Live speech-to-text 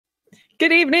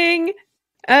Good evening.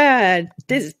 This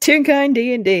is Toonkind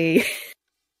D&D.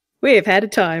 We have had a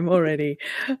time already.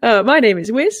 My name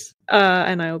is Whis,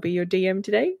 and I will be your DM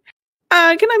today.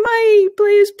 Can my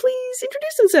players please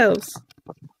introduce themselves?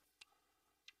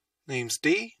 Name's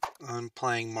D. I'm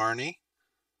playing Marnie,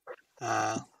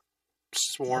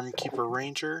 Swarm Keeper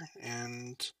Ranger,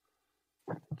 and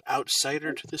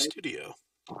outsider to the studio.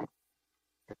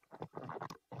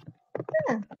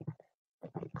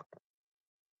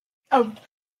 Oh,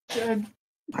 I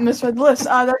misread the list.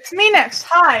 That's me next.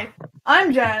 Hi,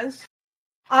 I'm Jazz.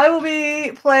 I will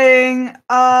be playing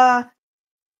other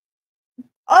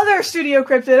Studio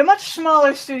Cryptid, a much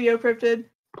smaller Studio Cryptid.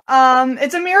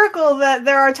 It's a miracle that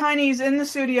there are tinies in the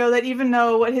studio that even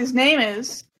know what his name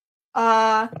is.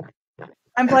 I'm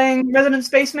playing Resident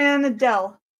Spaceman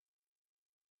Dell.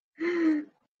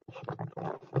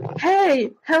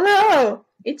 Hey, hello!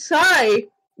 It's I,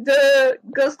 the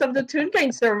ghost of the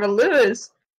Toonkind server,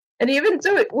 Lewis. And even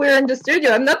though we're in the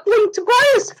studio, I'm not playing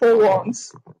Tobias for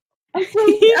once. I'm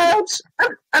playing Ouch.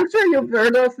 I'm sure you've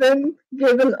heard of him,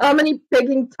 given how many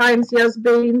pegging times he has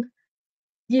been,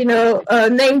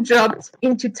 name dropped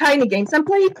into tiny games. I'm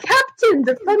playing Captain,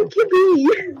 the funky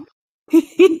bee.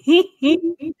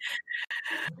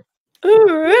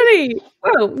 Alrighty.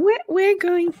 Well, we're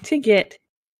going to get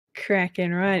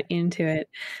cracking right into it.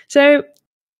 So,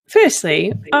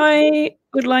 firstly, I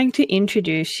would like to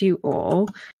introduce you all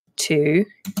to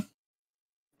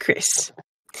Chrys.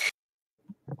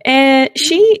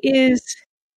 She is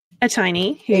a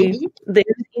tiny who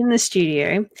lives in the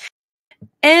studio,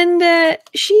 and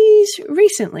she's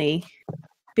recently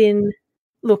been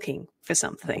looking for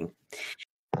something.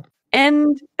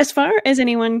 And as far as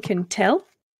anyone can tell,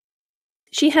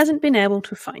 she hasn't been able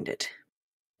to find it,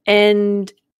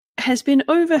 and has been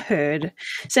overheard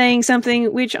saying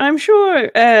something which I'm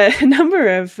sure a number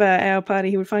of our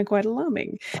party would find quite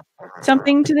alarming.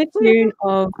 Something to the tune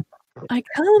of, I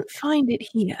can't find it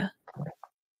here.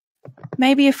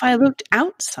 Maybe if I looked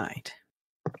outside.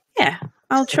 Yeah,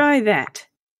 I'll try that.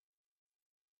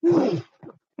 The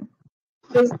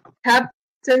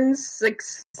Captain's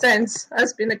sixth sense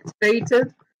has been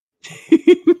activated.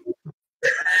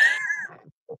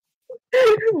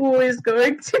 Who is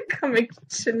going to commit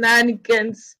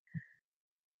shenanigans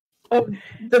of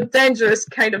the dangerous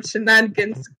kind of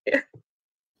shenanigans?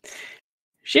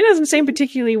 She doesn't seem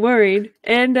particularly worried,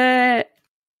 and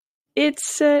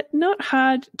it's not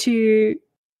hard to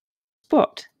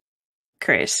spot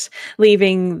Chrys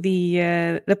leaving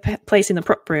the place in the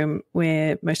prop room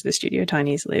where most of the studio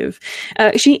tinies live.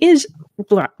 She is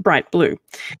bright blue,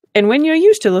 and when you're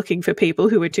used to looking for people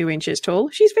who are 2 inches tall,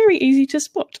 she's very easy to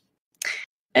spot.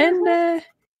 And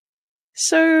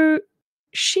so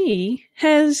she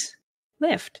has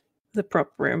left the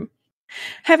prop room,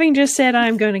 having just said,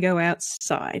 I'm going to go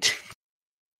outside.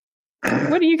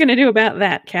 What are you going to do about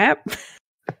that, Cap?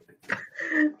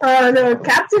 No,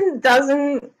 Captain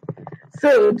doesn't.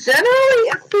 So generally,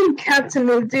 I think Captain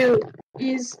will do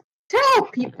is tell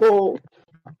people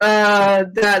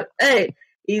that, hey,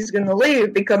 he's going to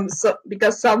leave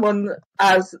because someone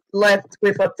has left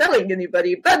without telling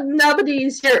anybody. But nobody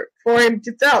is here for him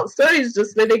to tell, so he's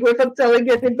just leaving without telling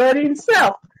anybody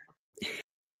himself.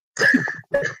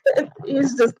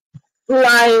 He's just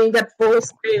flying at full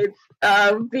speed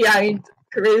behind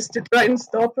Chrys to try and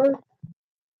stop her.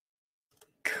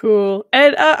 Cool.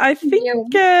 And I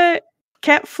think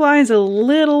Cat flies a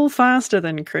little faster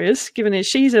than Chrys, given that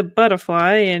she's a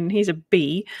butterfly and he's a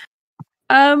bee.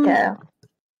 Yeah.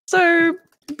 So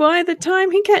by the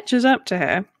time he catches up to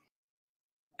her,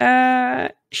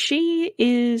 she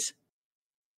is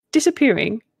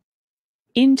disappearing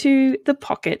into the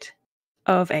pocket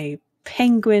of a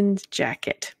penguin's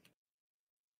jacket.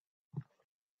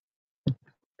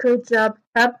 Good job.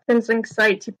 Captain's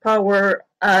anxiety power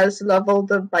has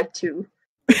leveled up by 2.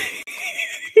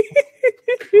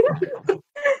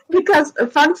 Because, a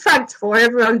fun fact for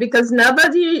everyone, because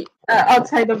nobody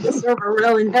outside of the server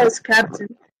really knows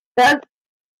Captain, but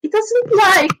he doesn't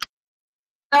like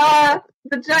the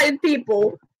giant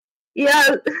people. He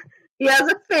has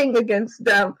a thing against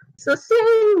them. So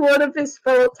seeing one of his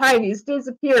fellow tinies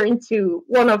disappear into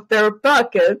one of their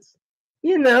pockets,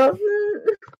 not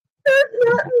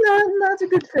a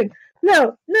good thing.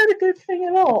 No, not a good thing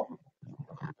at all.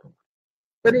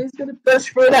 But he's gonna push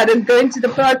for that and go into the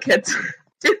pocket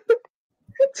to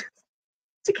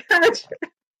catch her.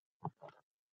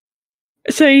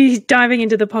 So he's diving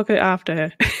into the pocket after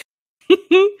her.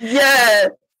 Yeah,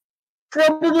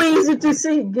 probably easy to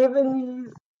see,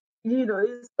 given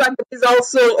his pocket is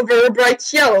also a very bright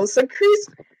yellow. So Chrys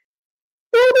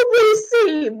probably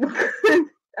see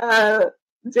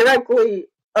directly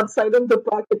outside of the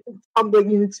pocket and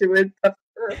tumbling into it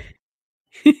after.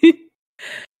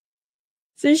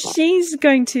 So she's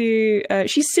going to.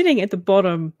 She's sitting at the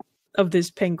bottom of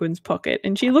this penguin's pocket,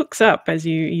 and she looks up as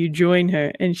you join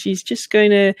her, and she's just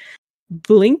going to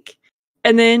blink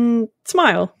and then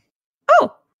smile.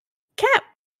 Oh, Cap!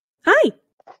 Hi.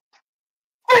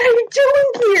 What are you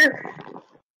doing here?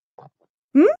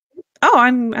 Oh,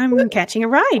 I'm catching a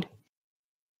ride.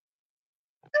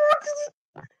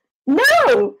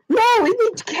 No, we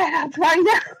need to get up right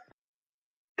now.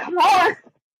 Come on.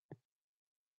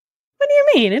 What do you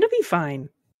mean? It'll be fine.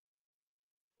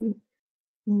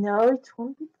 No, it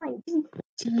won't be fine. Do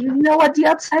you know what the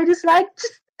outside is like?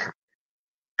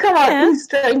 Come on, Yeah. he's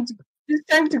trying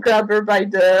to grab her by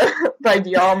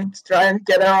the arm to try and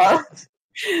get her out.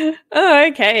 Oh,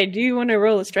 okay. Do you want to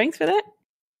roll a strength for that?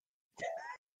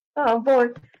 Oh boy.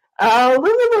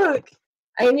 Look.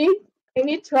 I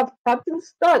need to have Captain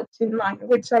Start in mind,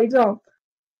 which I don't.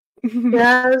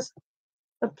 Yes.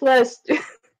 A plus.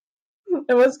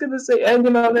 I was gonna say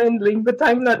animal handling, but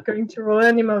I'm not going to roll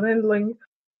animal handling.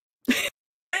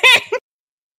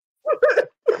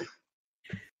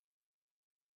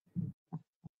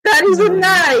 That is a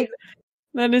 9.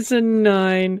 That is a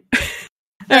 9.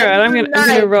 All right,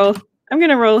 I'm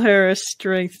gonna roll her a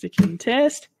strength to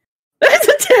contest. That's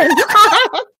a 10.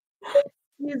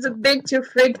 He's a bit too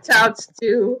freaked out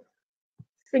to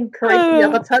think correctly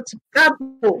about how to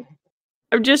grapple.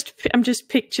 I'm just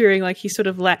picturing like he sort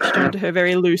of latched onto her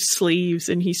very loose sleeves,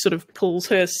 and he sort of pulls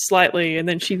her slightly, and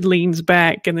then she leans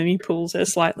back, and then he pulls her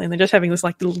slightly, and they're just having this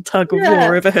like little tug of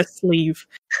war over her sleeve.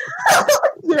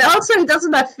 Yeah, also he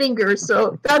doesn't have fingers,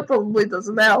 so that probably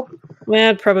doesn't help.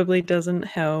 That probably doesn't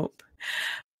help.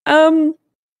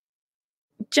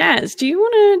 Jazz, do you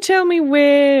want to tell me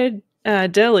where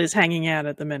Dell is hanging out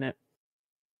at the minute?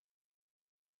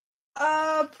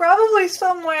 Probably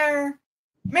somewhere,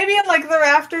 maybe in like the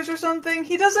rafters or something.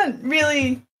 He doesn't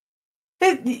really.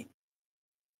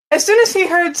 As soon as he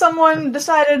heard someone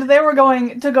decided they were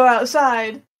going to go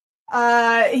outside,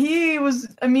 he was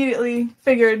immediately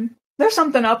figured there's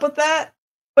something up with that.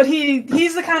 But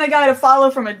he's the kind of guy to follow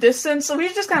from a distance, so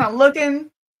he's just kind of looking.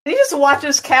 And he just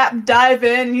watches Cap dive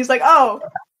in, and he's like, "Oh,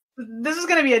 this is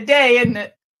gonna be a day, isn't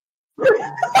it?"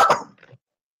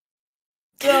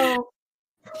 So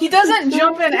he doesn't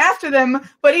jump in after them,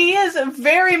 but he is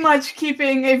very much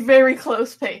keeping a very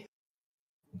close pace.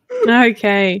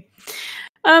 Okay.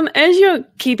 As you're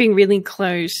keeping really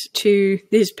close to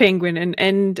this penguin,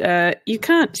 and you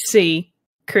can't see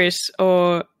Chrys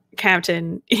or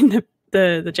Captain in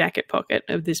the jacket pocket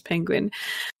of this penguin,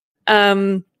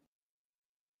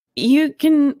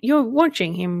 you're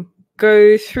watching him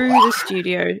go through the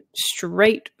studio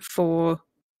straight for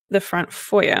the front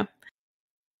foyer,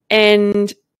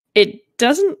 and it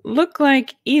doesn't look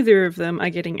like either of them are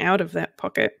getting out of that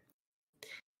pocket.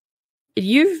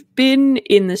 You've been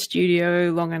in the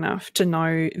studio long enough to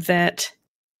know that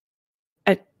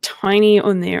a tiny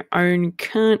on their own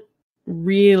can't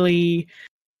really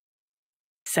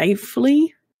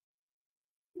safely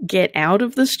get out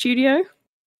of the studio.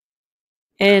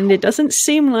 And it doesn't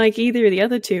seem like either of the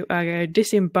other two are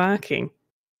disembarking.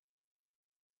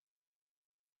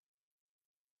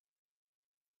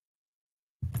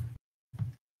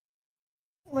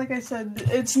 Like I said,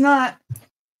 it'd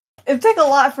take a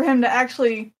lot for him to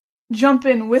actually jump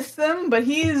in with them, but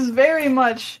he's very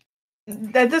much,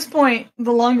 at this point,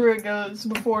 the longer it goes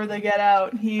before they get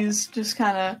out, he's just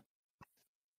kind of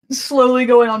slowly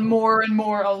going on more and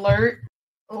more alert.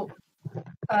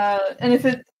 And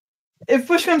if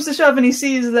push comes to shove and he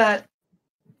sees that,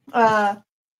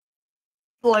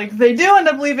 like, they do end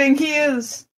up leaving, he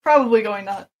is probably going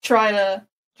to try to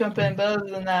jump in, but other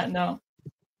than that, no.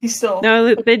 He's still...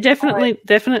 No, they're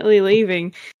definitely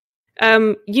leaving.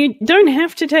 You don't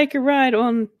have to take a ride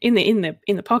in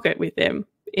the pocket with them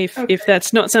if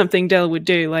that's not something Dell would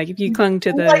do. Like if you clung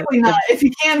to likely not. If he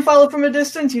can follow from a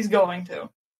distance, he's going to.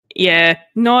 Yeah,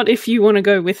 not if you want to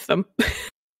go with them.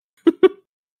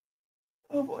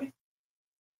 Oh boy.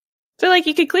 So like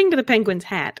you could cling to the penguin's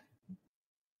hat.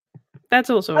 That's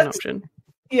also an option.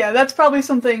 Yeah, that's probably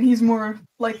something he's more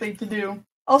likely to do.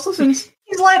 Also, since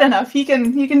he's light enough, he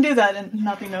can do that and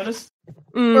not be noticed.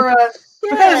 Because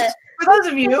for those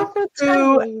of you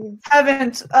who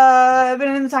haven't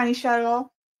been in the tiny chat at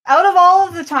all, out of all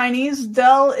of the tinies,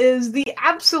 Dell is the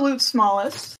absolute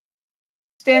smallest,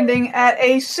 standing at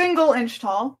a single inch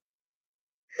tall.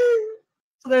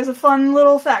 So there's a fun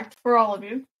little fact for all of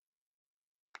you.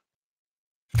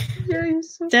 Yeah,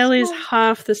 so Dell is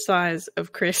half the size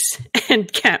of Chrys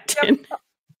and Captain.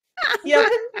 Yep.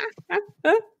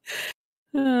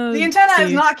 Oh, The antenna is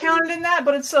dear. not counted in that,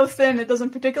 but it's so thin it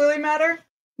doesn't particularly matter.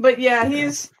 But yeah,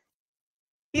 he's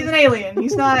an alien.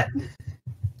 He's not.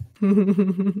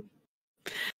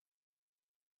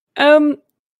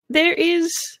 There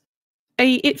is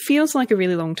it feels like a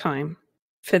really long time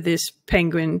for this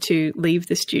penguin to leave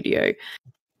the studio.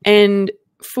 And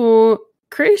for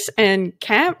Chrys and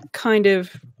Cap, kind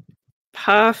of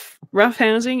half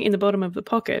roughhousing in the bottom of the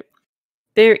pocket,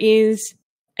 there is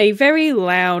a very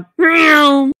loud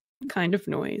meow kind of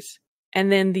noise.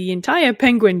 And then the entire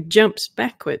penguin jumps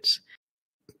backwards.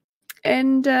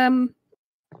 And can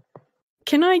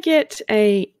I get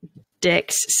a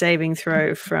Dex saving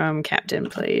throw from Captain,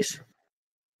 please?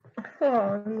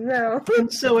 Oh no.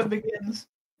 And so it begins.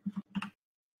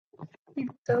 He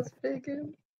does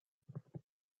begin.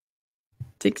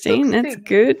 16, that's 16.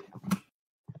 good.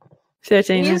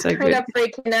 13 He's also kind good. of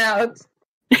freaking out.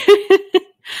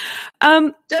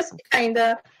 Just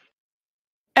kinda.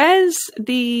 As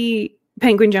the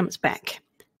penguin jumps back,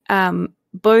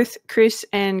 both Chrys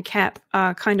and Cap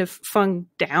are kind of flung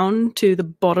down to the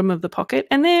bottom of the pocket,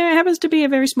 and there happens to be a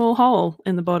very small hole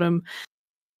in the bottom,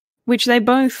 which they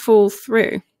both fall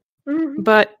through. Mm-hmm.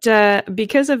 But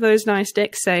because of those nice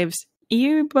dex saves,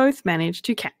 you both manage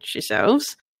to catch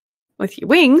yourselves with your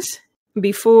wings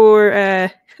before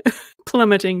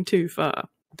plummeting too far.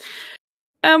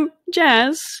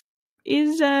 Jazz,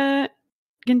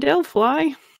 can Dell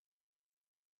fly?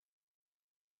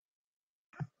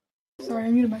 Sorry,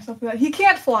 I muted myself for that. He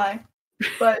can't fly,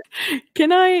 but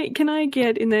Can I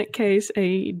get, in that case,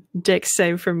 a dex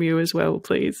save from you as well,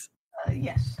 please?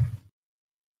 yes.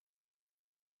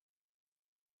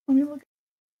 Let me look.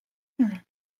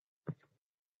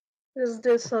 Is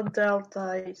this a Dell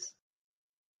dice?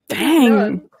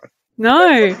 Dang.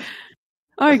 No.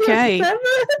 Okay. 7?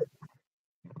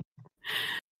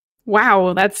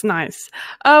 Wow, that's nice.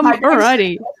 My dice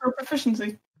Alrighty. for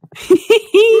proficiency.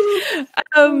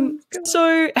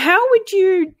 So how would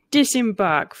you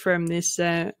disembark from this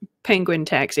penguin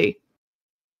taxi?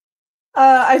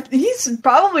 He's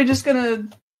probably just gonna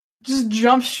just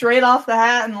jump straight off the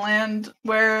hat and land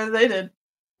where they did.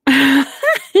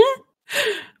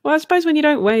 Well, I suppose when you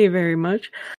don't weigh very much.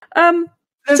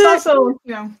 There's So- also,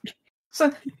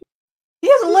 so he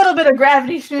has a little bit of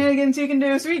gravity shenanigans he can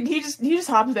do. So he just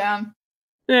hops down.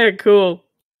 Yeah, cool.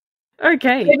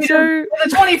 Okay, Maybe so the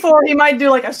 24, he might do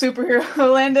like a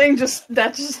superhero landing. That's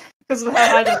just because of how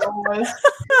high the roll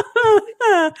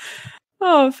was.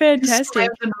 oh, He fantastic.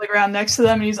 slams into the ground next to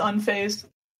them, and he's unfazed.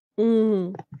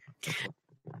 Mm.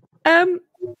 As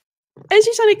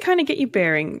you sort of kind of get your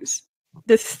bearings,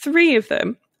 the three of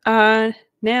them are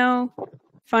now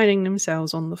finding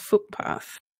themselves on the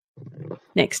footpath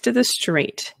next to the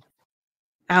street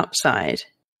outside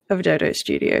of Dodo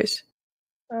Studios.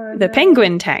 The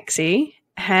penguin taxi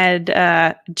had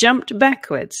jumped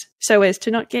backwards so as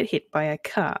to not get hit by a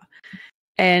car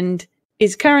and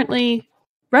is currently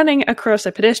running across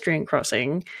a pedestrian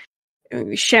crossing,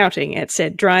 shouting at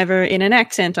said driver in an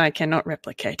accent I cannot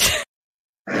replicate.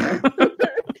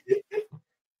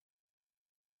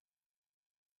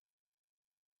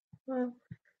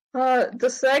 The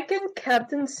second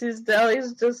Captain sees Dell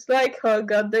is just like, oh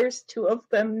god, there's two of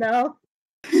them now.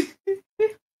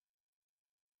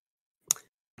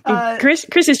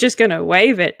 Chrys is just going to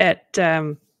wave it at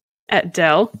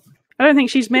Dell. I don't think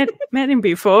she's met him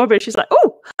before, but she's like,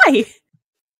 "Oh, hi."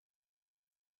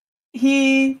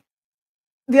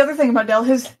 The other thing about Dell,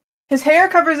 his hair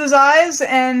covers his eyes,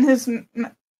 and his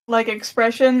like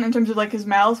expression in terms of like his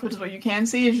mouth, which is what you can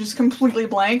see, is just completely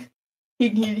blank.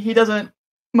 He doesn't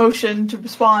motion to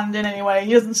respond in any way.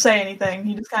 He doesn't say anything.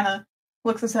 He just kind of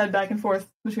looks his head back and forth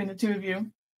between the two of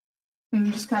you,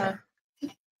 and just kind of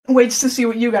waits to see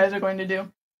what you guys are going to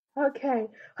do. Okay,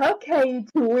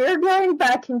 we're going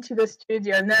back into the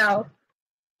studio now.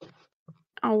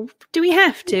 Oh, do we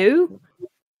have to?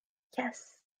 Yes,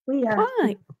 we are.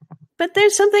 Why? But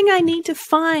there's something I need to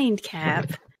find,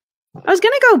 Cap. I was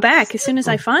going to go back as soon as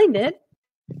I find it.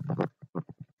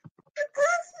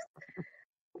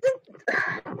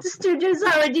 The studio's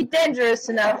already dangerous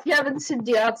enough. You haven't seen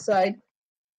the outside.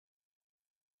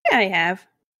 Yeah, I have.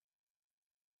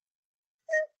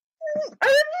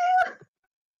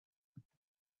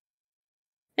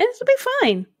 This will be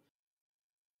fine.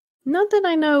 Not that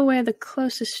I know where the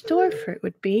closest store for it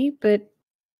would be, but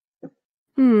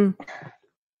What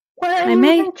are you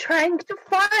even trying to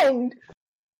find?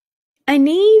 I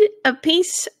need a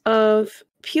piece of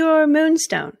pure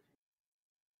moonstone.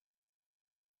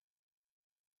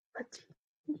 What do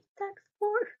you need that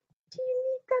for?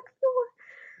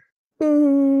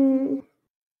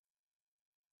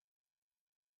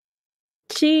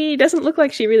 she doesn't look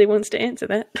like she really wants to answer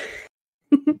that.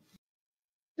 Do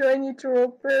I need to roll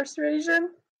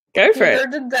persuasion? Go for Give it.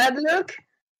 her the dead look?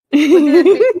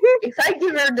 If I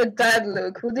give her the dead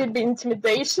look, would it be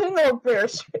intimidation or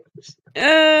persuasion?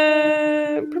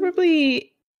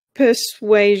 Probably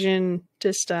persuasion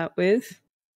to start with.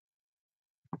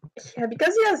 Yeah,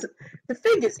 because the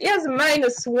thing is, he has a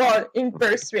 -1 in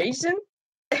persuasion,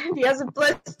 and he has a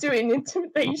 +2 in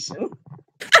intimidation.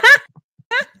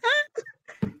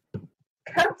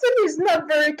 Captain is not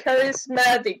very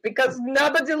charismatic because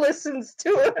nobody listens to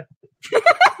him.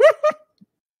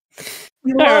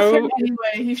 We love him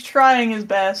anyway. He's trying his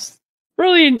best.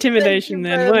 Roll the intimidation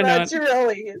then, why not? It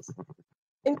really is.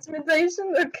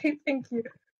 Intimidation? Okay, thank you.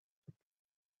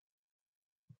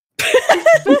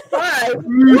 5.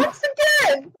 Once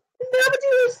again! Nobody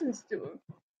listens to him.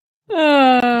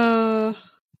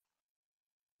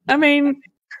 I mean,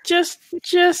 just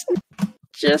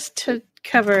to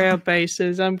cover our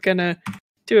bases, I'm gonna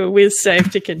do a whiz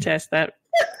save to contest that.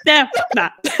 Nah.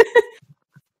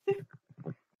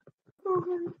 Oh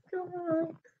my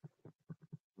god.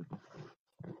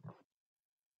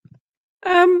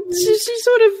 She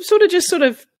sort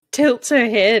of tilts her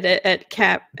head at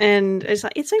Cap and is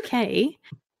like, "It's okay.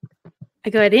 I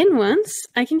got in once.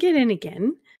 I can get in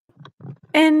again,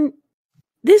 and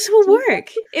this will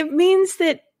work. It means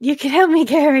that you can help me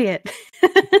carry it."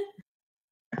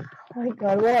 Oh my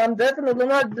god, well, I'm definitely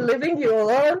not leaving you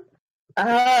alone.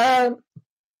 Hey,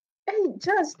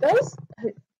 Jess, does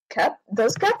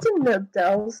Captain know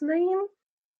Dell's name?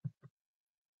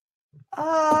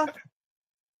 I'll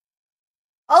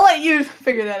let you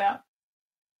figure that out.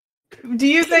 Do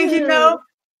you think you know?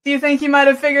 Do you think he might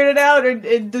have figured it out, or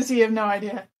does he have no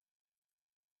idea?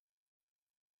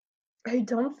 I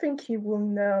don't think he will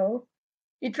know.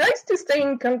 He tries to stay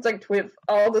in contact with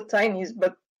all the tinies,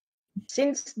 but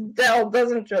since Dell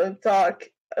doesn't really talk,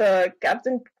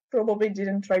 Captain probably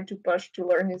didn't try to push to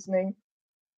learn his name.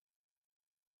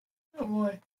 Oh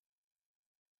boy.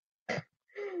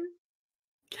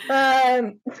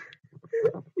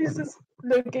 He's just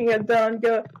looking at Dell and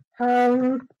go,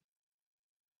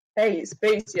 hey,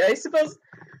 Spacey, I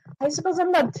suppose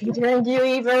I'm not teetering you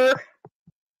either.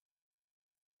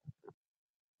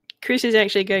 Chrys is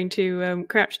actually going to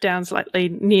crouch down slightly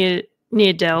near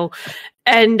Dell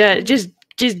and just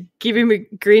give him a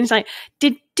grin. It's like,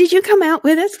 did you come out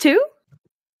with us too?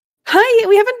 Hi,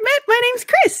 we haven't met. My name's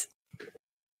Chrys.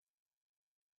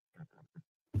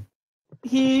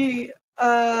 He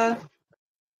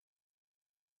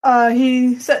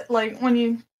said, like,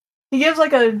 he gives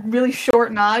like a really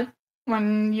short nod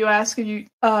when you ask if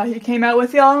he came out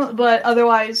with y'all, but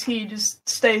otherwise he just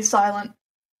stays silent.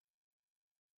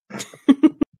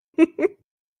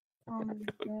 Oh my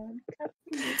god,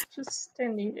 Captain is just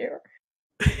standing there.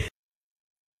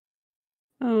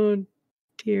 Oh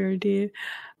dear, dear.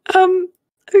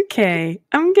 Okay.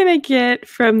 I'm gonna get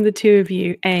from the two of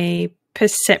you a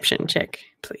perception check,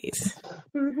 please.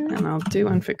 Mm-hmm. And I'll do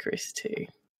one for Chrys too.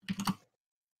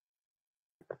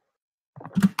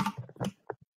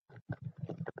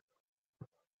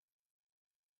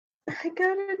 I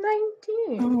got a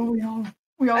 19. Oh, we all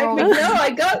I mean, no, I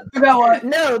got what?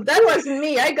 No, that wasn't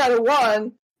me. I got a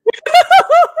 1.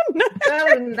 No.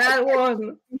 That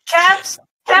one. Cap's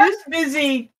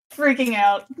busy freaking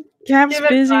out. Cap's Give it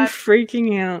busy time.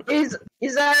 freaking out. Is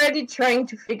already trying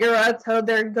to figure out how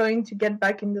they're going to get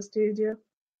back in the studio.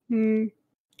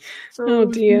 So Oh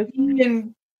dear. he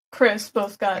and Chrys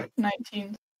both got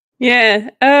 19. Yeah.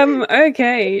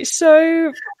 Okay. So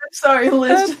I'm sorry,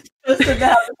 Liz just said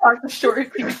that to talk to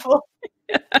short people.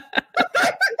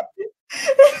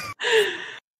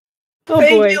 Oh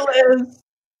Thank boy. you, Liz.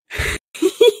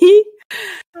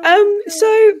 So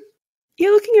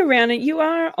you're looking around and you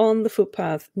are on the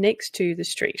footpath next to the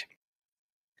street.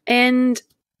 And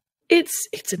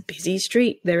it's a busy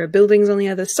street. There are buildings on the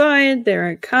other side, there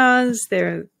are cars, there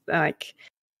are like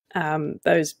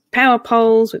those power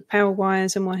poles with power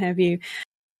wires and what have you.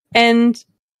 And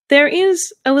there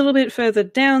is a little bit further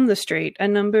down the street a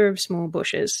number of small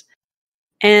bushes.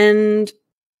 And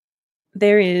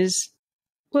there is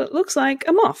what looks like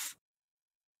a moth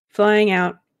flying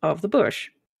out of the bush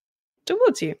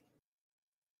towards you.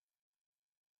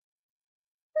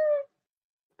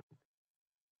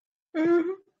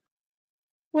 Mm-hmm.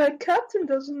 Well, Captain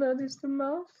doesn't notice the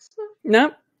mouse.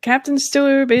 Nope, Captain's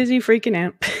still busy freaking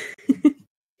out.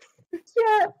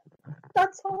 Yeah,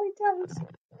 that's all he does.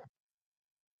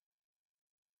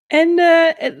 And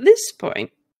at this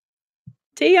point,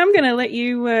 T, I'm going to let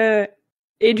you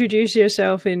introduce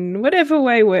yourself in whatever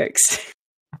way works.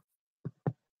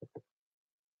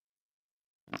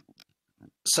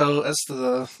 So as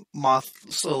the moth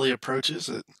slowly approaches,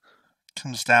 it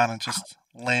comes down and just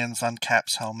lands on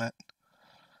Cap's helmet.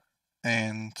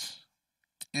 And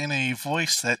in a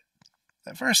voice that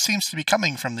at first seems to be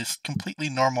coming from this completely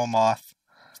normal moth,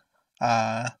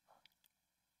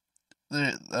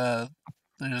 there's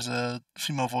a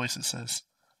female voice that says,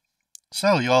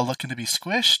 "So, you all looking to be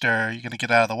squished, or are you going to get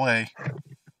out of the way?"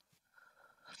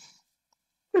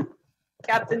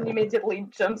 Captain immediately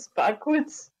jumps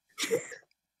backwards.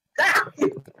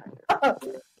 Oh,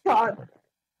 God.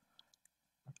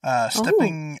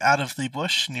 Stepping out of the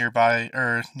bush nearby,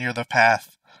 or near the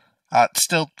path,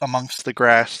 still amongst the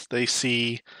grass, they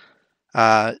see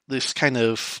this kind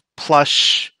of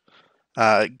plush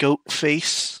goat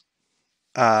face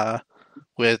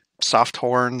with soft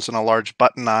horns and a large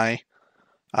button eye.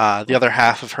 The other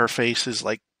half of her face is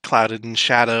like clouded in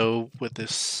shadow with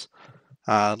this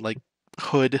like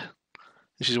hood.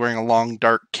 She's wearing a long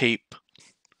dark cape.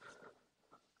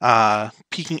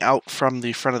 Peeking out from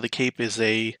the front of the cape is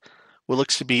what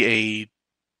looks to be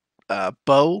a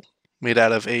bow made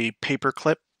out of a paper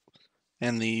clip,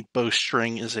 and the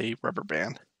bowstring is a rubber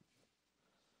band.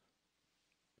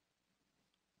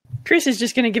 Chrys is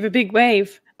just going to give a big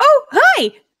wave. Oh,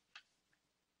 hi!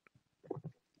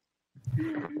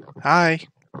 Hi.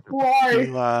 Who are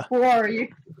you? Who are you?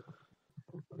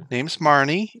 Name's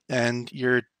Marnie, and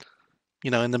you're,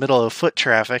 in the middle of foot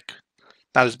traffic.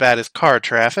 Not as bad as car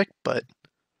traffic, but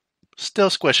still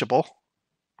squishable.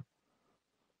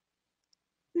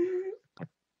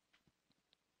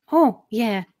 Oh,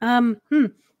 yeah.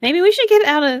 Maybe we should get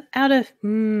out of.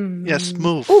 Yes,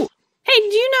 move. Oh, hey,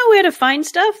 do you know where to find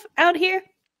stuff out here?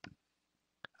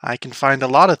 I can find a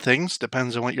lot of things,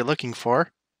 depends on what you're looking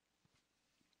for.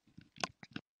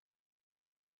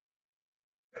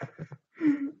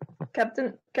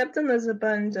 Captain is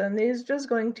abandoned. He's just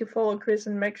going to follow Chrys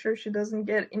and make sure she doesn't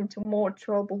get into more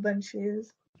trouble than she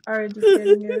is already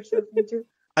getting herself into.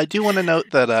 I do want to note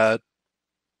that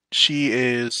she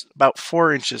is about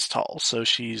 4 inches tall, so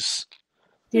she's...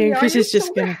 Yeah, and Chrys is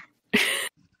just gonna...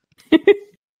 I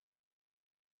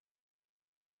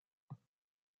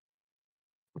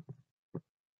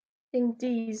think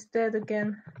Dee's dead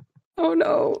again. Oh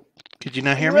no. Could you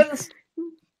not hear me?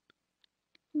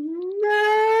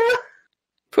 No.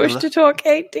 Push to talk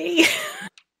 8D.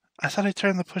 I thought I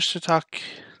turned the push to talk.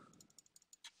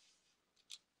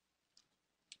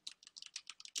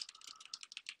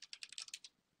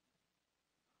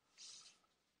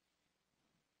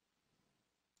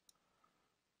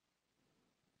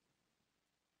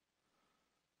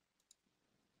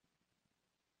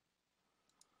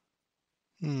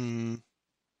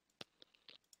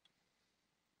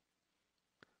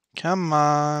 Come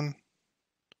on.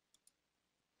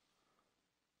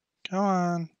 Come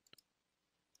on.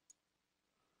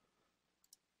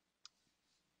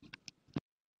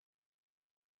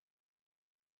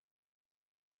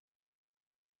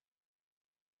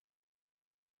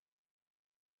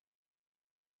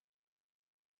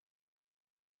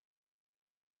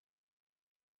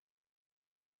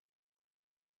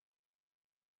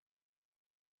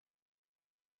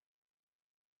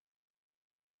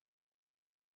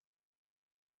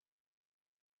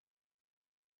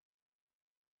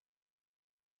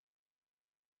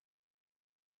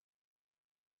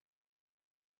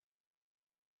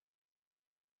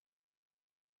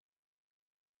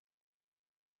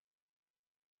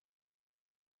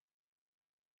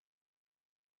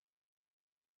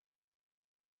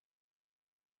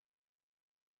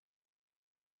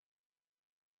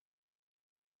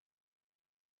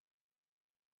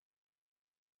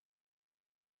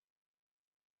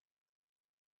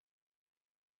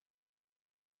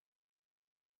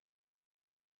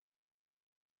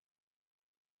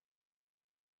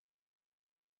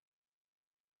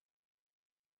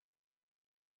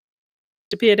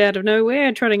 Appeared out of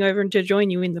nowhere, trotting over to join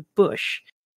you in the bush.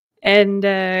 And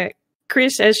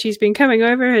Chrys, as she's been coming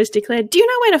over, has declared, "Do you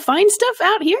know where to find stuff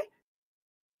out here?"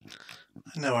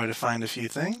 I know where to find a few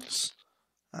things.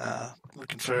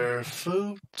 Looking for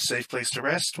food, safe place to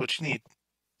rest. What you need?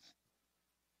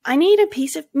 I need a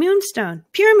piece of moonstone,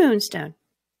 pure moonstone.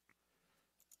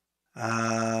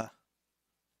 Well,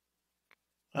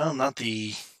 not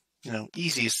the,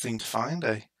 easiest thing to find.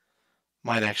 I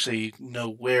might actually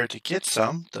know where to get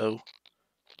some, though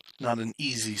not an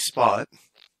easy spot.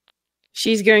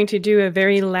 She's going to do a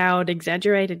very loud,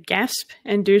 exaggerated gasp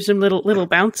and do some little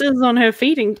bounces on her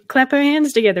feet and clap her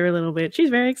hands together a little bit.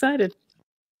 She's very excited.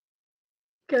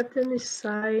 Captain is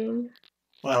sighing.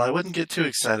 Well, I wouldn't get too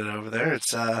excited over there.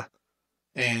 It's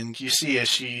and you see as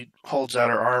she holds out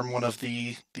her arm, one of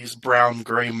these brown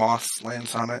gray moths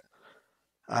lands on it.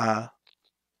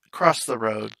 across the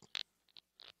road.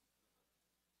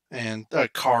 And a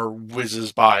car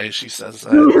whizzes by as she says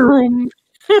that.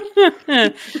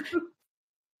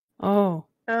 Oh.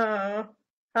 Oh.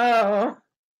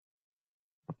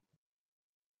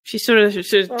 She's sort of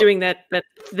doing that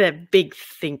big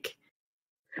think.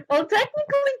 Well,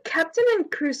 technically, Captain and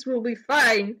Chrys will be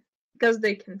fine because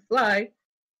they can fly.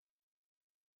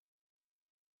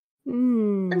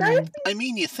 And I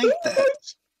mean, you think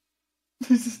that.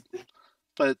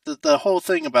 But the whole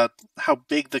thing about how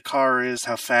big the car is,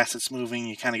 how fast it's moving,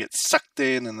 you kind of get sucked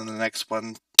in, and then the next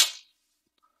one...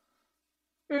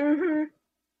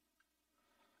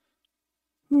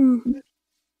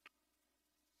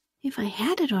 If I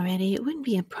had it already, it wouldn't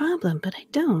be a problem, but I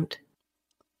don't.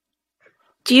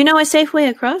 Do you know a safe way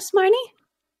across, Marnie?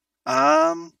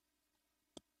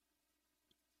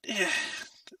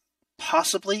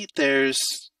 Possibly.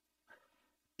 There's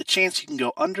a chance you can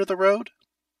go under the road,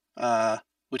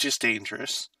 which is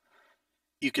dangerous.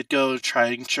 You could go try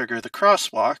and trigger the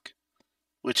crosswalk,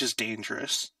 which is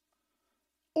dangerous.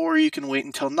 Or you can wait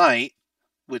until night,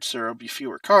 which there will be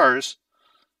fewer cars,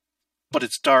 but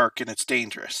it's dark and it's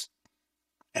dangerous.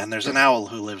 And there's an owl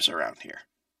who lives around here.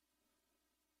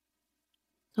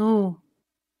 Oh.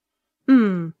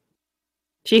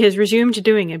 She has resumed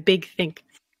doing a big think.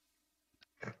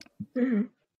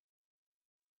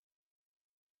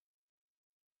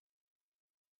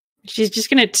 She's just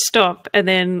going to stop and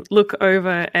then look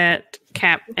over at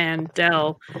Cap and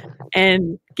Dell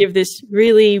and give this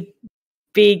really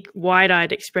big,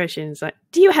 wide-eyed expression. It's like,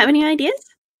 do you have any ideas?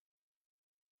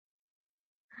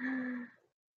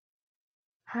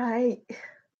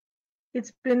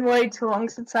 It's been way too long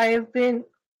since I have been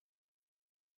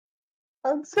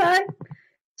outside.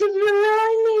 Do you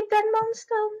really need that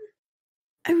monster?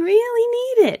 I really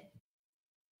need it.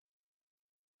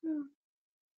 It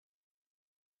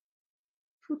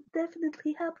would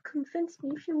definitely help convince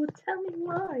me if you would tell me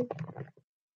why.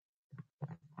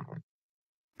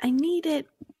 I need it.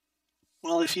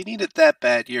 Well, if you need it that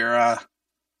bad, you're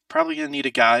probably going to need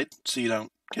a guide so you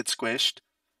don't get squished.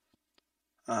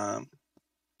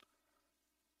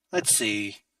 Let's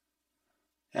see.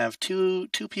 I have two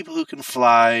people who can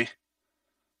fly.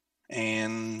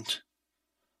 And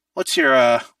what's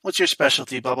your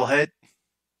specialty, Bubblehead?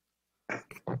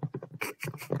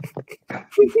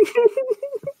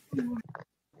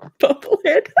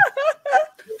 Bubblehead.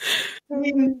 Oh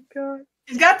my god.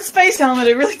 He's got the space helmet,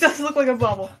 it really does look like a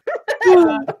bubble.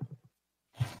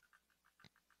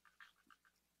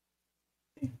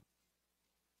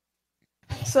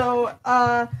 So,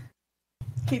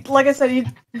 like I said, he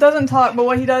doesn't talk, but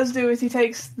what he does do is he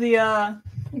takes the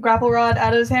grapple rod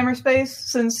out of his hammer space,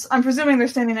 since I'm presuming they're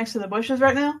standing next to the bushes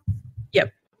right now.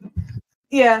 Yep.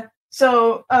 Yeah,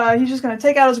 so he's just going to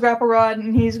take out his grapple rod,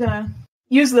 and he's going to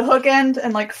use the hook end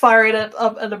and like fire it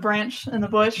up at a branch in the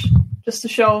bush, just to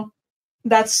show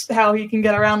that's how he can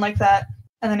get around like that.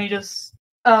 And then he just,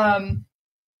 and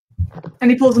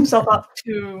he pulls himself up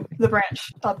to the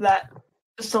branch up that,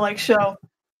 just to like show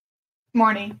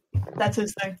Marnie that's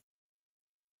his thing.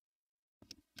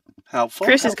 Helpful.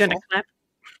 Chrys is going to clap.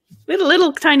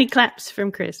 Little tiny claps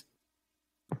from Chrys.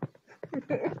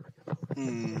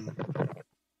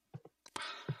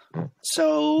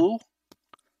 So,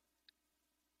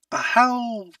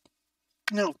 how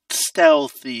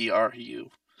stealthy are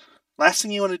you? Last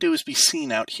thing you want to do is be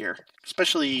seen out here,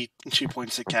 especially when she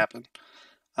points at Captain.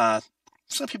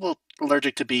 Some people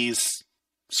allergic to bees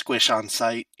squish on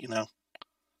sight, you know.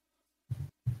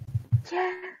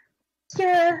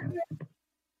 Yeah.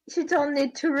 You don't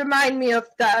need to remind me of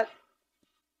that.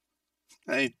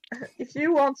 If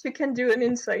you want, you can do an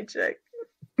insight check.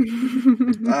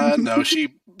 No,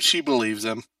 she believes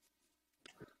him.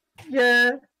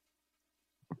 Yeah.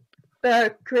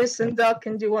 But Chrys and Doc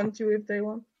can do one too if they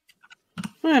want.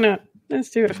 Why not? Let's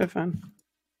do it for fun.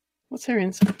 What's her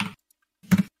insight?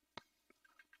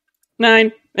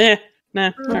 9. Nah,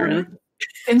 not really.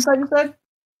 Insight, you said?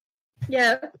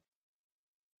 Yeah.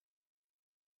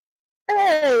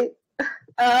 Hey,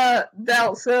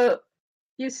 Dell, so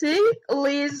you see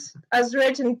Liz,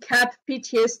 Azraj, and Cap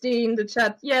PTSD in the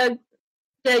chat. Yeah,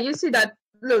 you see that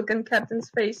look on Captain's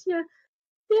face. Yeah,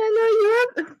 no, you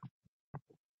have...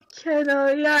 Yeah,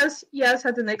 no, he has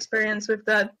had an experience with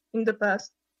that in the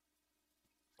past.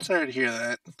 Sorry to hear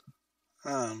that.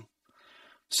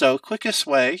 So, quickest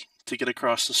way to get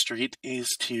across the street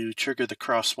is to trigger the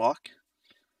crosswalk.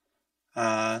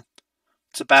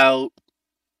 It's about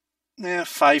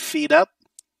 5 feet up.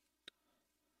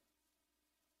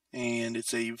 And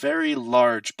it's a very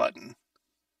large button.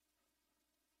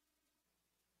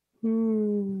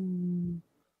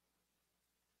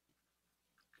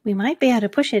 We might be able to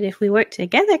push it if we work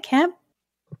together, Cap.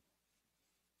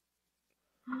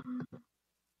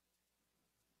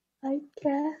 I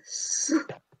guess.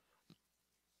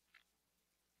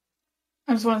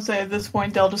 I just want to say at this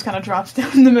point, Dell just kind of drops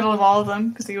down in the middle of all of them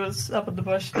because he was up in the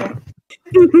bush still.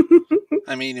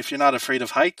 I mean, if you're not afraid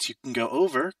of heights, you can go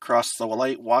over, cross the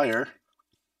light wire.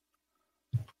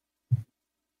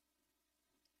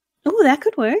 Oh, that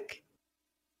could work.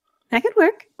 That could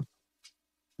work.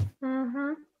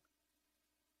 Mm-hmm.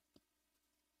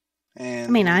 And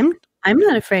I mean, I'm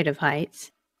not afraid of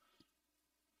heights.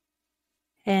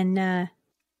 And well,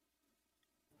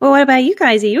 what about you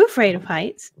guys? Are you afraid of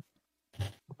heights?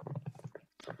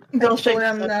 Dell shakes Actually,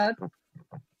 I'm his head. not.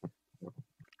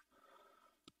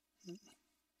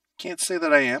 can't say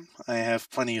that I am. I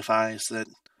have plenty of eyes that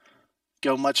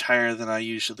go much higher than I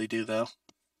usually do, though.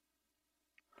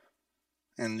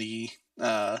 And the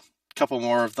couple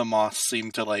more of the moths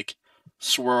seem to, like,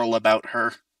 swirl about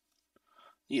her.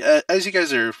 Yeah, as you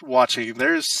guys are watching,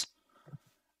 there's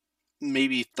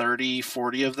maybe 30,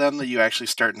 40 of them that you actually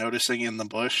start noticing in the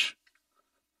bush.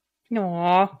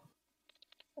 Aww.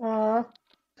 Aw.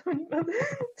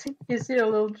 You see a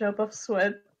little drop of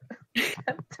sweat.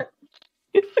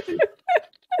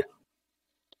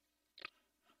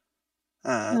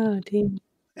 Oh, dear.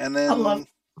 And I love-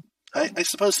 then I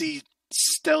suppose the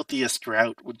stealthiest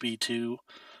route would be to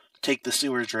take the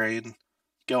sewer drain,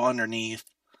 go underneath.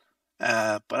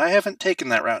 But I haven't taken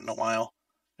that route in a while,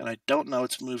 and I don't know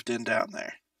it's moved in down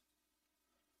there.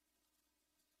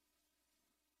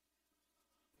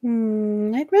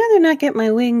 I'd rather not get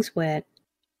my wings wet.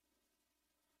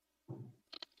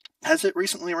 Has it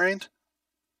recently rained?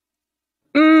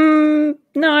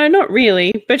 No, not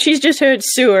really. But she's just heard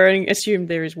sewer and assumed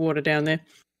there is water down there.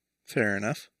 Fair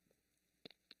enough.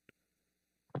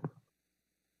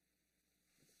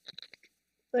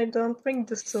 I don't think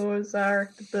the sewers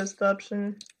are the best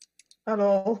option at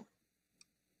all.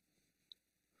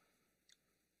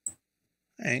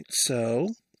 Alright, so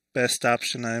best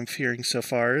option I'm fearing so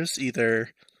far is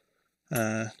either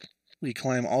we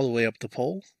climb all the way up the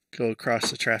pole, go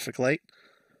across the traffic light,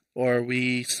 or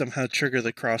we somehow trigger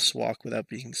the crosswalk without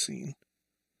being seen.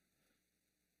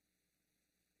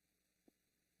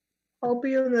 I'll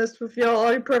be honest with you,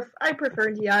 I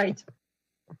prefer the height.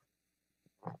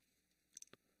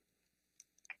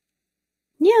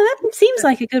 Yeah, that seems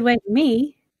like a good way to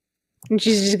me. And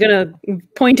she's just gonna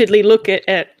pointedly look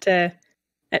at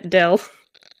Dell.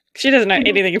 She doesn't know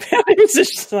anything about him, so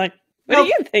she's like, "What do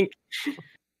you think?"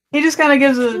 He just kind of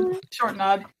gives a short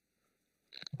nod.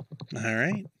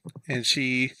 Alright. And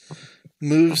she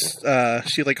moves,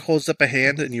 she like holds up a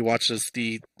hand and you watch as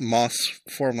the moths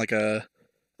form like a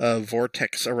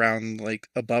vortex around like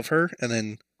above her and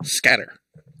then scatter.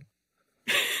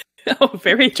 Oh,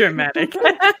 very dramatic.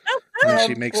 And Oh,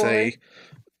 she makes boy. a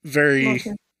very,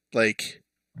 Okay. like,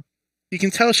 you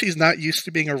can tell she's not used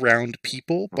to being around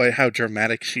people by how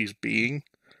dramatic she's being.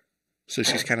 So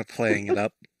she's kind of playing it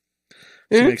up.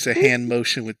 She makes a hand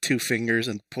motion with 2 fingers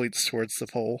and points towards the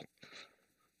pole.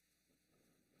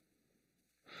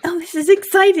 Oh, this is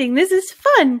exciting. This is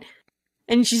fun.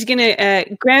 And she's gonna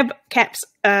grab Cap's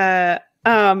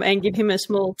arm and give him a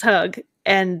small tug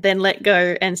and then let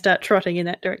go and start trotting in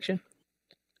that direction.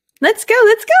 Let's go,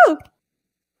 let's go!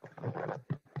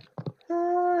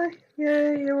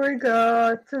 Yeah, here we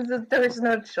go. There's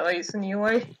no choice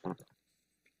anyway.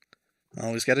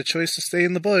 Always got a choice to stay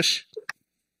in the bush.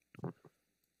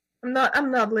 I'm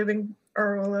not leaving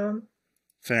her alone.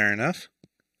 Fair enough.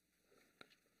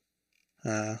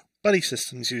 Buddy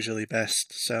system's usually best,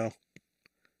 so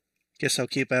guess I'll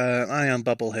keep an eye on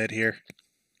Bubblehead here.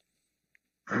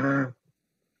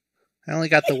 I only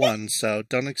got the one, so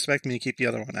don't expect me to keep the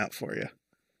other one out for you.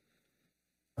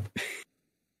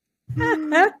 Oh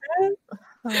my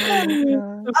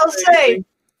god. I'll say,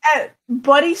 at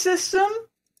Buddy System,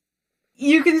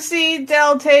 you can see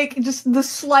Dell take just the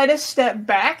slightest step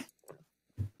back.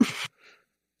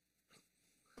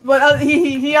 But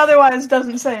he otherwise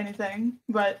doesn't say anything.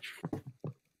 But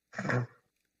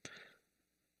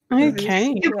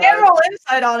Okay. you can roll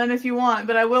insight on him if you want,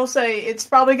 but I will say it's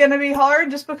probably going to be hard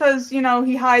just because, you know,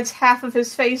 he hides half of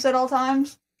his face at all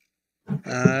times.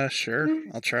 Sure,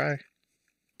 I'll try.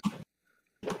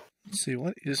 Let's see,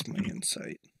 what is my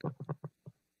insight?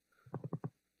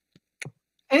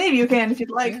 Any of you can if you'd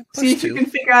like. Yeah, See if +2. you can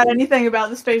figure out anything about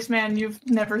the spaceman you've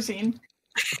never seen.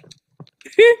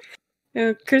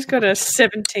 Chris got a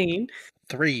 17.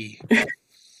 3.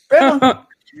 Really?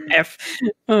 F.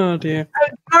 Oh dear.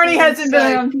 Marnie hasn't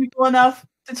been around people enough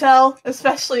to tell,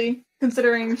 especially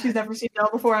considering she's never seen Dell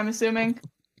before, I'm assuming.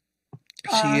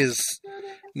 She has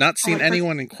not seen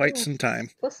anyone in quite some time.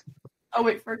 I'll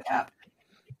wait for a cap.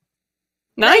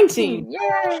 19!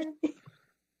 Yay!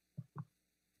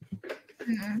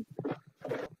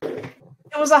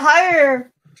 It was a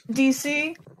higher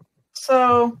DC,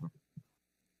 so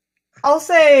I'll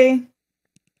say,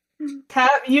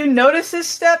 Cap, you notice his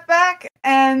step back,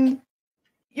 and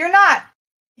you're not.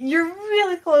 You're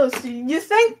really close. You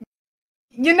think,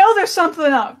 you know there's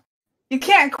something up. You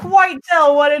can't quite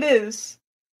tell what it is,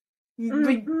 but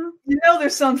you know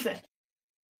there's something.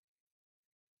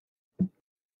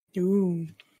 Ooh.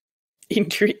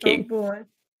 Intriguing. Oh boy.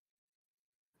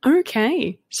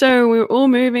 Okay, so we're all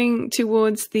moving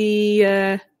towards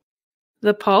the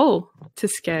pole to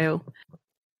scale.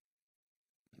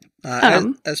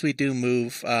 As we do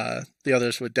move, the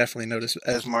others would definitely notice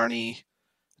as Marnie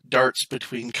darts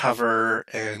between cover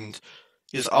and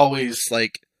is always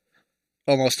like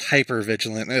almost hyper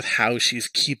vigilant with how she's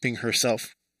keeping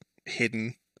herself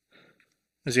hidden.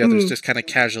 As the others just kind of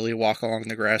casually walk along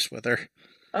the grass with her.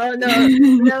 Oh no,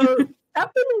 no.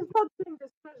 Captain is not being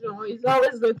special. He's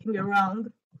always looking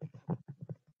around.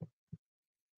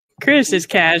 Chrys is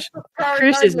cash.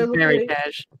 Chrys is very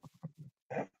cash.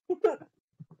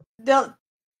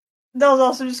 Dell's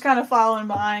also just kind of following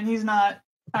behind. He's not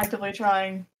actively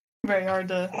trying very hard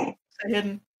to stay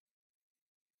hidden.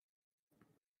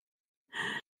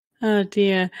 Oh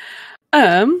dear.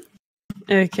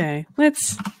 Okay.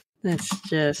 Let's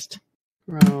just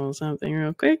roll something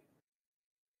real quick.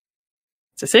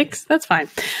 It's a 6. That's fine.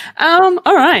 All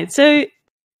right. So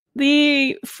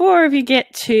the 4 of you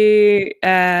get to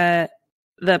the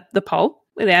pole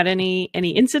without any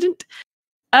incident.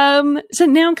 So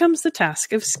now comes the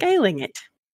task of scaling it.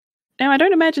 Now I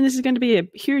don't imagine this is going to be a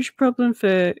huge problem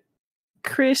for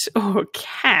Chrys or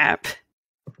Cap.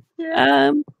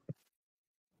 Yeah.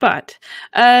 But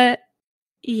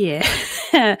yeah.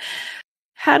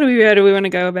 How do we want to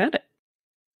go about it?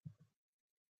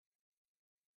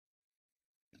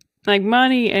 Like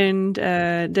Marnie and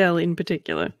Dell in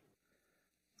particular.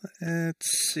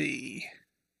 Let's see.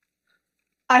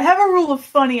 I have a rule of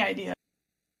funny idea.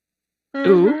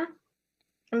 Ooh.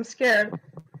 I'm scared.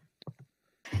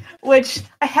 Which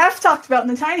I have talked about in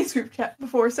the Tiny's group chat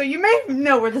before, so you may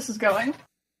know where this is going.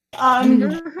 So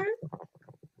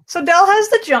Dell has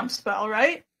the jump spell,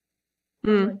 right?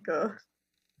 Oh my god.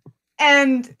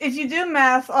 And if you do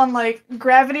math on like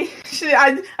gravity,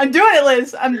 I'm doing it,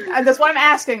 Liz. That's what I'm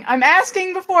asking. I'm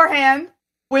asking beforehand.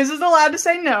 Whis is allowed to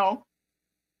say no,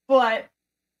 but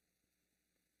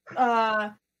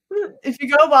if you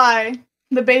go by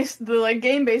the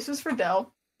game basis for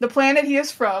Dell, the planet he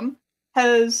is from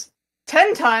has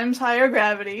 10 times higher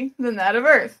gravity than that of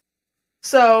Earth.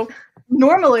 So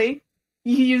normally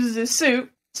he uses his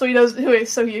suit, so he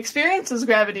experiences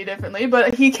gravity differently,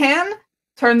 but he can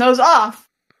turn those off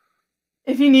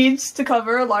if he needs to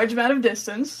cover a large amount of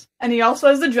distance. And he also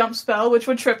has the jump spell, which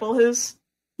would triple his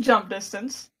jump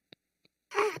distance.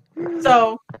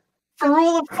 So, for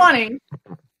rule of funny,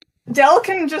 Dell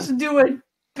can just do a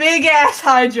big ass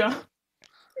high jump.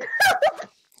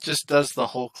 Just does the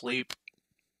Hulk leap.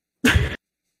 If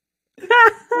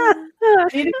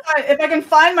I can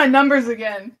find my numbers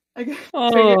again.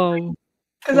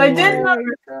 Because I did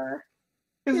number.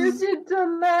 You did the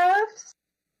maths?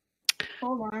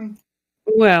 Hold on.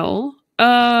 Well,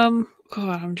 God,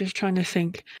 I'm just trying to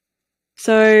think.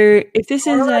 So, if this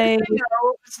is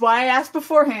that's why I asked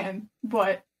beforehand,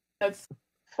 but that's...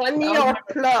 Funny or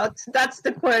plot? That's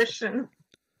the question.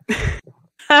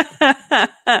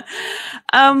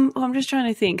 I'm just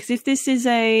trying to think, because if this is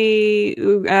a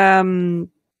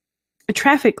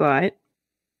traffic light,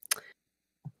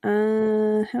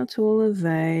 how tall are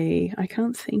they? I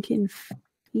can't think in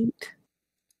feet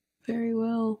very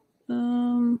well.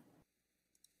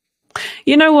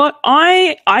 You know what?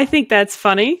 I think that's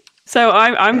funny, so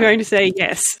I'm going to say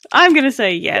yes. I'm going to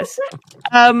say yes.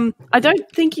 I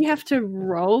don't think you have to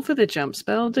roll for the jump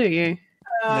spell, do you?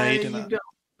 No, you do not. don't.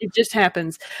 It just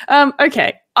happens.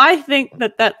 Okay, I think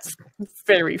that's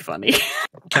very funny.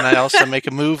 Can I also make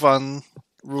a move on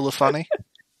Rule of Funny?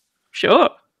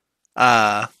 Sure.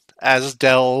 As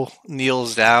Dell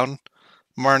kneels down,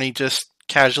 Marnie just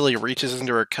casually reaches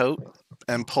into her coat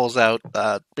and pulls out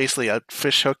basically a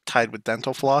fish hook tied with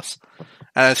dental floss.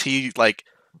 And as he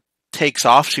takes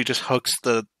off, she just hooks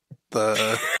the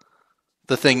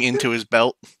thing into his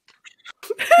belt.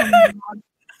 Oh,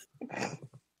 God.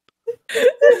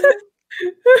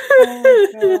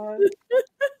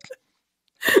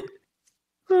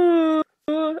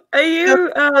 Are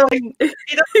you He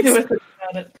doesn't do anything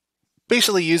about it.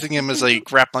 Basically using him as a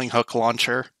grappling hook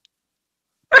launcher.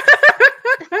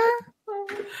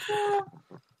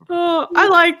 Oh, I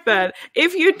like that.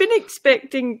 If you'd been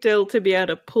expecting Dell to be able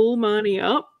to pull Marnie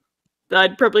up,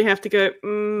 I'd probably have to go,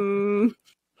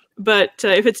 But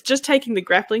if it's just taking the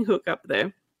grappling hook up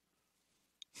there,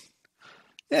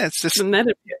 Yeah, it's just. then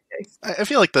that'd be okay. I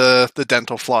feel like the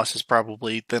dental floss is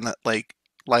probably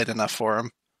light enough for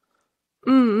him.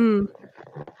 Mm-mm.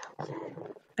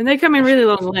 And they come in really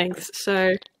long lengths,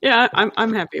 so yeah,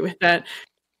 I'm happy with that.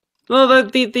 Well,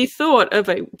 the thought of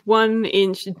a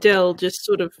 1-inch Dell just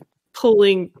sort of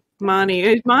pulling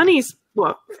Marnie. Marnie's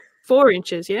what, 4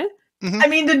 inches, yeah? I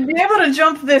mean, to be able to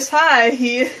jump this high,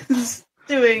 he is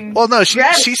doing. Well, no,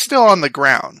 gravity. she's still on the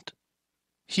ground.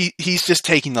 He's just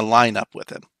taking the line up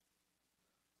with him.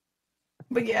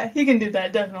 But yeah, he can do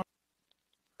that definitely.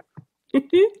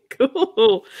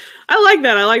 Cool. I like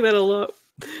that. I like that a lot.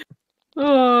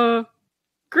 Oh,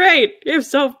 great! You've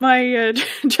solved my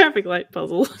traffic light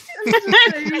puzzle.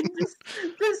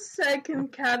 The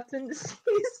second captain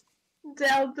sees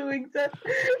Dell doing that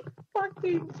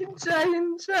fucking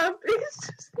giant jump. He's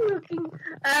just looking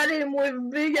at him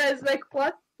with big eyes like,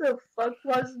 what the fuck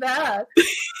was that?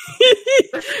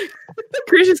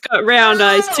 Chrys has got round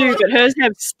eyes too, but hers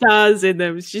have stars in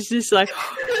them. She's just like,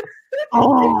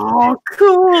 oh,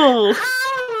 cool.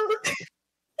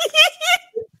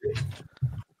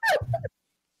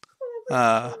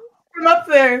 From up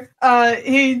there,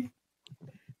 he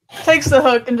takes the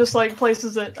hook and just like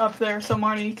places it up there so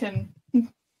Marnie can,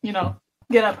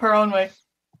 get up her own way.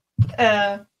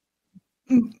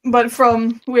 But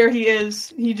from where he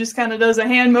is, he just kind of does a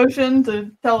hand motion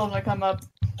to tell him to come up.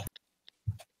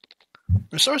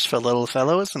 Resourceful little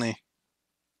fellow, isn't he?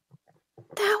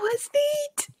 That was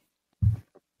neat.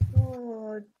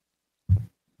 Oh,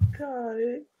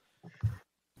 God.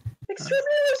 Extremely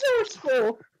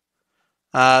resourceful.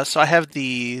 So I have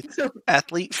the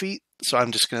athlete feet, so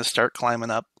I'm just going to start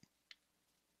climbing up.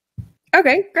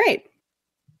 Okay, great.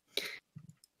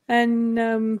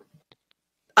 And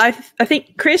I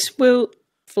think Chrys will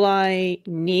fly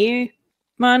near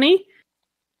Marnie,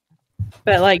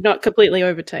 but like not completely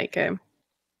overtake her.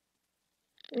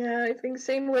 Yeah, I think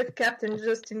same with Captain,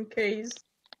 just in case.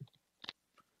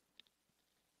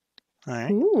 All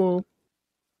right. Ooh.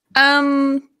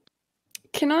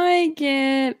 Can I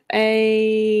get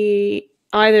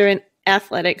either an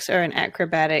athletics or an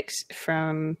acrobatics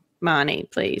from Marnie,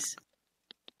 please?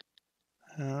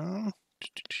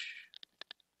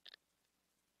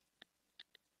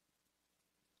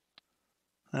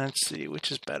 Let's see,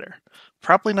 which is better?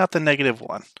 Probably not the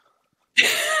 -1.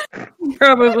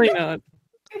 Probably not.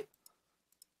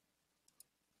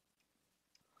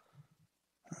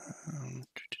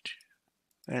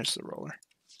 There's the roller.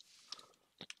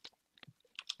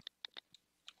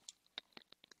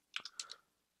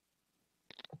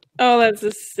 Oh, that's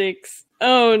a 6.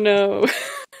 Oh no.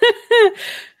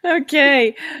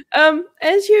 Okay.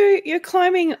 As you're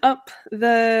climbing up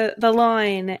the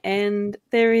line, and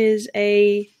there is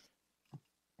a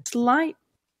slight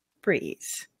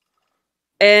breeze,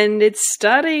 and it's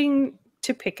starting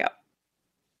to pick up.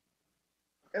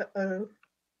 Uh-oh.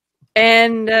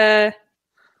 And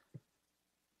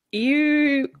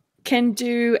you can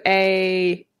do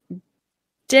a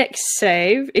dex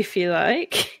save if you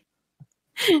like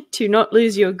to not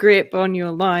lose your grip on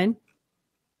your line.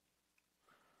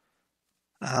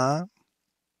 Yeah,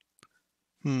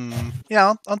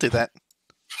 I'll do that.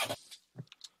 Oh,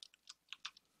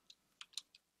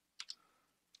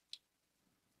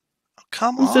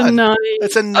 come It's on. a 9.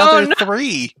 It's another Oh, no.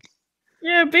 3.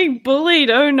 Yeah, being bullied.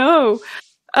 Oh no.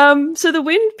 So the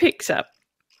wind picks up,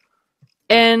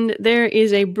 and there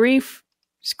is a brief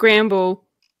scramble,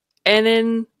 and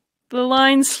then the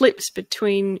line slips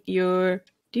between your.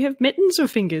 Do you have mittens or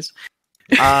fingers?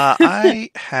 I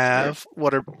have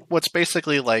what's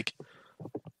basically like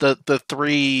the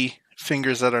 3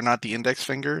 fingers that are not the index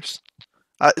fingers.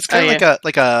 It's kind of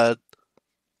like a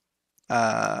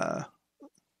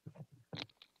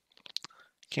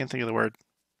can't think of the word.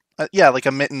 Yeah, like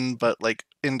a mitten, but like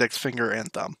index finger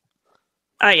and thumb.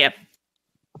 Oh, yeah.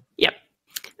 Yep.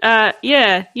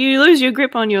 Yeah, you lose your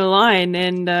grip on your line,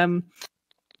 and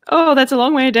that's a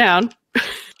long way down.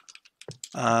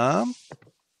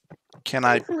 Can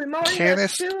I Hopefully Marnie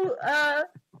has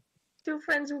two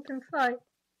friends who can fly.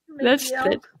 Maybe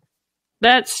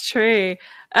That's true.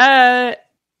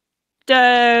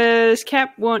 Does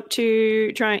Cap want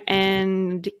to try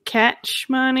and catch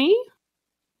Marnie?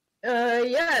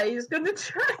 Yeah, he's gonna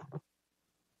try.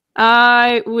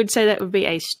 I would say that would be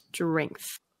a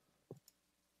strength.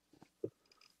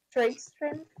 Straight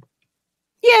strength?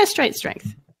 Yeah, straight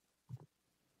strength.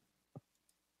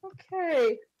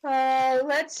 Okay.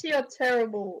 Let's see how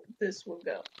terrible this will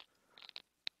go.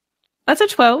 That's a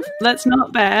 12. That's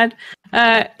not bad.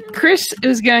 Chrys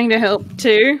is going to help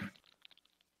too.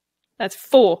 That's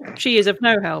 4. She is of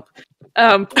no help.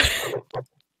 But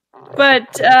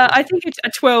I think a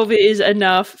 12 is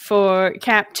enough for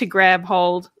Cap to grab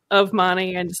hold of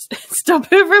Marnie and stop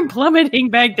her from plummeting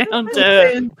back down to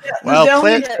her. Well, Dell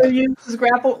Clint- needs to use his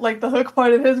grapple, like the hook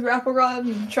part of his grapple rod,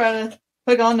 and try to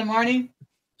hook on to Marnie.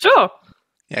 Sure.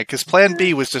 Yeah, because Plan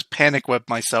B was just panic whip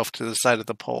myself to the side of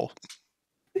the pole.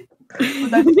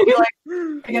 Would that just be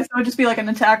like, I guess it would just be like an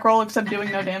attack roll, except doing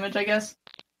no damage, I guess.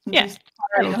 Since Yeah. he's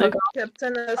already hooked on.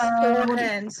 Captain has 4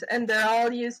 hands, and they're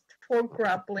all used for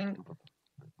grappling.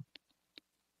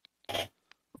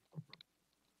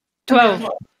 12.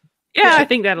 Yeah, I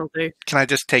think that'll do. Can I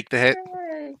just take the hit?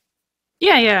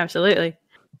 Yay. Yeah, absolutely.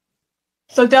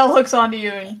 So Dell hooks onto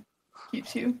you and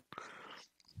keeps you.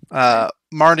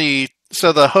 Marnie,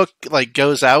 so the hook like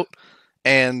goes out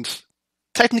and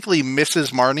technically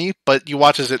misses Marnie, but you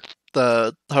watch as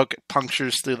the hook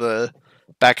punctures through the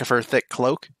back of her thick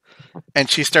cloak, and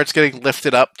she starts getting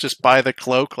lifted up just by the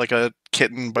cloak like a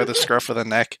kitten by the scruff of the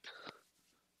neck,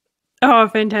 Oh,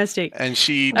 fantastic. and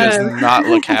she does not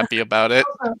look happy about it.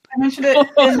 Also, I mentioned it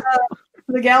in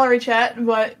the gallery chat,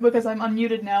 but because I'm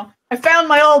unmuted now, I found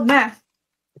my old math.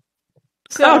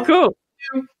 So, Oh, cool.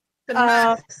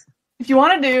 if you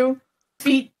want to do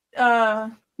feet,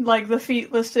 like the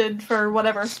feet listed for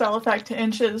whatever spell effect to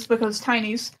inches, because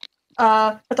tinies,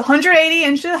 at the 180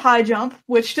 inches high jump,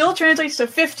 which still translates to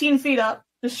 15 feet up,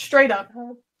 just straight up.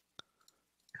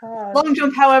 God. Long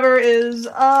jump, however, is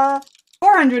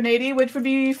 480, which would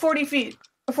be 40 feet.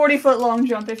 A 40-foot long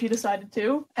jump if you decided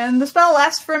to. And the spell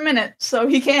lasts for a minute, so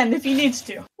he can if he needs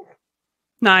to.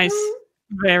 Nice.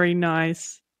 Very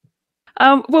nice.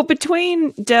 Well,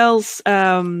 between Dell's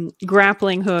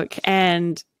grappling hook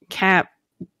and Cap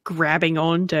grabbing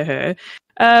onto her,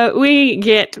 we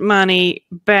get Marnie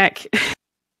back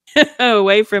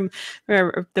away from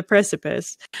the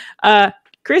precipice.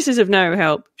 Chrys is of no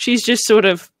help. She's just sort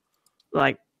of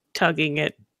like tugging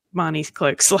at Marnie's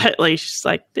cloak slightly. She's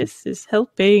like, this is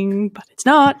helping, but it's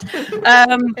not.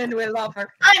 And we love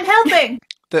her. I'm helping!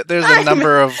 There's a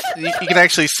number of... You can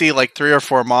actually see like 3 or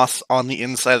 4 moths on the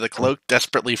inside of the cloak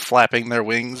desperately flapping their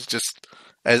wings, just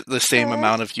as the same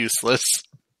amount of useless.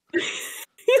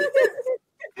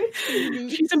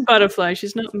 She's a butterfly.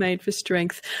 She's not made for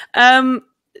strength. And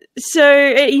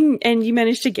you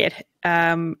managed to get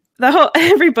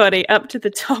everybody up to the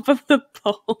top of the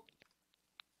pole.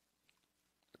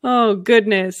 Oh,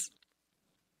 goodness.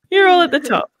 You're all at the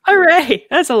top. Hooray!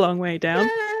 That's a long way down.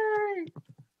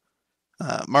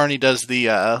 Marnie does the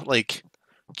like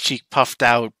cheek puffed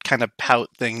out kind of pout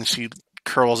thing. She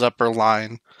curls up her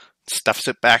line, stuffs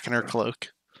it back in her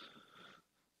cloak.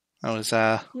 That was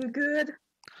You good?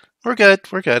 We're good.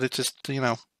 We're good. It just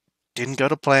didn't go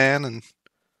to plan, and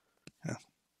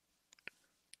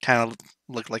kind of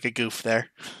looked like a goof there.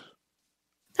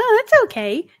 Oh, that's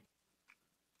okay.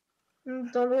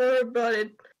 Don't worry about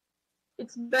it.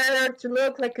 It's better to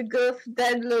look like a goof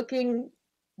than looking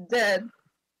dead.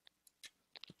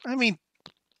 I mean,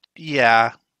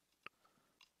 yeah.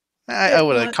 I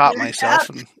would have caught myself,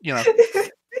 and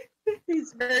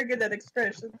He's very good at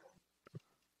expression.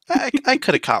 I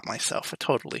could have caught myself.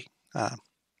 Totally.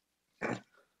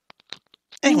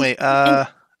 Anyway,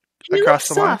 across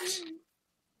the lines.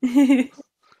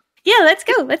 Yeah, let's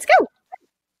go. Let's go.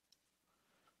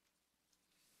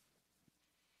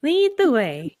 Lead the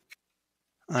way.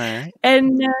 All right.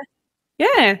 And yeah,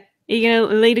 are you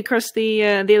gonna lead across the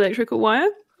electrical wire?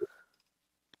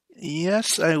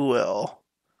 Yes, I will.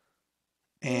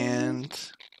 And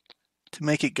to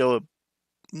make it go,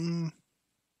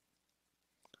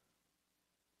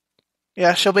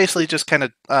 yeah, she'll basically just kind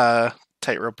of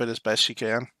tightrope it as best she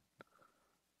can.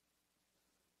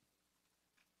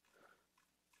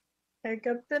 Our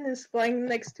captain is flying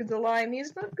next to the line.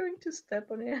 He's not going to step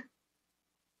on it.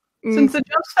 Since the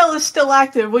jump spell is still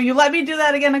active, will you let me do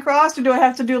that again across, or do I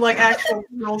have to do like actual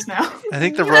rolls now? I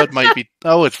think the road might be.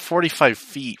 Oh, it's 45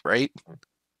 feet, right?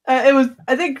 It was,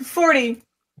 I think, 40.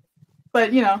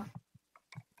 But yeah,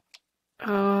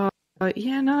 no,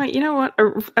 you know what?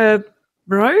 A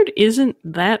road isn't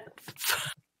that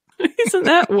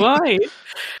wide.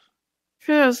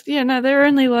 Because they're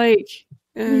only like.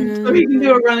 So he can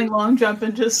do a running long jump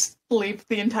and just leap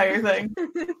the entire thing.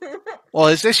 Well,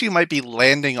 his issue might be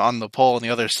landing on the pole on the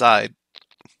other side.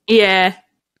 Yeah.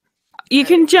 You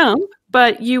can jump,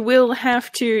 but you will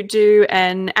have to do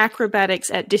an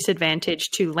acrobatics at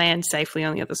disadvantage to land safely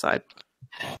on the other side.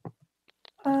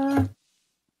 God,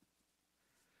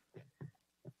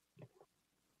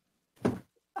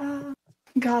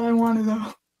 I want to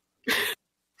though.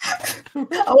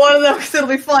 I want to know because it'll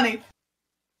be funny.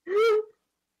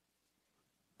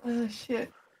 Oh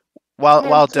shit!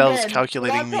 While Dell's Again,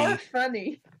 calculating what are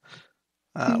funny.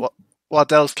 while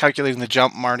Dell's calculating the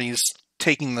jump, Marnie's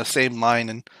taking the same line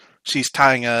and she's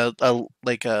tying a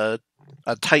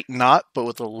tight knot, but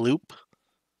with a loop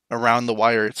around the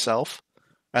wire itself,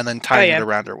 and then tying it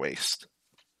around her waist.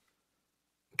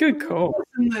 Good call.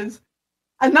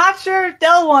 I'm not sure if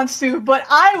Dell wants to, but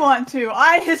I want to.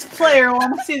 I, his player,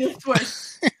 want to see this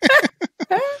twist.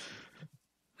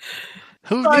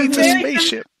 Who needs a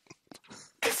spaceship?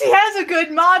 Because he has a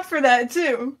good mod for that,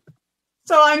 too.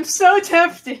 So I'm so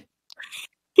tempted.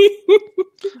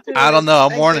 I don't know.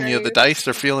 I'm warning you. The dice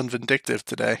are feeling vindictive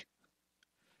today.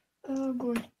 Oh,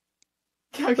 boy.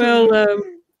 Well,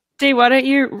 Dee, why don't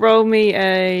you roll me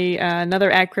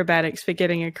another acrobatics for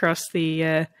getting across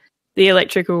the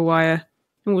electrical wire,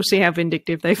 and we'll see how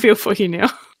vindictive they feel for you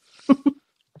now.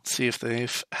 Let's see if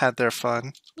they've had their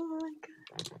fun. Oh my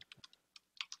God.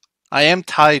 I am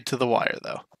tied to the wire,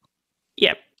 though.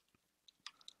 Yep.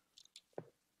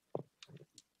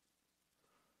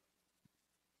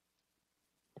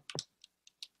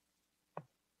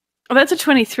 Oh, that's a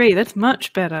 23. That's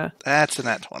much better. That's a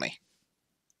nat 20.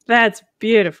 That's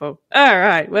beautiful. All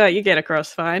right. Well, you get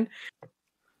across fine.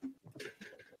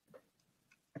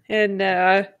 And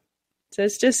so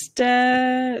it's just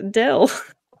Dell.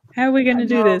 How are we going to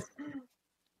do this?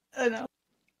 I know.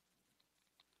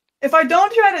 If I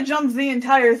don't try to jump the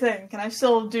entire thing, can I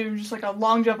still do just like a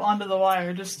long jump onto the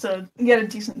wire just to get a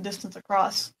decent distance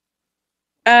across?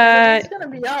 It's gonna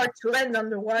be hard to land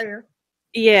on the wire.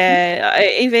 Yeah,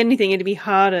 if anything, it'd be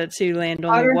harder to land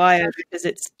on the wire because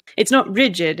it's not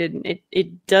rigid and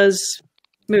it does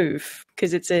move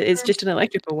because it's just an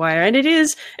electrical wire and it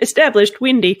is established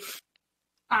windy.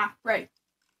 Ah, right.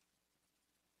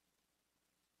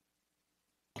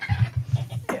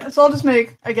 Yeah, so I'll just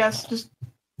make, I guess, just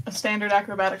a standard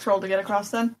acrobatics roll to get across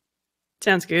then.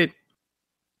 Sounds good.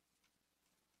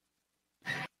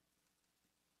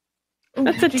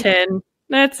 That's a 10.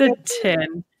 That's a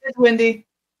 10. It's windy.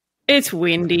 It's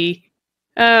windy.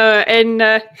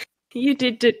 And you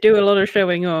did do a lot of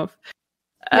showing off.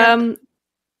 This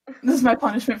is my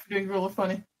punishment for doing Rule of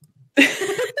Funny.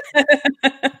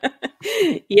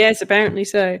 Yes, apparently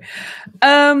so.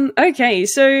 Okay,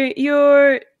 so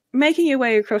you're making your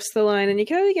way across the line and you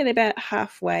can only get about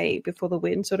halfway before the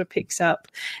wind sort of picks up.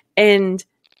 And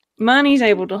Marnie's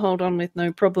able to hold on with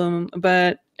no problem,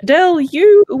 but Dell,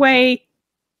 you weigh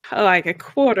like a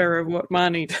quarter of what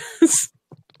Marnie does.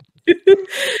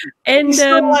 And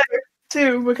lighter,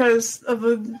 too, because of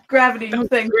the gravity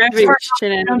thing. Gravity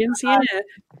shenanigans,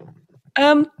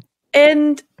 yeah.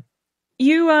 And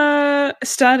you are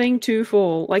starting to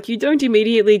fall. Like, you don't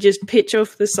immediately just pitch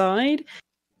off the side.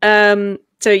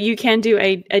 So you can do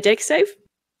a dex save.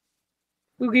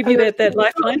 We'll give you that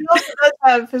lifeline. He also does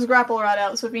have his grapple rod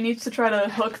out, so if he needs to try to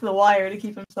hook the wire to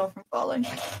keep himself from falling.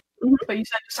 Mm-hmm. But you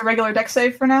said just a regular dex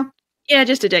save for now? Yeah,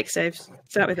 just a dex save.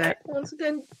 Start with that. Once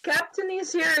again, Captain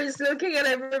is here. He's looking at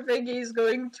everything. He's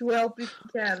going to help if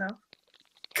he can.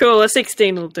 Cool, a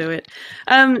 16 will do it.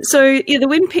 So yeah, the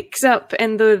wind picks up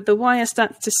and the wire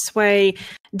starts to sway.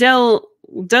 Dell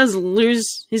does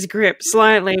lose his grip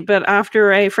slightly, but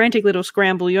after a frantic little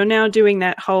scramble, you're now doing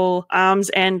that whole arms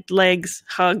and legs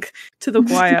hug to the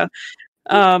wire.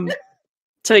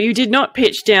 So you did not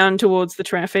pitch down towards the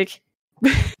traffic.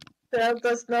 Dell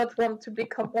does not want to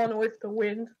become one with the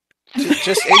wind.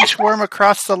 Just inchworm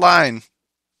across the line.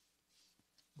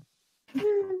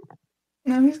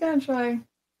 No, he's gonna try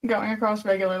going across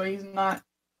regularly. He's not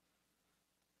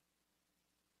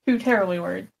too terribly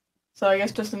worried. So I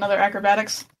guess just another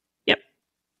acrobatics. Yep.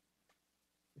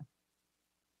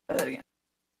 Try that again.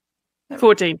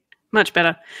 14. Much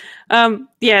better.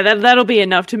 Yeah, that'll be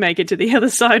enough to make it to the other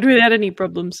side without any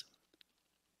problems.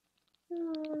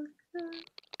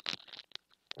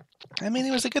 I mean,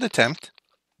 it was a good attempt.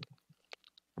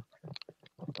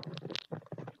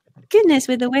 Goodness,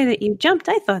 with the way that you jumped,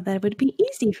 I thought that would be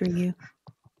easy for you.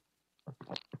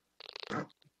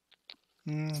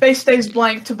 Space stays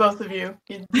blank to both of you.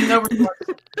 You know where you are.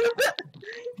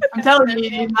 I'm telling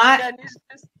you, you're not. At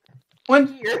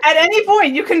any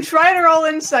point, you can try to roll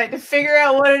insight to figure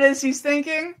out what it is he's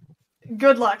thinking.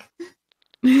 Good luck.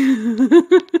 I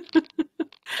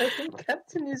think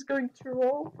Captain is going to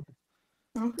roll.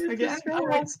 Again,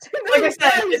 like I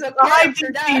said, it's a high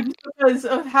DC because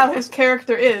of how his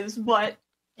character is, but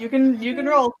you can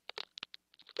roll.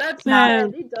 That's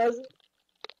not he doesn't.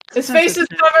 His face is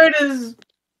covered, his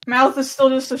mouth is still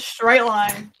just a straight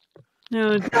line.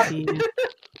 No, dear.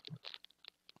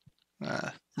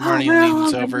 Marnie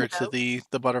leans over to the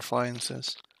butterfly and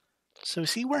says, So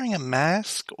is he wearing a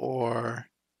mask, or...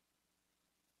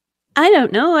 I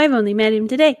don't know. I've only met him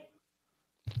today.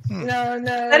 No,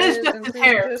 That is just his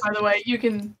hair, by the way. You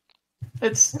can...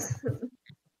 It's...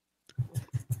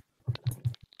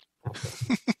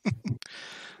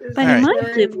 But he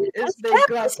might live with It's us. big Cap,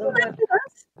 glass does he of live with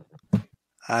us?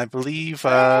 I believe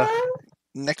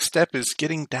next step is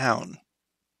getting down.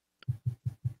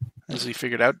 As we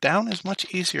figured out, down is much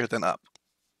easier than up.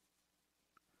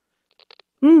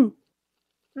 Mm-hmm.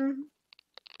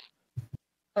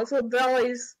 Also, Dell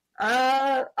is,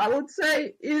 I would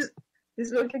say, he's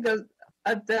looking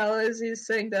at Dell as he's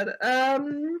saying that,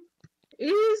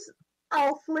 is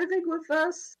Alf living with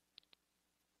us?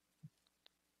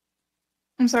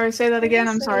 I'm sorry, say that again.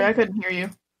 I'm sorry, I couldn't hear you.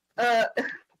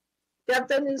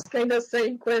 Captain is kind of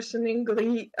saying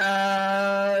questioningly,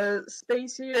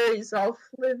 Stacy, is Alf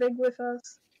living with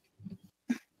us?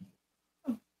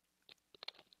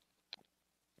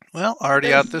 Well,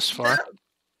 already out this far.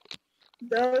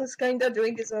 Dell is kind of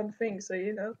doing his own thing, so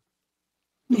you know.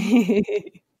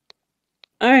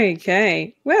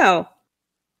 Okay. Well,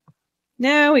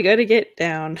 now we got to get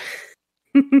down.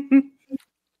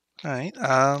 Alright,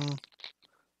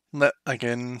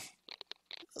 again,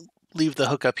 leave the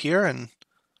hook up here and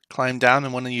climb down,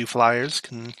 and one of you flyers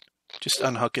can just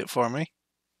unhook it for me.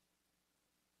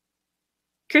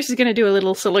 Chrys is going to do a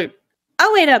little salute.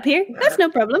 I'll wait up here. That's no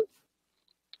problem.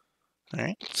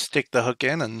 Alright, stick the hook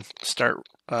in and start,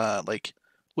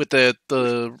 with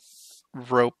the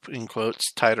rope, in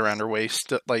quotes, tied around her waist,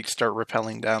 start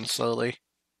rappelling down slowly.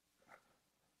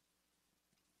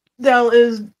 Dell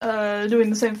is doing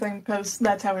the same thing because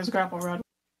that's how his grapple rod works.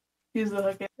 Use the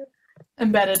hook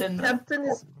embedded in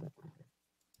the...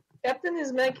 Captain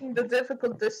is making the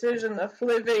difficult decision of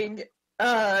leaving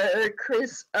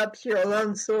Chrys up here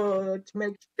alone, so to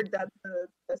make sure that the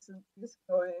lesson is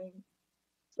going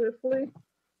swiftly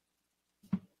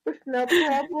with no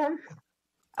problem.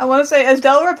 I want to say, as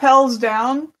Dell rappels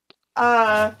down,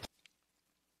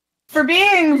 for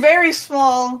being very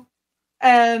small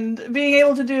and being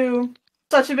able to do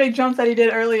such a big jump that he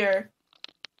did earlier,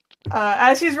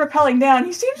 as he's rappelling down,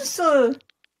 he seems to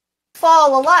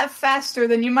fall a lot faster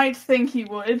than you might think he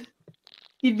would.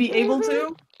 He'd be able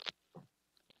to,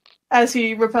 as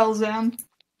he rappels down.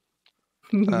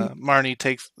 Marnie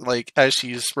takes, as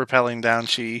she's rappelling down,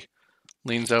 she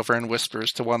leans over and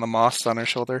whispers to one of the moths on her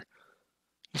shoulder.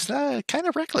 He's kind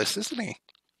of reckless, isn't he?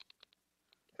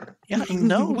 Yeah, I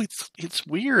know. It's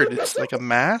weird. It's like a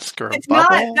mask or a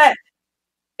bubble.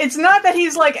 It's not that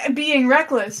he's being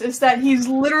reckless. It's that he's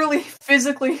literally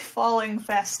physically falling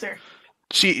faster.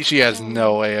 She has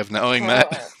no way of knowing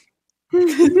that.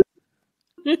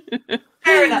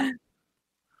 Fair enough.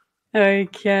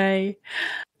 Okay.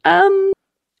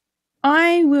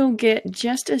 I will get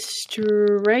just a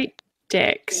straight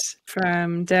dex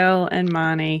from Dell and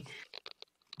Marnie.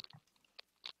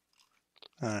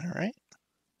 Alright.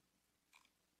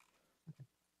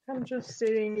 I'm just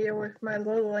sitting here with my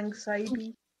little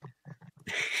anxiety.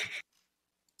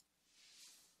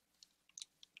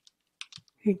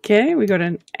 Okay, we got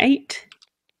an 8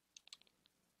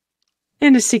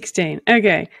 and a 16.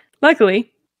 Okay,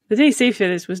 luckily, the DC for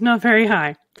this was not very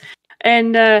high.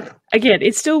 And again,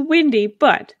 it's still windy,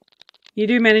 but you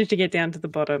do manage to get down to the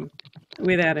bottom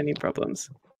without any problems.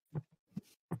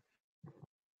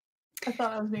 I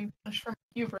thought I was being punished from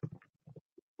you.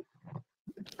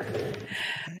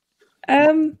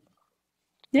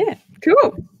 Yeah,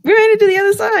 cool. We made it to the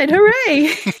other side. Hooray!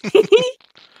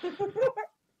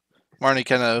 Marnie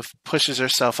kind of pushes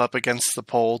herself up against the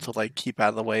pole to keep out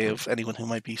of the way of anyone who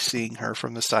might be seeing her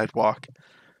from the sidewalk,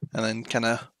 and then kind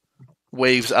of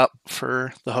waves up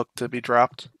for the hook to be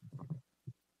dropped.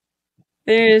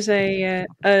 There's a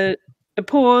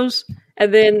pause,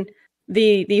 and then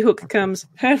the hook comes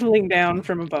hurtling down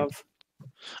from above.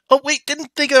 Oh wait,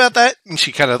 didn't think about that. And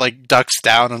she kind of ducks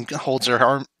down and holds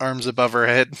her arms above her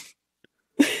head.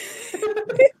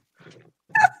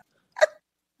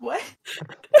 What?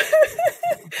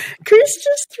 Chrys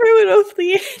just threw it off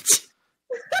the edge.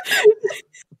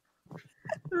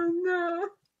 Oh no.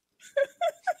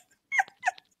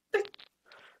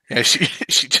 Yeah,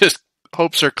 she just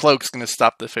hopes her cloak's going to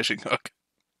stop the fishing hook.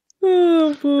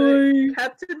 Oh boy.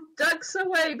 Captain ducks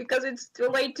away because it's too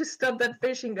late to stop that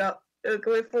fishing up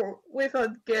without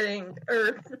getting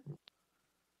earth.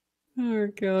 Oh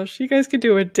gosh, you guys could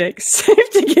do a dex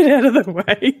save to get out of the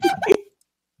way.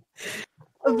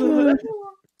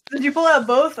 Did you pull out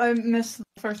both? I missed the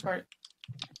first part.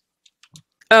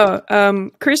 Oh,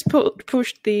 Chrys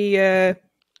pushed the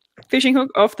fishing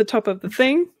hook off the top of the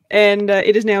thing, and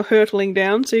it is now hurtling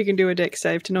down, so you can do a dex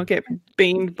save to not get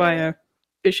beamed by a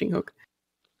fishing hook.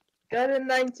 Got a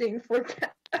 19 for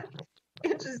that.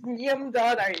 You just yummed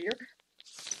out of here.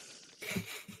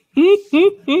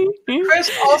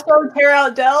 Chris also tear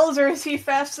out Dell's, or is he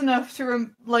fast enough to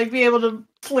be able to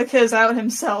flick his out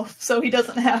himself, so he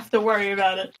doesn't have to worry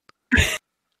about it?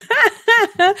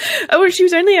 Oh, she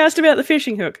was only asked about the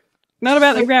fishing hook, not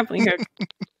about the grappling hook.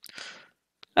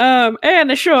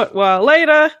 And a short while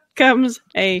later comes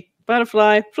a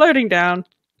butterfly floating down,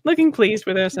 looking pleased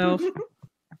with herself. You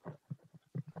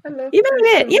made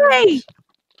it! Yay!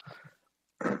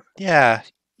 Yeah,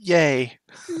 yay.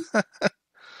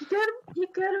 You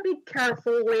gotta be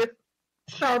careful with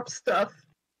sharp stuff.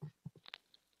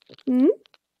 Hmm?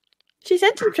 She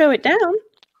said to throw it down.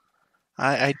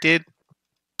 I did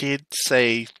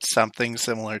say something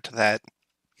similar to that.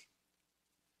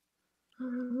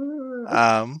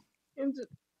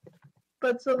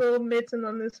 Puts a little mitten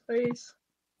on his face.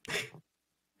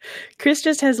 Chrys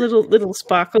just has little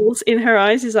sparkles in her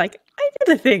eyes. He's like, I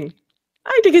did a thing.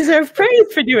 I deserve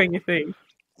praise for doing a thing.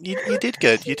 You did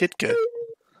good. You did good.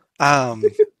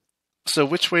 So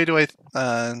which way do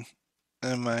am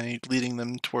I leading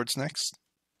them towards next?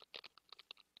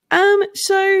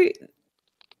 So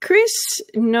Chrys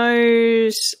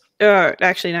knows. Oh,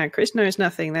 actually, no. Chrys knows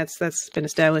nothing. That's been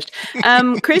established.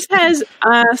 Chrys has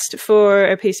asked for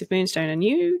a piece of moonstone, and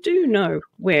you do know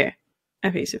where a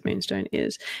piece of moonstone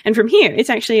is. And from here, it's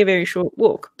actually a very short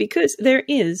walk because there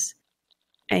is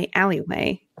a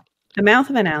alleyway, the mouth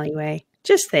of an alleyway,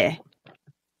 just there,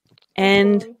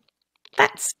 and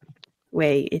that's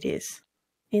where it is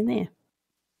in there.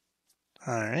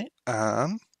 All right.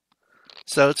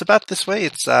 So it's about this way.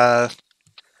 It's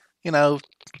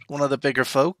one of the bigger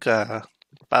folk,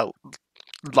 about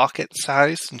locket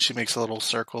size, and she makes a little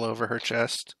circle over her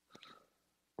chest.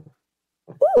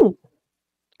 Ooh.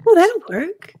 Well, that'll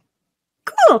work.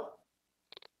 Cool.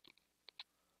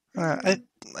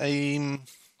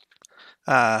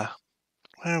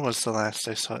 Where was the last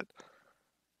I saw it?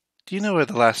 Do you know where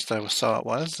the last I saw it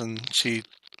was? And she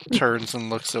turns and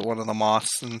looks at one of the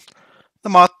moths, and the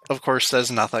moth, of course,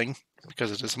 says nothing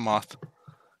because it is a moth.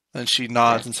 And she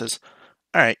nods and says,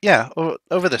 "All right, yeah,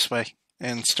 over this way,"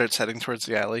 and starts heading towards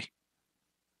the alley.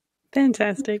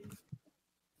 Fantastic.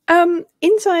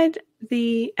 Inside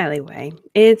the alleyway,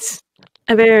 it's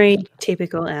a very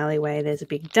typical alleyway. There's a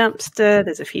big dumpster,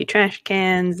 there's a few trash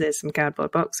cans, there's some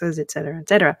cardboard boxes, etc.,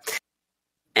 etc.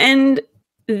 And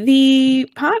the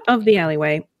part of the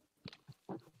alleyway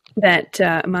that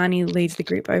Marnie leads the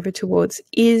group over towards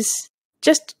is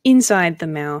just inside the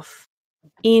mouth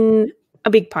in a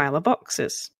big pile of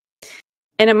boxes.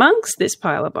 And amongst this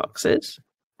pile of boxes,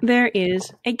 there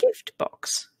is a gift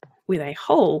box with a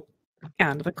hole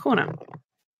out of the corner.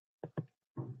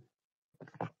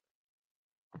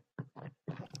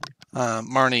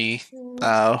 Marnie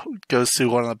goes through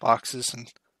one of the boxes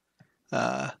and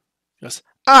goes,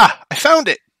 "Ah, I found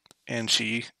it!" And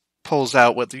she pulls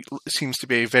out what seems to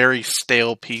be a very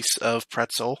stale piece of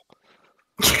pretzel.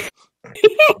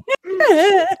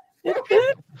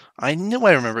 I knew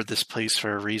I remembered this place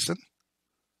for a reason.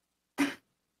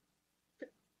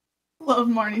 Love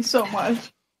Marnie so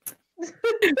much.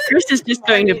 Chrys is just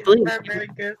going to blink. Very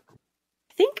good.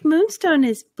 I think moonstone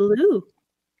is blue.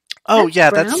 Oh, That's yeah,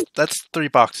 brown? that's 3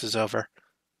 boxes over.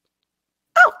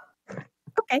 Oh,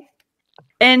 okay.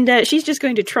 And she's just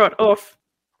going to trot off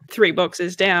 3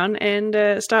 boxes down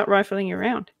and start rifling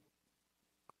around.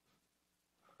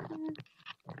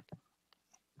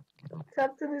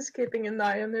 Captain is keeping an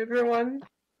eye on everyone.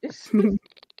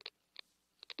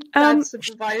 Not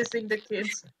supervising the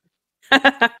kids.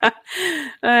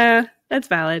 That's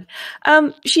valid.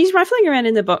 She's rifling around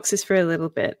in the boxes for a little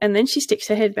bit, and then she sticks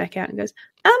her head back out and goes,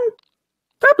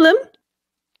 problem?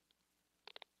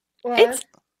 What?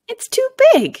 It's too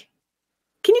big.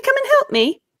 Can you come and help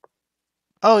me?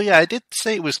 Oh, yeah, I did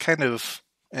say it was kind of...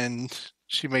 And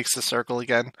she makes the circle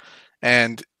again.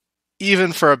 And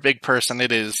even for a big person,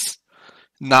 it is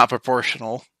not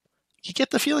proportional. You get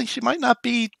the feeling she might not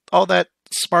be all that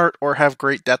smart or have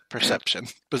great depth perception,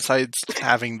 besides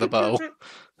having the bow.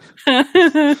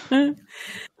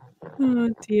 Oh,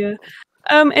 dear.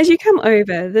 As you come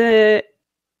over, there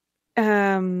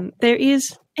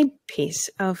is a piece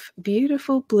of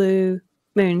beautiful blue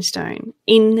moonstone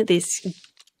in this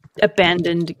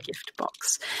abandoned gift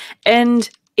box. And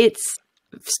it's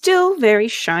still very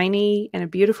shiny and a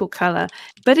beautiful color,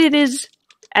 but it is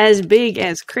as big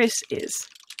as Chrys is.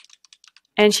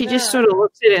 And she just sort of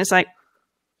looks at it and is like,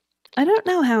 I don't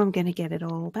know how I'm going to get it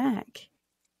all back.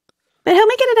 But help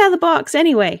me get it out of the box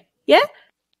anyway, yeah?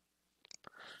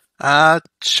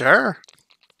 Sure.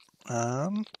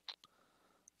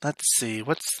 let's see,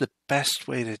 what's the best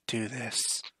way to do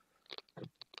this?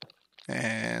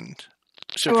 And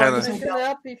she'll kind I of... can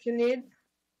help if you need.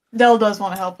 Dell does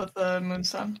want to help with the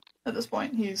moonstone at this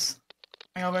point. He's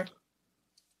coming over.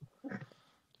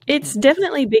 It's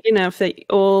definitely big enough that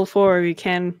all four of you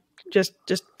can just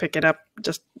pick it up,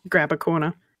 just grab a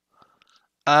corner.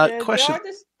 Question. The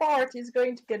hardest part is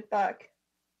going to get back.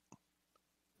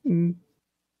 Mm.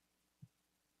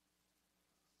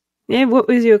 Yeah, what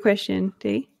was your question,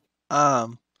 Dee?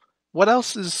 What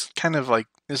else is kind of like,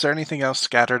 is there anything else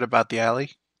scattered about the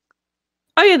alley?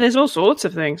 Oh yeah, there's all sorts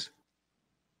of things.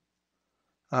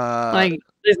 Like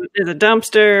there's a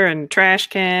dumpster and trash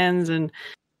cans and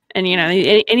you know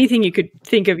anything you could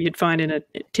think of you'd find in a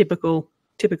typical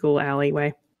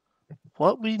alleyway.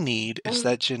 What we need is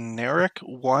that generic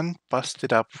one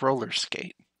busted up roller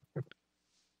skate.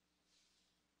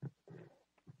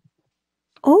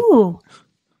 Oh,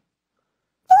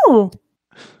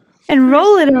 and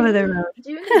roll it over the road.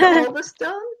 Do you need all the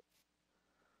stone?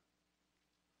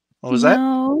 What was that?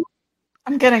 No.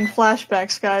 I'm getting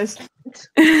flashbacks, guys.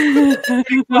 Do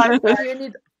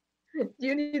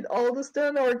you need all the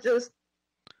stone or just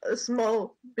a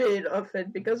small bit of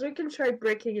it? Because we can try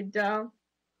breaking it down.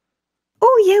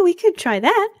 Oh yeah, we could try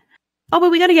that. Oh, but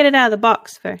we got to get it out of the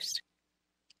box first.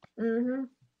 Mm-hmm.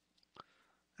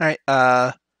 All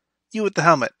right, you with the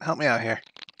helmet, help me out here.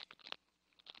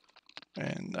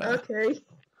 And Okay.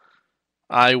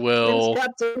 I will.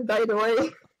 Captain, by the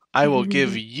way. I will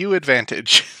give you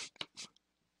advantage.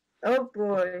 Oh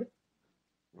boy.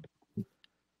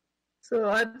 So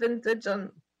advantage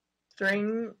on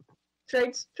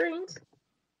trade strings.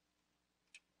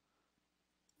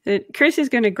 Chrys is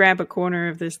going to grab a corner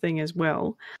of this thing as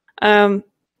well.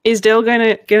 Is Dell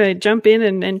going to jump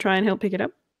in and try and help pick it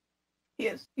up?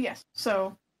 Yes.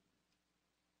 So.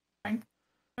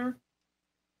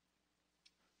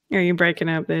 Are you breaking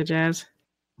up there, Jazz?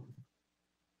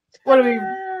 What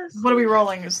are we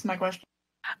rolling is my question.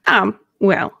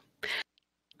 Well.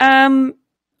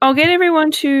 I'll get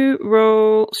everyone to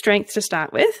roll strength to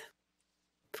start with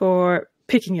for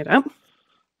picking it up.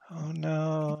 Oh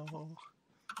no.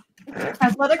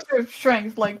 Athletics or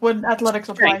strength? Like, would athletics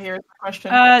apply here is the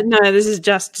question. No, this is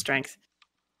just strength.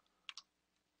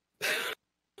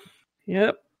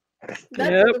 Yep.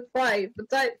 That's a 5,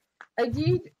 but I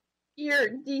did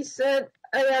hear D said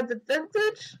I had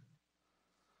advantage.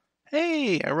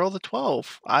 Hey, I rolled a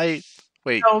 12.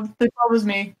 Wait. No, the 12 was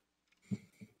me.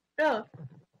 Yeah.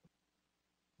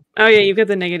 Oh yeah, you've got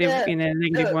the negative,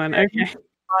 negative one. Okay.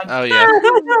 Oh yeah.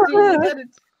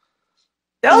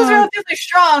 Dell's relatively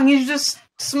strong. He's just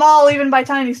small, even by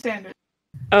tiny standards.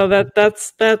 Oh,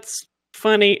 that's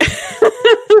funny.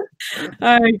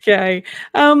 Okay.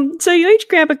 So you each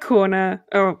grab a corner.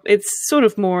 Oh, it's sort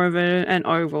of more of an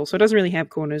oval, so it doesn't really have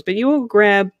corners. But you all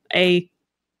grab a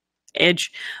edge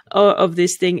of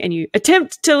this thing, and you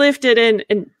attempt to lift it in.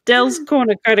 And Dell's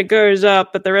corner kind of goes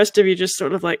up, but the rest of you just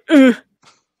sort of like, ugh.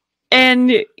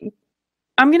 And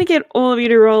I'm gonna get all of you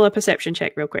to roll a perception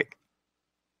check real quick.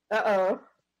 Uh-oh.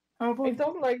 I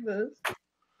don't like this.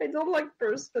 I don't like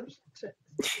perception checks.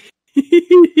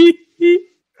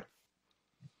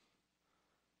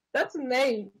 That's a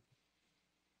name.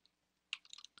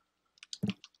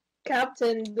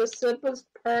 Captain, the simplest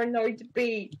paranoid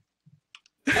bee.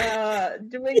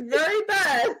 Doing very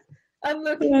bad. I'm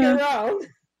looking around.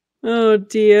 Oh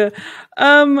dear.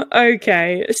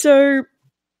 Okay. So,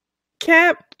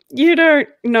 Cap, you don't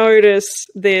notice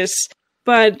this,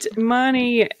 but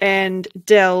Marnie and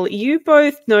Dell, you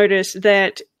both notice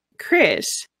that Chrys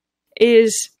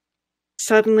is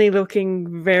suddenly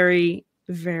looking very,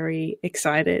 very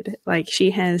excited. Like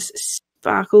she has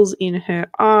sparkles in her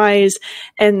eyes,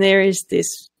 and there is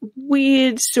this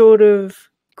weird sort of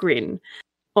grin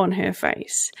on her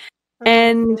face.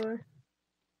 And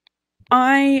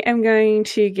I am going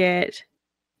to get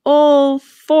all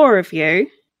four of you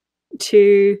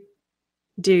to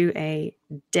do a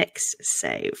dex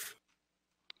save.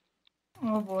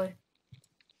 Oh boy.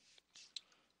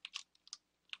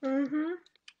 Mm-hmm.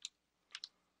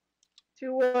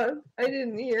 To what? I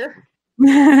didn't hear.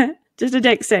 Just a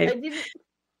dex save. I didn't.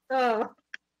 Oh.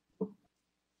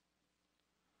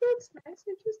 That's nice.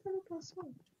 I just have a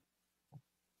 +1.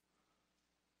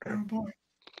 Oh boy.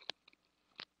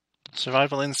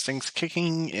 Survival instincts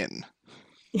kicking in.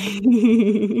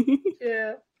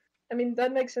 Yeah. I mean,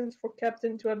 that makes sense for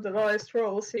Captain to have the lowest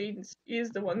roll, since he's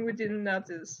the one we didn't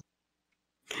notice.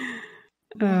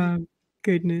 Oh,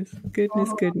 goodness.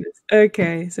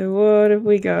 Okay, so what have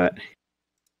we got?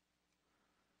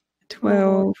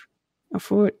 12, a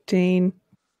 14.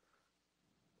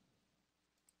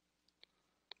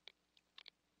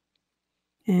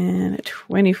 And a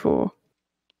 24.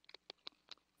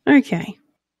 Okay.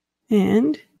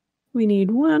 And we need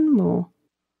one more.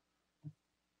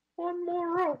 One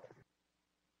more roll.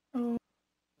 Oh.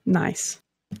 Nice.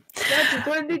 That's a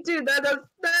 22. That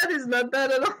is not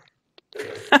bad at all.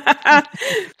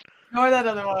 Ignore that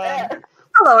other one.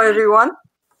 Hello, everyone.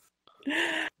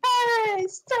 Hey,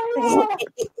 Staria!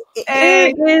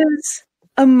 Hey. There is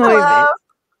a moment Hello.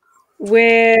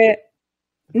 where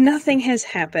nothing has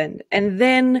happened, and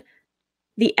then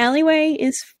the alleyway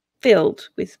is filled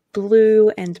with blue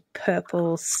and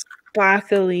purple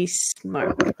sparkly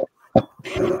smoke.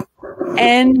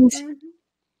 And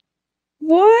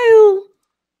while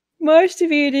most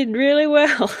of you did really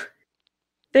well,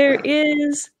 there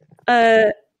is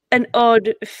an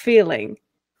odd feeling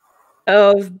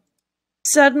of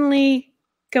suddenly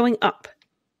going up.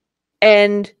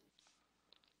 And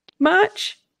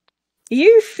March,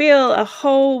 you feel a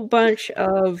whole bunch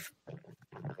of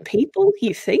people,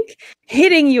 you think,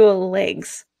 hitting your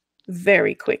legs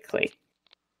very quickly.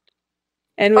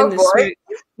 And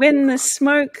when the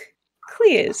smoke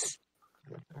clears,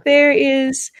 there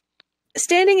is,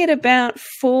 standing at about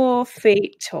 4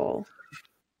 feet tall,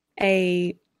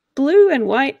 a blue and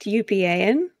white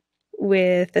UPAN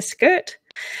with a skirt,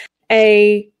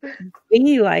 a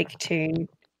bee-like tune,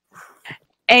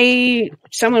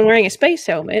 someone wearing a space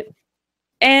helmet,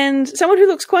 and someone who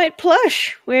looks quite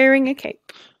plush wearing a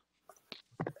cape.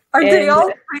 Are they all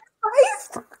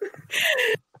free-sized?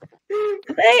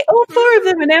 All 4 of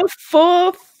them are now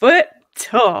 4 foot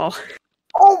tall.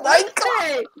 Oh my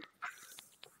god!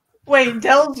 Wait,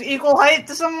 Dell's equal height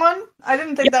to someone? I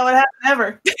didn't think that would happen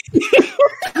ever.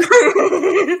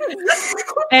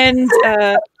 And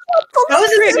Those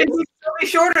are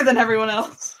shorter than everyone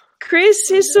else.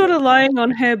 Chrys is sort of lying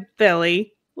on her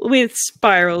belly with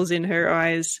spirals in her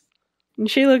eyes. And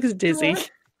she looks dizzy.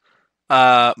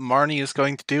 Marnie is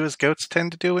going to do as goats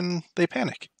tend to do when they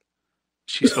panic.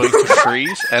 She's going to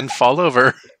freeze and fall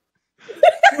over.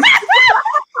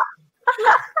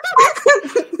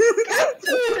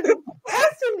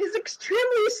 Captain is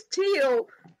extremely still.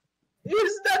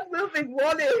 He's not moving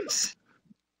 1 inch.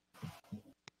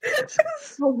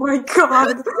 Oh my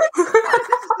god!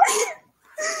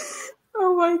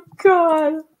 Oh my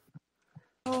god!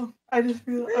 Oh, I just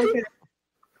feel okay.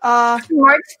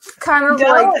 Mark's kind of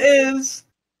Dell like is.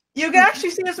 You can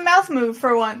actually see his mouth move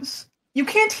for once. You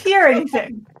can't hear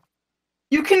anything.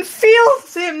 You can feel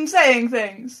him saying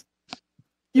things.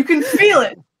 You can feel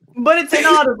it, but it's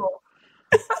inaudible.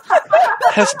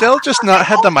 Has Dell just not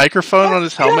had the microphone on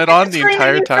his helmet on the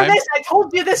entire time? I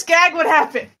told you this gag would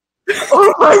happen.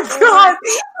 oh my god!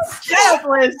 Shut up,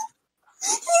 Liz.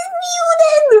 He's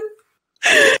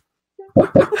muted!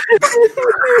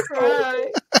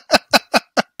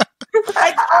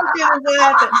 I told you this would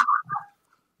happen.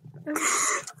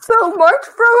 So Mark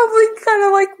probably kind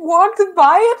of like walked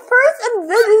by at first, and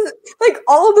then like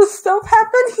all the stuff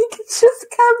happened. He just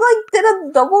kind of like did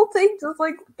a double take, just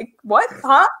like what?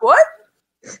 Huh? What?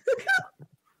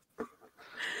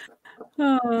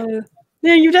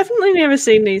 Yeah, you've definitely never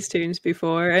seen these tunes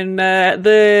before, and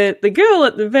the girl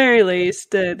at the very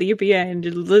least, the UPN,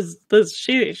 Liz,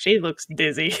 she looks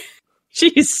dizzy.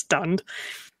 She's stunned,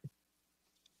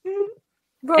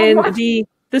 and the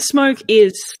smoke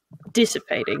is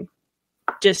dissipating,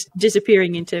 just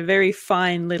disappearing into very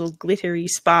fine little glittery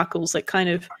sparkles that kind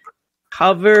of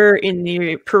hover in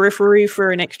the periphery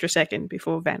for an extra second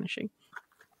before vanishing.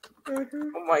 Oh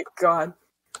my god!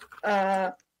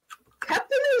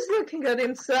 Captain is looking at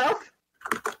himself.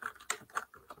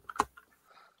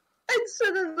 And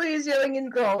suddenly he's yelling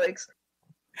in Grolix.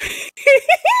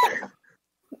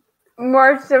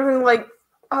 Mark's definitely like,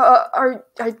 are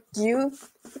you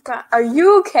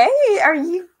okay? Are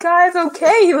you guys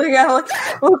okay? Like,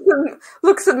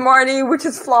 looks at Marnie, who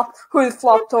is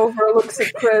flopped over. Looks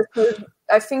at Chrys, who is,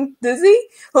 I think, dizzy.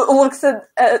 Looks at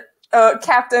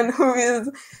Captain, who is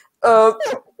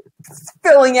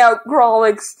spilling out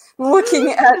Grolix.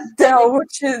 Looking at Dell,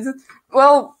 which is,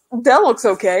 well, Dell looks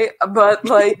okay, but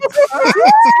like,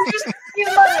 Just keep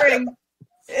muttering.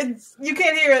 You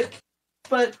can't hear it,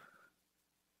 but.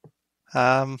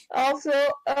 Also,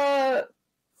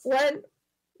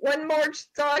 when March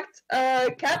talked,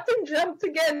 Captain jumped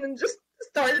again and just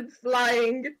started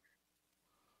flying.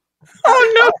 Oh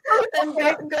no! And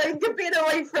going to get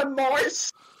away from Marsh.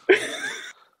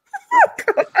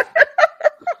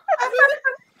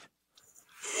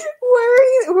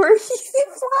 Where is he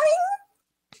flying?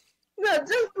 No,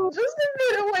 just a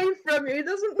bit away from you. He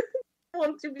doesn't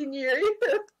want to be near you.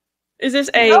 Is this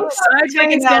a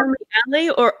sideways down the alley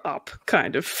or up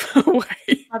kind of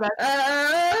way?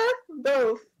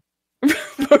 Both.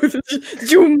 Both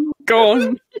zoom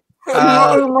gone.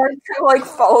 Mark like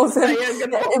follows him.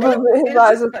 His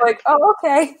eyes are like, oh,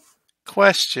 okay.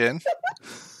 Question.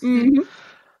 Mm-hmm.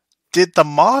 Did the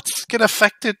moths get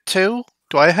affected too?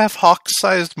 Do I have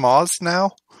hawk-sized moths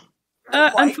now?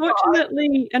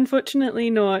 Unfortunately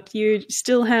not. You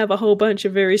still have a whole bunch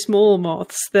of very small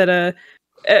moths that are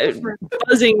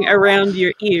buzzing around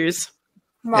your ears.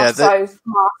 Moth-sized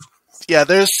moth. Yeah,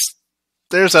 there's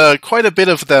quite a bit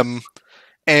of them,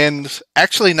 and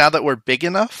actually now that we're big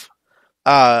enough,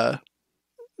 I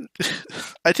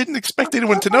didn't expect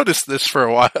anyone to notice this for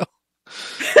a while.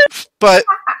 But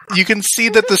you can see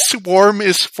that the swarm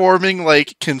is forming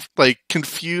like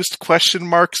confused question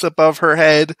marks above her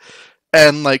head,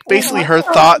 and like basically her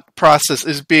thought process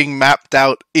is being mapped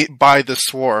out by the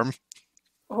swarm.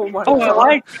 Oh my Oh, god. I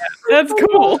like that. That's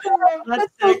cool. That's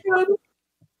so good.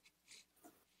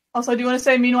 Also, I do want to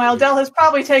say, meanwhile, Dell has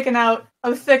probably taken out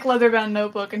a thick leather-bound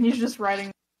notebook, and he's just writing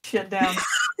shit down.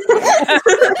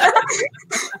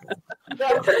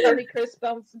 That's a very crisp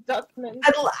document.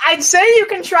 I'd say you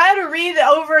can try to read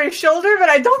over his shoulder, but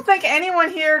I don't think anyone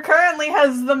here currently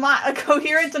has a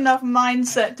coherent enough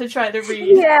mindset to try to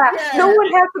read. Yeah, no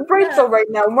one has the brain cell right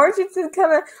now. Martin's just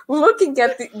kind of looking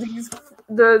at the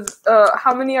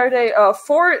how many are they?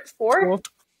 Four?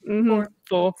 Mm-hmm.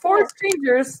 Four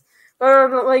strangers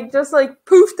like just like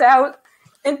poofed out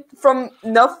and from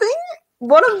nothing.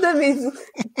 One of them is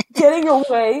getting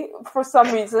away for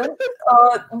some reason.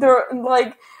 They're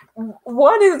like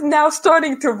one is now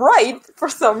starting to write for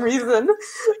some reason.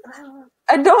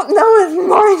 I don't know if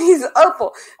Marnie's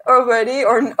up already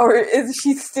or is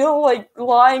she still like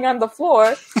lying on the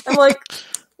floor. I'm like,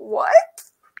 what?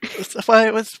 Why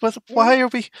are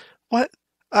we? What?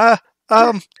 How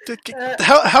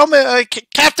may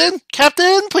Captain,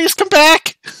 please come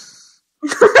back.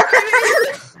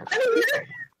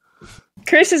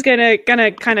 Chrys is gonna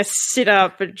kind of sit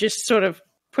up and just sort of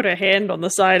put a hand on the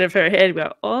side of her head and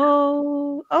go,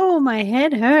 oh, my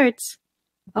head hurts.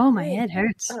 Oh, my head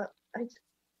hurts. I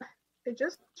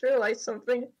just realized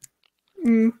something.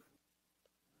 Mm.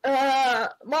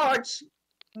 March,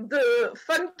 the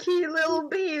funky little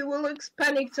bee who looks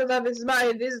panicked out of his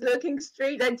mind is looking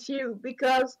straight at you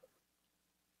because,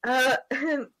 do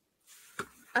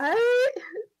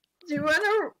you want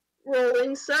to roll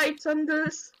insight on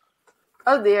this?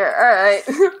 Oh dear, alright.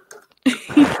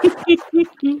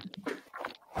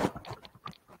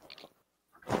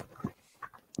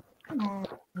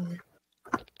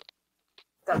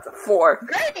 That's a 4.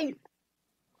 Great!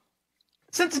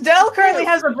 Since Dell currently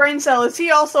has a brain cell, is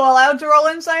he also allowed to roll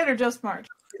insight or just March?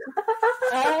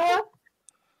 I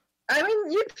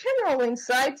mean, you can roll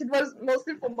insight. It was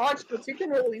mostly for March, but you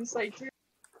can roll insight too.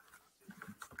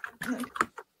 I'm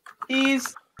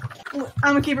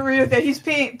gonna keep it real with you. He's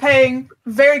paying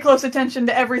very close attention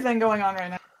to everything going on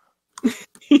right now.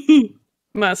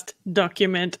 Must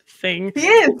document thing. He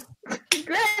is!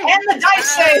 Great! And the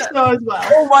dice say so as well.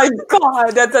 Oh my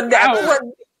god, that's a nat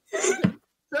one.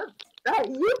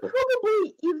 You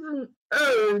probably even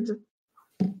heard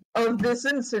of this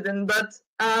incident, but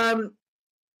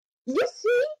you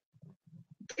see,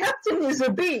 Captain is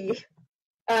a bee.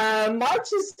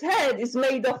 March's head is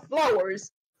made of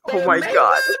flowers. Oh my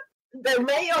god. There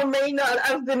may or may not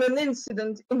have been an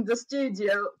incident in the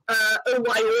studio a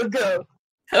while ago.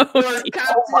 Where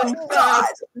Captain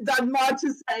thought that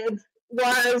March's head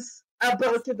was a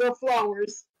bucket of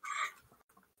flowers.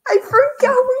 I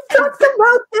forgot we talked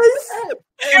about this.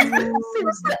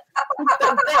 Since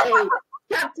that day,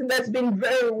 Captain has been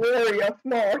very wary of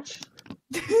March.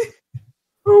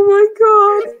 Oh my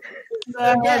god.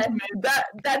 Yeah,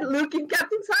 that look in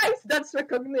Captain's eyes, that's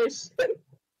recognition.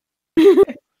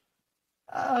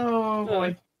 Oh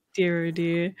boy. Dear, oh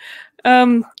dear.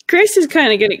 Chrys is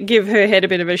kind of going to give her head a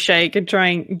bit of a shake and try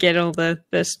and get all the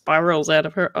spirals out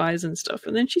of her eyes and stuff.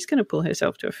 And then she's going to pull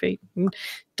herself to her feet and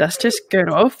dust her skirt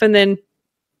off and then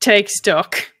take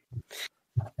stock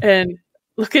and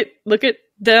look at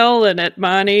Dell and at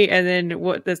Marnie and then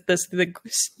what the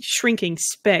shrinking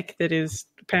speck that is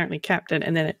apparently Captain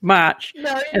and then at March.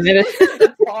 No, and then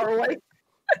that far away.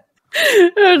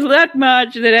 At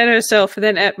March and then at herself and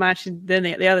then at March and then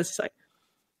the others is like,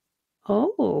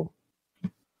 oh,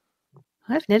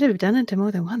 I've never done it to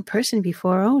more than one person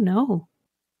before. Oh no.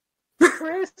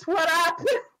 Chrys, what happened?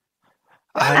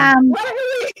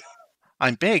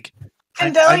 I'm big.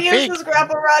 And Dell uses his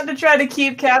grapple rod to try to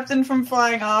keep Captain from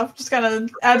flying off. Just kind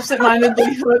of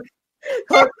absentmindedly hook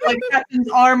like Captain's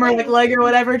arm or like leg or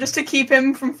whatever, just to keep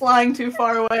him from flying too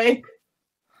far away.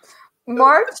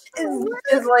 March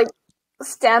is like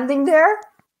standing there.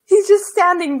 He's just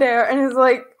standing there and is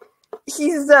like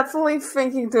he's definitely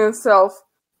thinking to himself,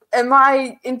 am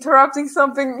I interrupting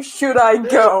something? Should I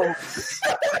go?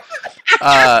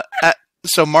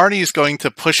 So Marnie is going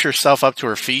to push herself up to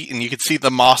her feet, and you can see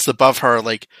the moss above her,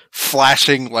 like,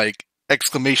 flashing, like,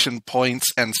 exclamation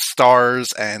points and stars,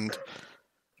 and,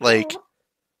 like,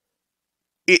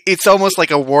 it's almost like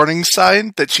a warning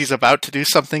sign that she's about to do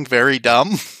something very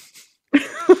dumb.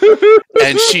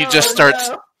 And she just starts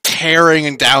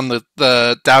tearing down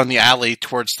the alley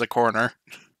towards the corner.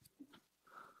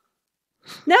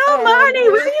 No,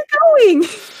 Marnie, where are you going?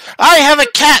 I have a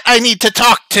cat I need to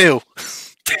talk to!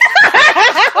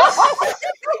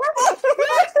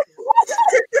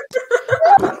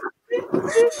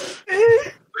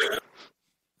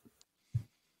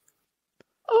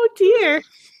 Oh dear.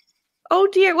 Oh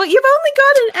dear. Well, you've only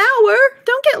got an hour.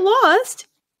 Don't get lost.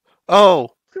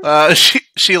 Oh,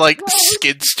 she like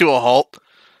skids to a halt.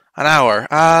 An hour.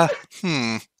 You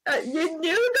knew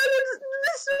that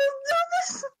this was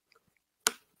this?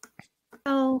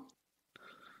 Oh.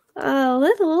 A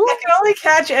little. I can only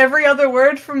catch every other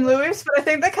word from Lewis, but I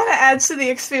think that kind of adds to the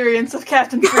experience of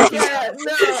Captain Freaky. Yeah,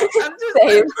 no,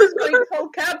 I'm just going full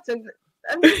captain.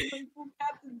 I'm just going full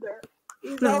captain there.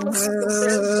 He's almost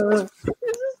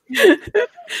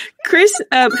Chrys,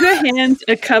 her hands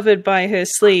are covered by her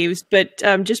sleeves, but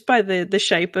just by the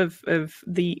shape of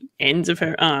the ends of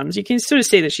her arms, you can sort of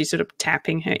see that she's sort of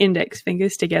tapping her index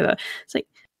fingers together. It's like,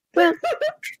 well,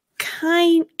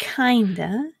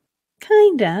 kinda.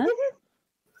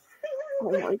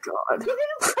 Oh my god.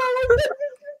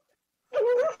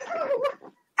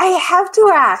 I have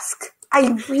to ask.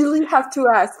 I really have to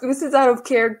ask. This is out of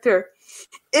character.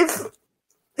 If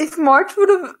March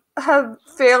would have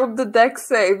failed the deck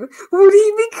save, would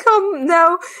he become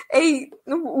now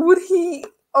would he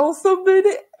also been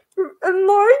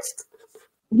enlarged?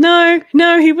 No,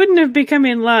 he wouldn't have become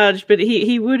enlarged, but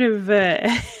he would have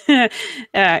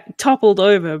toppled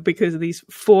over because of these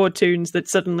 4 toons that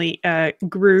suddenly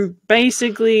grew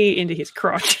basically into his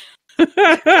crotch.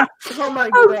 oh my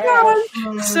god.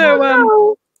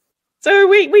 So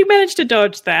we managed to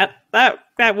dodge that.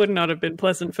 That would not have been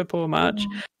pleasant for poor March.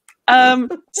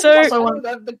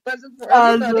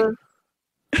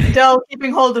 Dell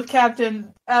keeping hold of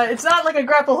Captain. It's not like a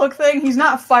grapple hook thing. He's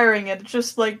not firing it. It's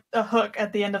just like a hook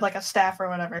at the end of like a staff or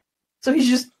whatever. So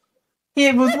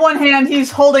with one hand he's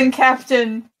holding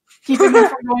Captain, keeping him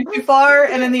from going too far,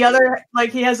 and in the other,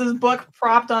 like, he has his book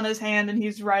propped on his hand and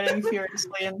he's writing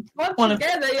furiously in one of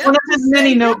his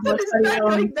many notebooks that he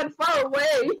owns. That far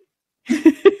away.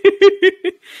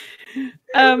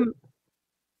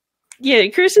 Yeah,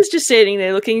 Chrys is just sitting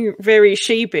there looking very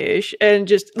sheepish and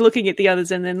just looking at the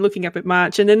others and then looking up at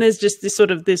March. And then there's just this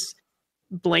sort of this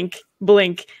blink.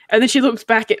 And then she looks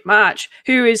back at March,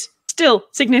 who is still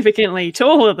significantly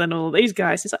taller than all these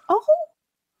guys. It's like,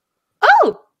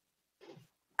 oh,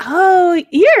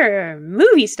 you're a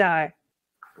movie star.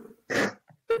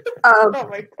 Oh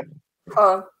my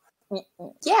god.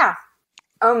 Yeah.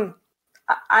 I'm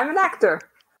an actor.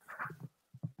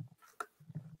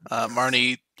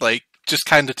 Marnie, like, just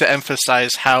kind of to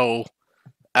emphasize how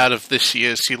out of this she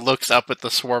is, she looks up at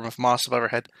the swarm of moss above her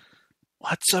head.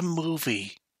 What's a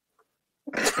movie?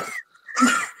 Oh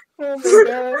my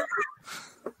god.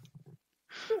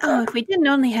 Oh, if we didn't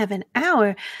only have an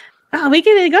hour, we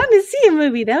could have gone to see a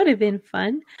movie. That would have been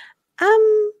fun.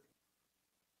 Oh,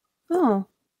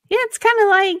 yeah, it's kind of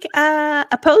like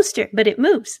a poster, but it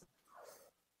moves.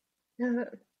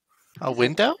 A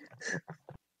window?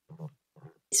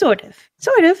 Sort of.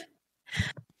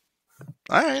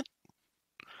 Alright.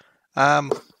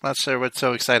 Not sure what's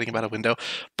so exciting about a window.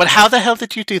 But how the hell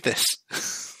did you do this?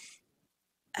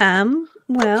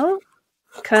 Well,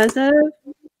 because of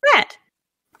that.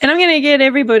 And I'm going to get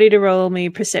everybody to roll me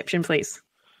perception, please.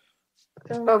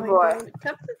 Oh boy.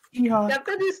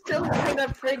 Captain is still trying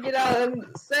to figure out and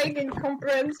saying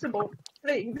incomprehensible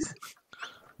things.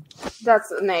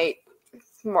 That's an 8.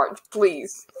 March,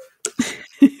 please.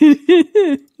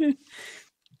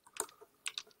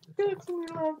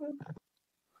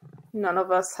 None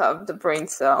of us have the brain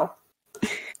cell.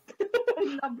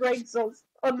 Not brain cells,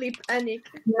 only panic.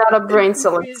 Not a brain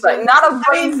cell inside. Not a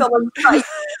brain cell inside.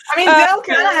 I mean, Dell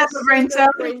kind of has a brain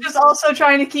cell. He's just also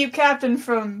trying to keep Captain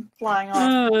from flying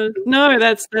off. No,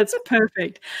 that's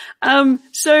perfect.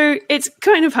 So it's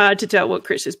kind of hard to tell what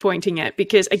Chrys is pointing at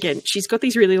because, again, she's got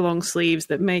these really long sleeves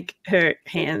that make her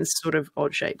hands sort of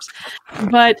odd shapes.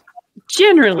 But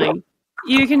generally,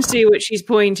 you can see what she's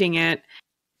pointing at.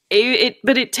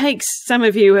 But it takes some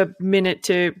of you a minute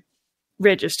to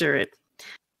register it.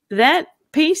 That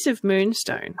piece of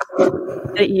moonstone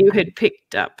that you had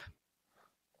picked up,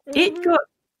 it got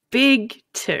big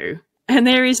 2. And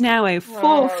there is now a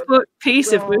 4-foot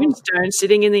piece of moonstone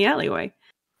sitting in the alleyway.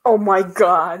 Oh my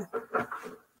god.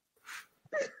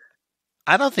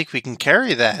 I don't think we can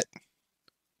carry that.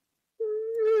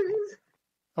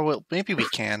 Oh, well, maybe we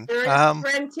can. There is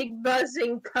frantic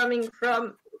buzzing coming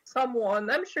from someone.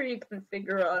 I'm sure you can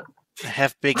figure out. I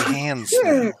have big hands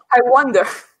now. I wonder.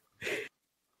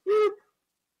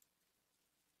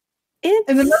 In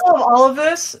the middle of all of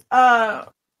this,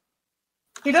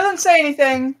 he doesn't say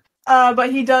anything,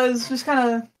 but he does just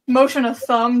kind of motion a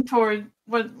thumb toward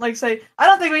say, I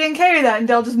don't think we can carry that, and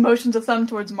Dell just motions a thumb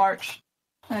towards March.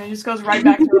 And he just goes right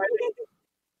back to writing.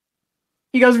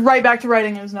 He goes right back to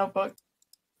writing in his notebook.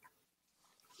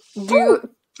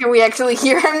 Can we actually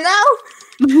hear him now?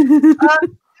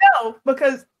 No,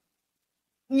 because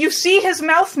you see his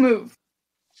mouth move.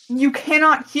 You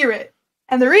cannot hear it.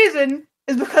 And the reason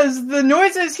is because the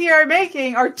noises he are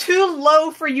making are too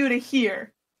low for you to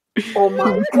hear. Oh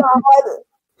my god.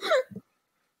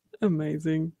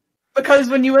 Amazing. Because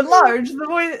when you enlarge,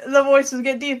 the voices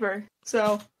get deeper.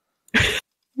 So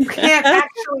you can't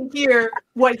actually hear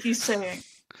what he's saying.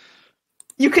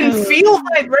 You can feel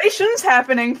vibrations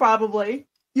happening, probably.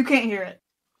 You can't hear it.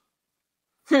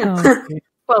 Okay.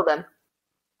 Well then.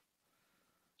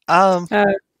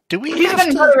 Do we He's have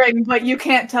been to... muttering, but you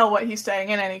can't tell what he's saying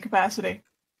in any capacity.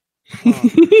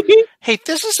 Hey,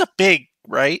 this is a big,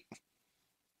 right?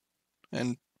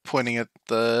 And pointing at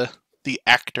the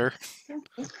actor.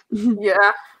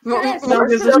 Yeah. Yes, Mark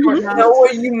this is doesn't important. know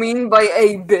what you mean by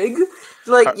a big.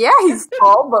 Like, yeah, he's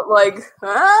tall, but like,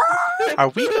 Are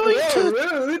we going to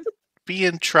Rude. be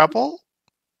in trouble?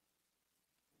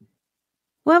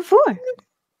 What for?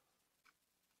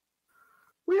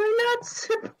 We're not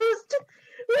supposed to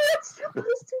get this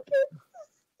thing.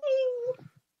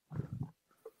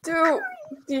 do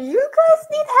you guys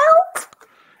need help?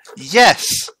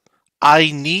 Yes.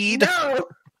 I need No.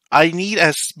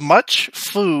 as much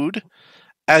food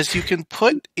as you can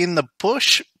put in the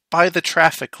bush by the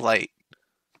traffic light.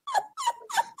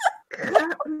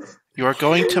 You are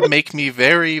going to make me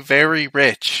very, very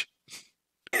rich.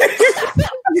 He's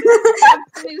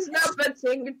not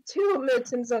putting 2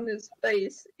 mittens on his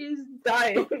face. He's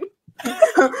dying.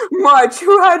 March,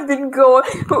 who had been going,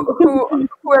 who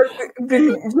had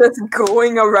been just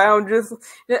going around, just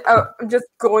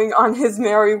going on his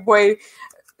merry way,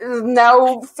 is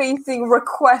now facing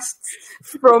requests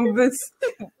from this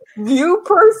new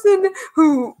person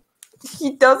who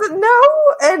he doesn't know,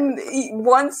 and he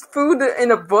wants food in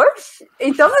a bush.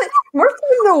 Mark doesn't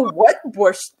know what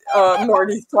bush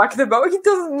Marty's talking about. He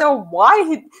doesn't know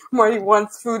why Marty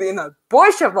wants food in a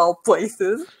bush of all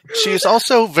places. She is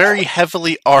also very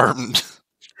heavily armed,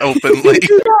 openly.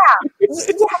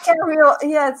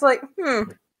 Yeah, it's like,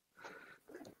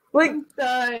 like,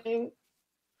 Dying.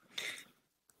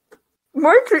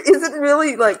 Mark isn't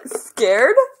really like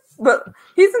scared, but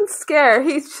he isn't scared.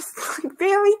 He's just like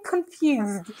very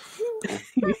confused.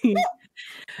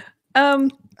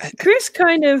 Chrys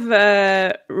kind of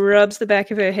rubs the back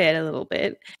of her head a little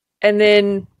bit and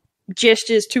then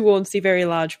gestures towards the very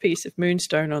large piece of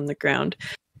moonstone on the ground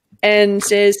and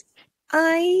says,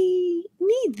 I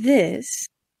need this,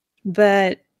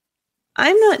 but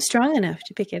I'm not strong enough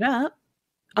to pick it up.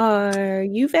 Are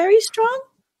you very strong?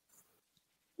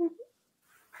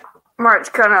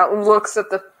 March kind of looks at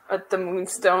the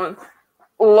moonstone,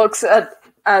 looks at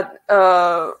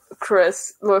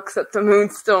Chrys, looks at the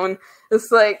moonstone.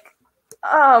 It's like,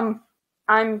 I'm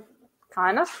kind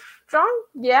of strong,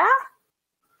 yeah?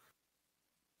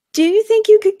 Do you think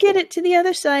you could get it to the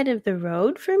other side of the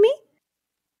road for me?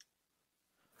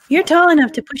 You're tall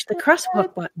enough to push the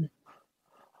crosswalk button.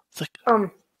 The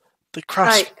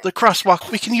crosswalk.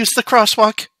 We can use the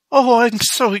crosswalk. Oh, I'm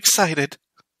so excited.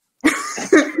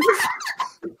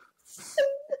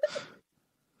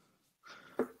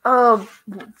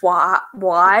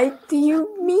 Why do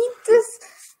you need this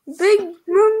big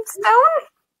moonstone?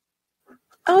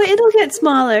 Oh, it'll get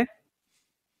smaller.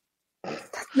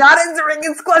 Not answering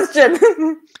his question.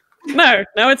 No,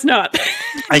 it's not.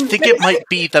 I think it might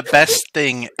be the best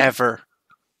thing ever.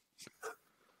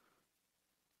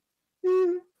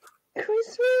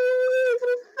 Chris was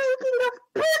thinking of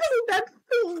putting that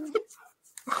thing.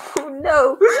 Oh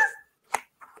no.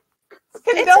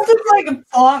 Can Dell just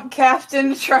bonk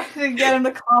Captain to try to get him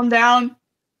to calm down?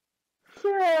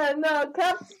 Yeah, no,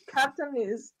 Captain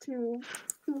is too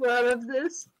out of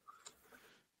this.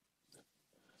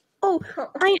 Oh,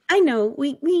 I know.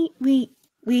 We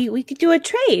could do a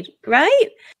trade, right?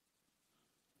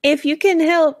 If you can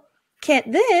help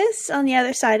get this on the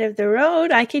other side of the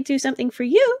road, I could do something for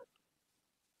you.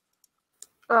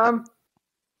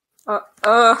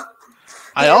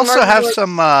 I also have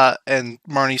some, and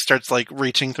Marnie starts like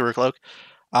reaching through her cloak.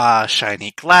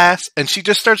 Shiny glass, and she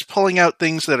just starts pulling out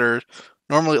things that are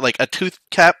normally like a tooth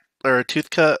cap or a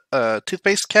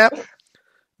toothpaste cap,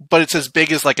 but it's as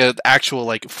big as like an actual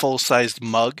like full-sized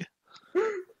mug.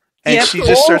 And she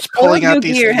just starts pulling out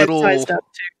these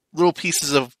little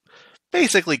pieces of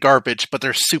basically garbage, but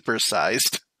they're super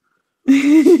sized.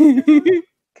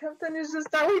 Captain is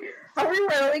just are we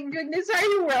really goodness?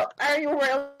 Are you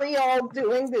really all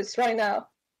doing this right now?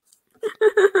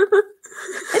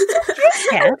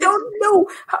 I don't know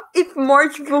if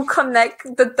March will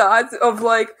connect the dots of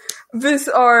like these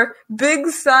are big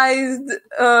sized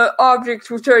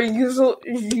objects which are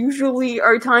usually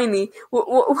are tiny.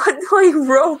 What do I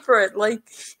roll for it? Like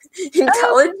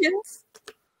intelligence?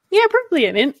 Yeah, probably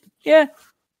an int. Yeah.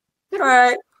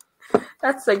 Alright.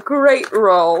 That's a great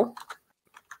roll.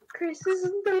 Chrys,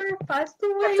 isn't there a faster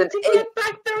way to get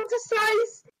back down to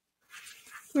size?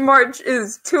 March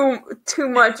is too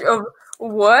much of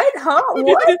what? Huh?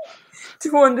 What?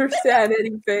 To understand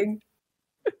anything.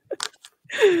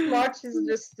 March is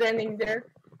just standing there.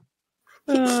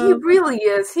 He really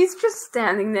is. He's just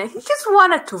standing there. He just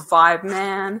wanted to vibe,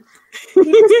 man. He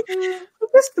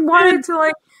just wanted to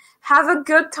like have a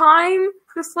good time.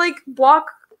 Just like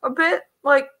walk a bit,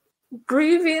 like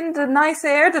breathe in the nice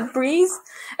air, the breeze,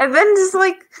 and then just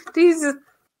like these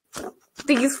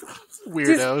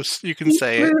weirdos, you can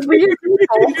say it. Weird people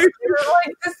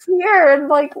like just here and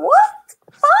like what?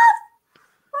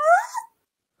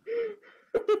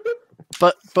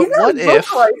 But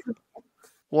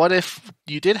what if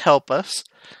you did help us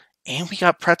and we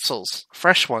got pretzels,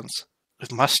 fresh ones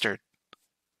with mustard?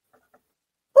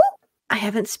 Ooh, I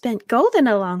haven't spent gold in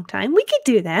a long time. We could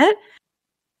do that.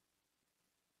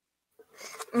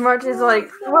 March is like,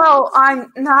 well, I'm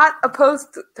not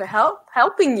opposed to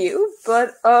helping you, but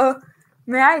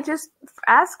may I just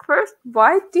ask first,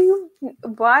 where do you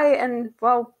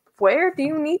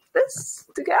need this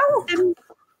to go?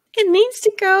 It needs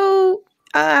to go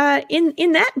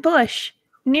in that bush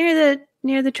near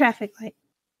the traffic light.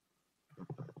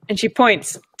 And she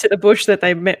points to the bush that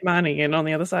they met Marnie in on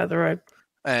the other side of the road.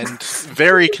 And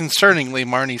very concerningly,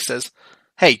 Marnie says,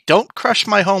 "Hey, don't crush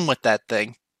my home with that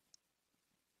thing."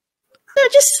 No,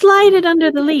 just slide it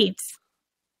under the leaves.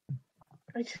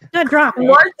 Don't drop it.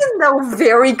 Mark is now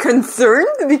very concerned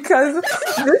because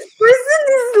this person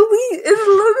is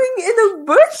living in a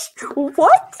bush.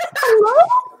 What? Hello?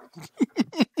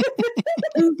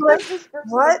 Like,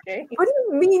 what? What do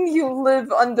you mean you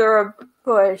live under a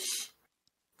bush?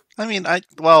 I mean, I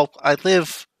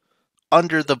live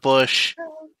under the bush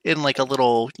in like a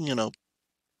little,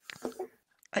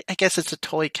 I guess it's a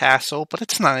toy castle, but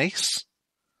it's nice.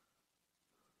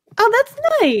 Oh, that's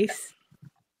nice.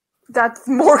 That's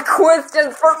more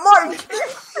questions for Mark.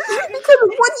 Because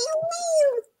what do you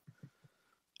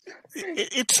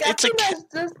mean?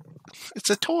 It's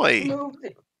a toy.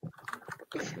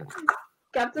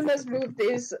 Captain has moved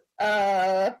his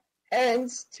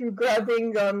hands to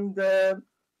grabbing on the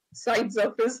sides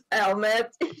of his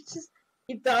helmet.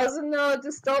 He doesn't know how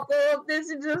to stop all of this.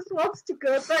 He just wants to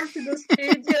go back to the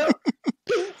studio.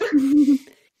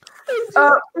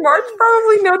 March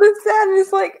probably noticed that and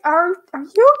is like, are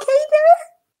you okay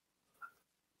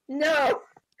there? No,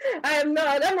 I am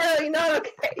not. I'm really not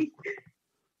okay.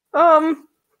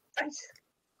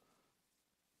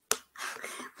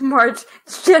 March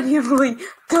genuinely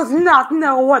does not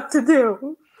know what to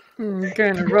do. I'm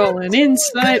gonna roll an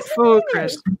insight for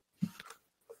Chrys.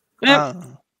 Yep.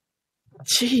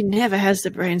 She never has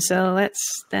the brain cell.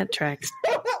 That tracks.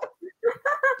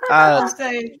 I'll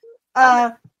say,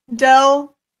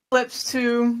 Dell flips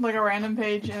to like a random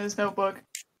page in his notebook,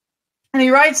 and he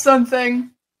writes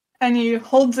something, and he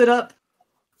holds it up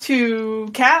to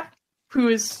Cap,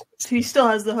 he still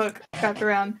has the hook wrapped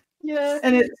around. Yeah.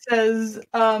 And it says,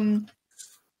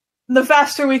 the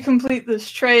faster we complete this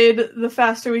trade, the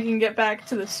faster we can get back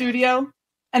to the studio.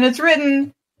 And it's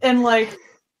written in like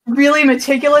really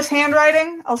meticulous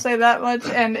handwriting, I'll say that much,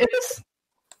 and it's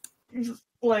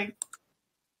like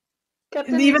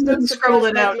Captain even though he scribbled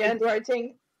it out.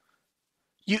 Handwriting.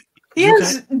 He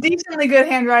has decently good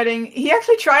handwriting. He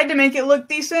actually tried to make it look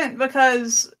decent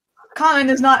because Common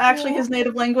is not actually his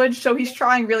native language, so he's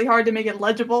trying really hard to make it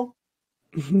legible.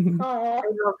 I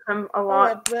love him a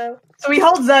lot. So he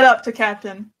holds that up to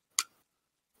Captain.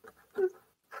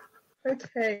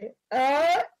 Okay.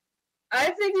 I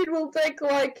think it will take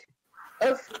like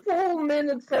a full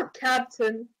minute for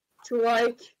Captain to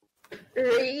like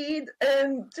read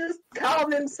and just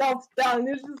calm himself down.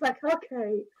 He's just like,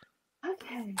 okay.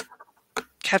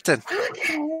 Captain.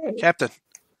 Okay. Captain.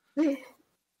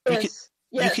 Yes.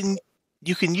 Yes.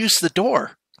 You can use the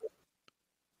door.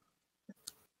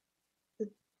 The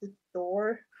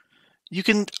door. You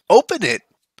can open it.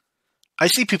 I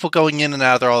see people going in and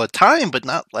out of there all the time, but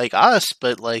not like us.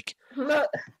 But like, No.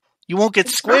 you won't get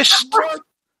squished.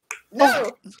 No.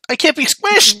 Oh, I can't be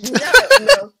squished.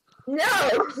 No.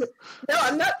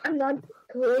 I'm not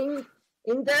going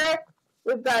in there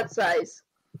with that size.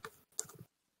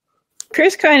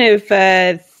 Chrys kind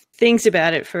of thinks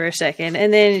about it for a second,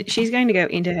 and then she's going to go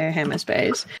into her hammer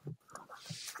space.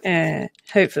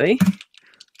 Hopefully.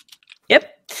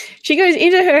 Yep. She goes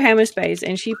into her hammer space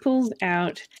and she pulls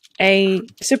out a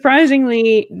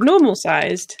surprisingly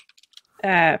normal-sized,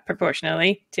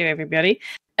 proportionally to everybody,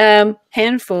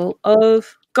 handful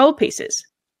of gold pieces.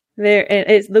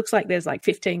 It looks like there's like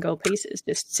 15 gold pieces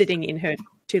just sitting in her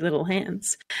two little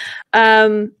hands.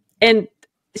 And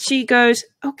she goes,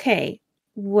 okay,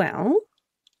 well,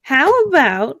 how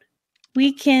about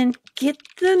we can get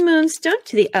the moonstone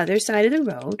to the other side of the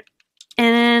road,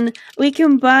 and we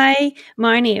can buy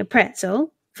Marnie a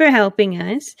pretzel for helping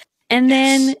us, and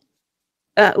then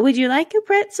would you like a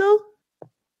pretzel?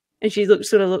 And she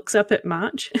sort of looks up at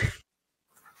March.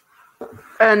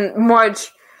 And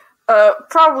March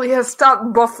probably has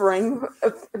stopped buffering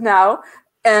now,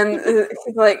 and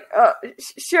she's like,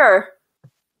 sure.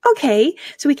 Okay,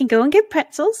 so we can go and get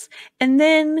pretzels, and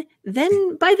then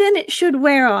by then it should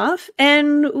wear off,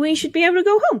 and we should be able to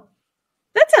go home.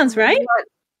 That sounds right.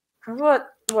 What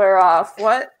wear off?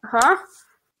 What? Huh?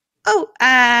 Oh,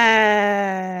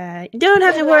 don't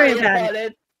have to worry about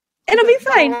it. It'll be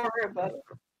fine. Don't worry about it.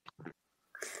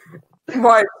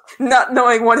 March, not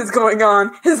knowing what is going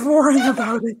on, is worrying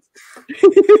about it.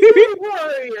 Don't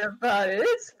worry about it.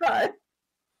 It's fine.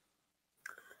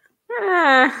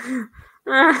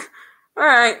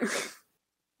 Alright.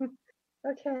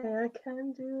 Okay, I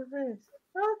can do this.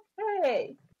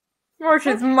 Okay. March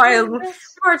is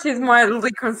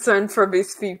mildly concerned for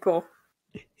these people.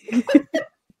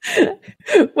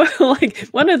 Well, like,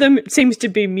 one of them seems to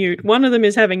be mute, one of them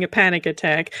is having a panic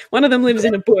attack, one of them lives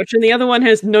in a bush, and the other one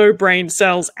has no brain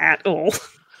cells at all.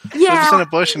 Lives in a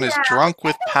bush and is drunk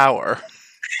with power.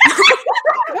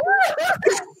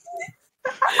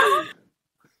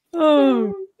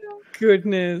 Oh,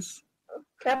 goodness.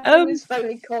 Captain is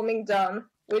finally calming down,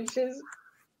 which is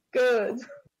good.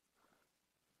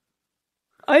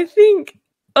 I think,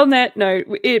 on that note,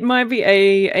 it might be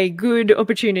a good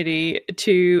opportunity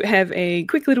to have a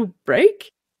quick little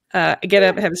break. Get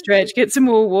up, have a stretch, get some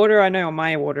more water. I know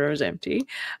my water is empty.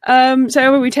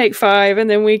 So we take 5, and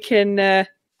then we can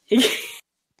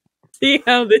see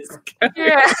how this goes.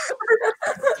 Yeah.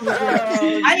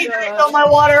 I need to refill my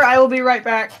water. I will be right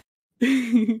back.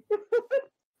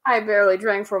 I barely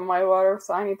drank from my water,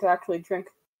 so I need to actually drink.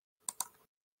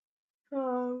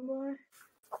 Oh boy.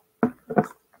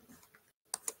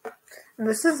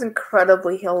 This is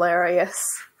incredibly hilarious.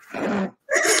 I'm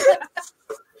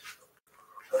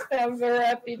very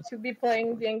happy to be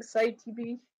playing the anxiety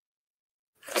bee.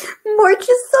 March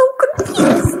is so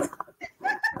confused.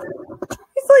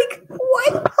 He's like,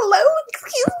 what? Hello?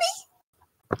 Excuse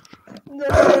me?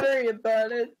 Don't worry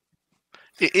about it.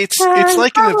 It's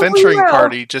like an adventuring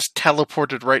party just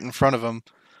teleported right in front of them,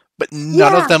 but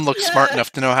none of them look smart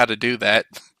enough to know how to do that.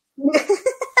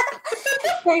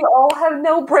 They all have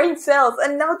no brain cells,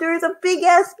 and now there's a big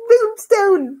ass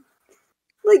moonstone,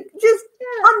 like just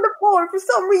on the floor for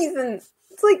some reason.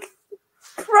 It's like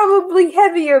probably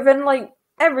heavier than like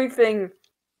everything.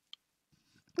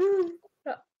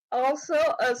 Also,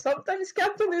 sometimes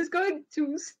Captain is going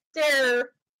to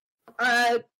stare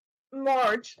at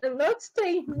March and not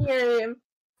stay near him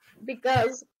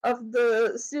because of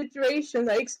the situation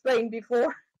I explained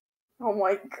before. Oh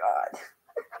my god.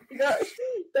 He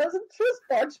doesn't trust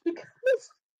March because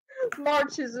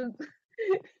March is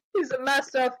a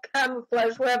master of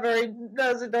camouflage, whether he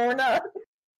does it or not.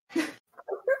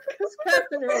 Because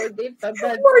Captain really did that.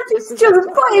 March is just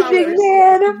vibing,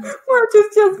 man. March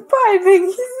is just vibing.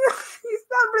 He's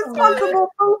not responsible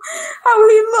for how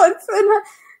he looks and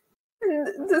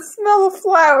the smell of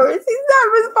flowers. He's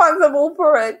not responsible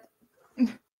for it.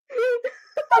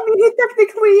 I mean, he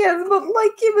technically is, but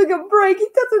like, give him a break. He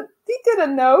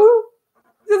didn't know.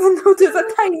 He doesn't know there's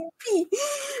a tiny bee.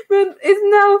 But is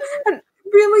now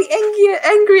really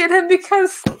angry at him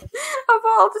because of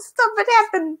all the stuff that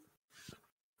happened.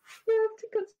 You have to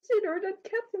consider that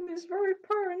Captain is very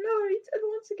paranoid and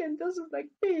once again doesn't like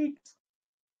pigs.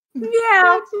 Yeah.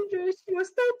 That situation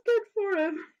was not good for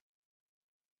him.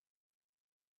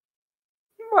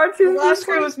 The last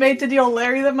game was made to deal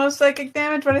Larry the most psychic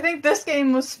damage, but I think this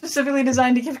game was specifically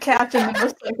designed to give Captain the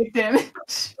most psychic damage.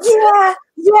 Yeah.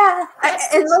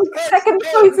 And like second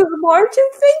place is March, I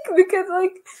think, because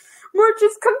like March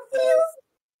is confused.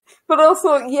 But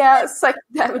also, yeah, psychic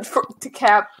damage to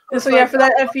Cap. So yeah, for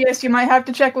that FPS, you might have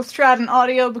to check with Trad and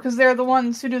Audio because they're the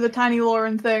ones who do the tiny lore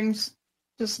and things.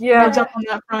 Just heads up on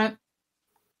that front.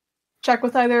 Check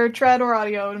with either Trad or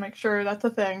Audio to make sure that's a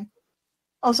thing.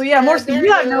 Also, yeah, Morrison,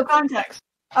 you have no context.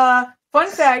 Fun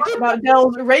fact about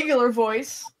Dell's regular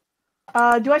voice.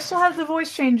 Do I still have the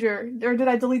voice changer, or did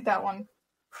I delete that one?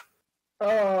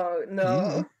 Oh,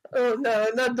 no. Oh, no,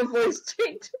 not the voice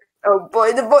changer. Oh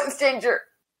boy, the voice changer.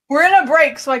 We're in a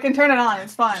break, so I can turn it on.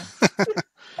 It's fine.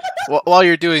 While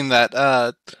you're doing that,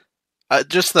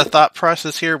 just the thought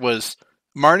process here was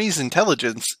Marnie's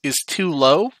intelligence is too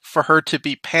low for her to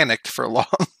be panicked for long.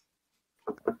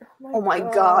 Oh my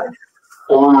god.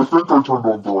 Oh, I think I turned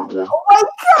on the right one. Oh my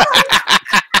god!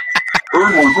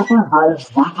 Anyway, this is Bell's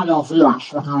regular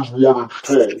voice when he was 1 inch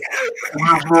tall. He is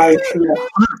now 4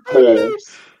 feet tall.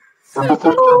 And the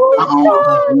thing is, his voice is even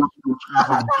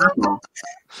bigger.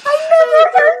 I never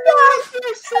heard that!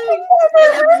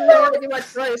 I have no idea what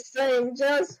Troy is saying,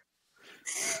 just...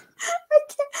 I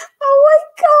can't... Oh my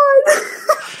god!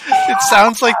 It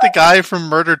sounds like the guy from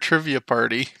Murder Trivia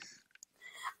Party.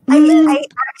 I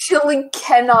actually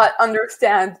cannot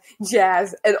understand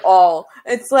Jazz at all.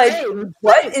 It's like,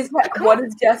 what is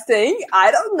Jazz saying?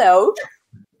 I don't know.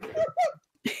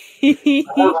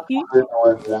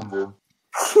 What's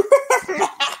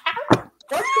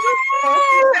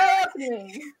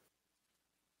happening?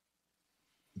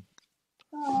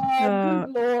 Oh,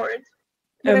 good lord.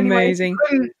 Amazing.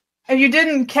 And you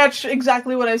didn't catch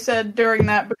exactly what I said during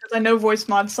that because I know voice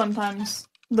mods sometimes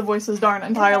the voices aren't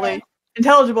entirely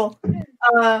intelligible.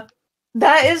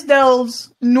 That is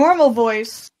Dell's normal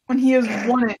voice when he is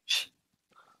 1 inch.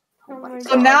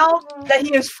 So now that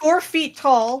he is 4 feet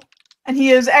tall and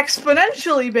he is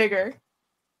exponentially bigger,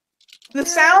 the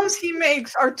sounds he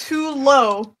makes are too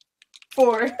low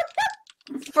for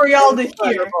y'all to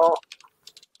hear.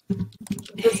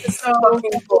 This is So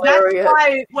fucking hilarious.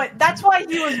 that's why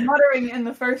he was muttering in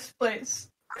the first place.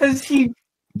 Because he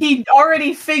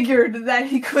already figured that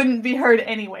he couldn't be heard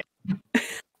anyway.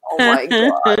 Oh my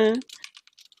god.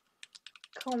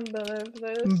 Can't believe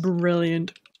this.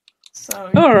 Brilliant.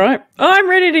 So Alright. I'm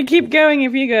ready to keep going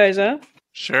if you guys are.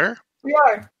 Sure. we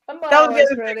are. I'm That was always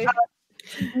the other ready.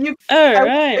 thing.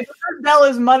 Alright. If Dell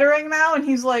is muttering now and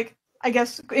he's like, I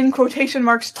guess in quotation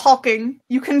marks, talking,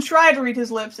 you can try to read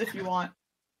his lips if you want.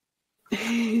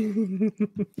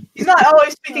 He's not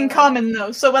always speaking common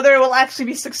though, so whether it will actually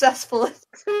be successful is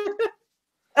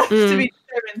to be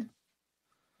determined.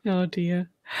 Oh dear.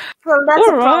 Well, that's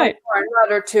All a right. problem for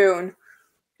another tune.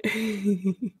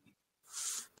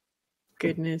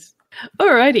 Goodness.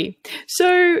 Alrighty.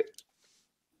 So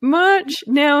March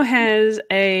now has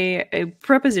a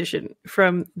proposition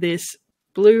from this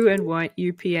blue and white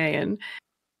UPAN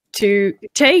to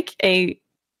take a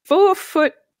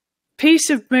 4-foot piece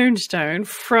of moonstone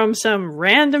from some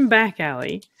random back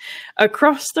alley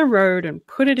across the road and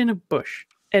put it in a bush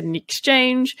in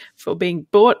exchange for being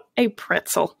bought a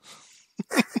pretzel.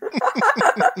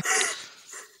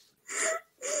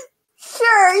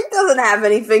 Sure, he doesn't have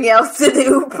anything else to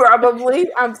do, probably.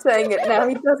 I'm saying it now.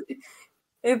 He doesn't.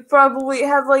 It probably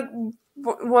has, like,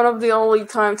 one of the only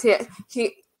times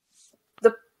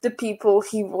the people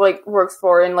he, like, works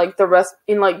for and, like, the rest,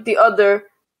 in, like,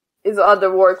 his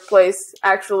other workplace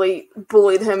actually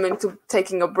bullied him into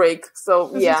taking a break.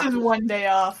 So, yeah. This is 1 day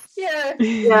off. Yeah.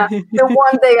 Yeah. The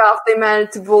 1 day off, they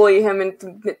managed to bully him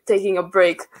into taking a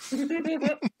break.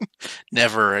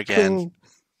 Never again.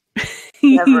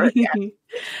 Never again.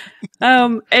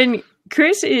 And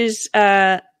Chrys is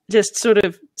just sort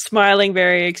of smiling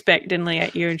very expectantly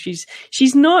at you, and she's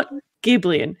not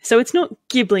Ghiblian, so it's not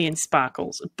Ghiblian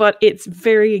sparkles, but it's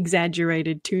very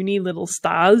exaggerated, toony little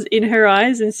stars in her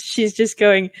eyes, and she's just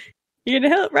going, "You're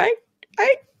gonna help, right?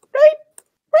 Right?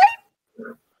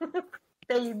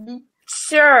 Baby.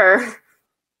 Sure.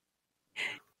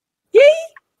 Yay!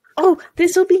 Oh,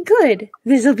 this'll be good.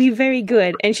 This'll be very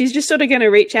good." And she's just sort of going to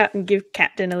reach out and give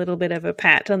Captain a little bit of a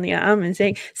pat on the arm and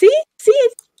saying, see,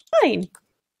 it's fine.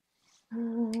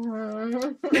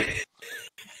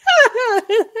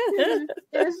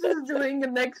 This is doing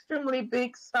an extremely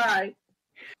big sigh.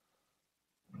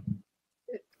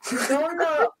 You don't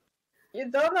know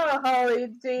how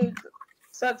it did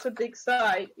such a big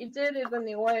sigh. It did it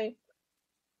anyway.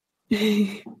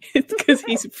 It's because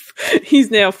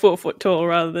he's now 4 foot tall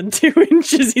rather than 2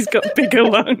 inches. He's got bigger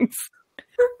lungs.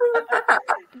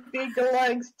 Big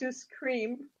likes to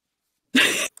scream.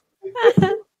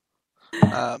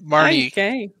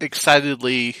 Marnie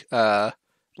excitedly,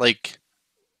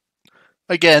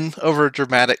 again, over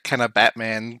dramatic kind of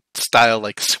Batman style,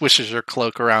 swishes her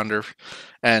cloak around her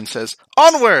and says,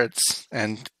 "Onwards!"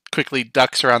 and quickly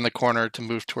ducks around the corner to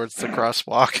move towards the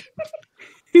crosswalk.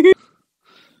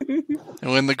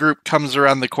 And when the group comes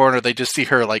around the corner, they just see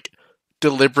her,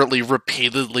 deliberately,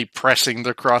 repeatedly pressing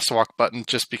the crosswalk button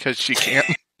just because she can.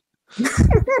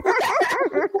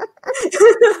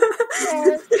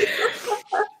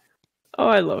 Oh,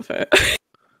 I love her.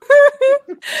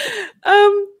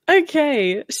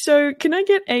 Okay, so can I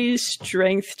get a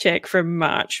strength check from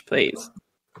March, please?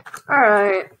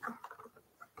 Alright.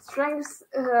 Strength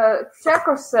check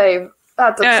or save?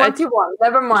 That's a 21.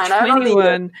 Never mind, 21. I don't need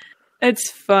it.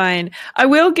 It's fine. I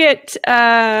will get.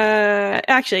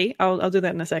 Actually, I'll do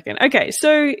that in a second. Okay,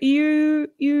 so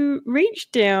you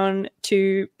reach down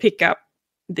to pick up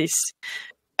this,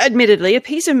 admittedly, a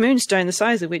piece of moonstone the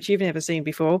size of which you've never seen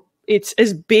before. It's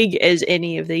as big as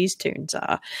any of these toons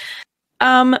are,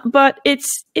 but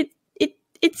it's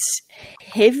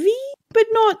heavy, but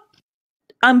not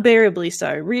unbearably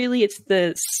so. Really, it's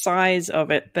the size of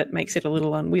it that makes it a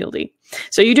little unwieldy.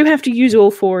 So you do have to use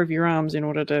all 4 of your arms in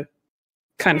order to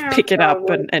kind of pick it up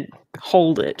and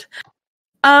hold it.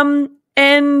 And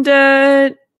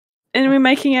we're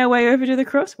making our way over to the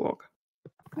crosswalk.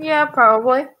 Yeah,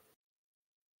 probably.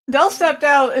 Dell stepped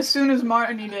out as soon as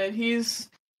Marnie did. He's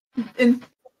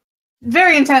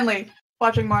very intently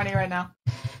watching Marnie right now.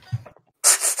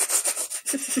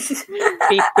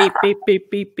 Beep, beep, beep, beep,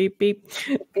 beep, beep, beep.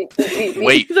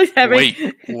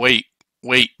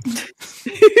 Wait.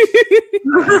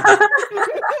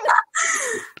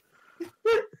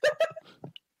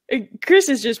 Chrys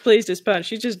is just pleased as punch.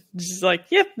 She's just like,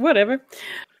 yep, whatever.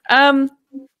 And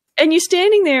you're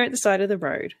standing there at the side of the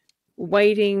road,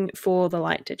 waiting for the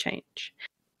light to change.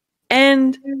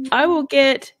 And I will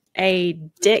get a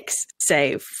dex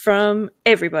save from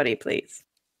everybody, please.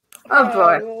 Oh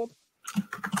boy.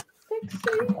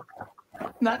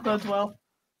 That goes well.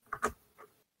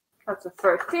 That's a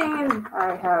 13.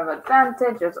 I have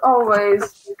advantage as always.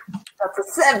 That's a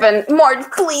 7. More,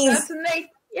 please. That's an 8.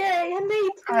 Yay, an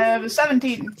 8. I have a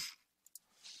 17.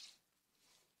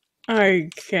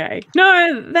 Okay.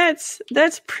 No, that's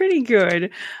pretty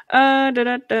good. Oh.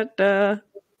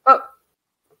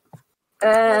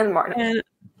 And Marnie.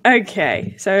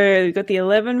 Okay, so we got the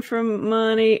 11 from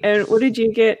Marnie. And what did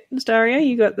you get, Staria?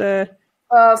 You got the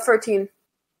 13.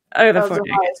 Oh, the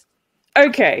 14.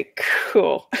 Okay,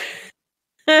 cool.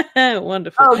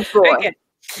 Wonderful. Oh boy. Okay.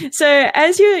 So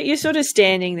as you're sort of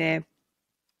standing there,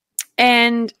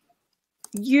 and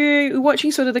you're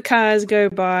watching sort of the cars go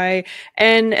by,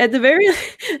 and at the very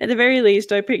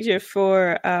least, I picture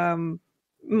for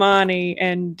Marnie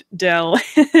and Dell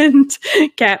and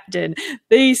Captain,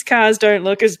 these cars don't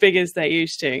look as big as they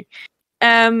used to.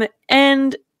 And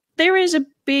there is a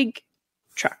big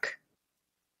truck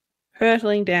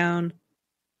hurtling down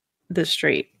the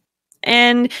street.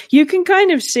 And you can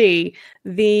kind of see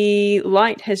the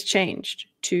light has changed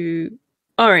to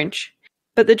orange.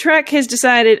 But the truck has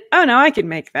decided, oh no, I can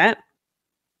make that.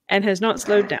 And has not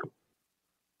slowed down.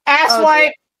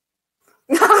 Asswipe!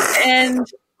 And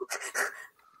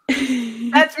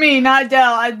that's me, not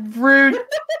Dell. I'm rude.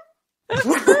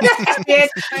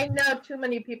 I know too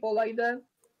many people like that.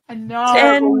 I know.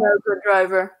 And good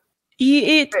driver.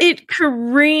 It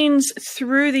careens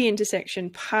through the intersection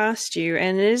past you,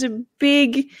 and there's a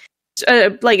big,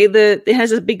 it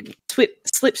has a big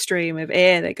slipstream of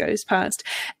air that goes past,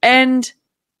 and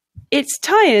its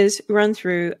tires run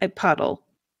through a puddle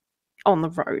on the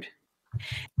road.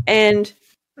 And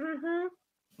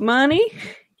Marnie,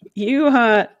 you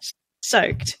are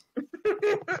soaked.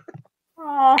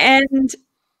 And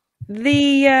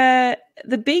the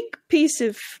big piece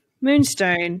of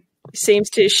moonstone seems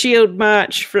to shield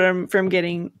March from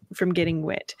getting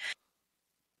wet.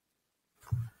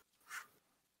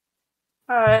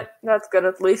 Alright, that's good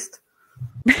at least.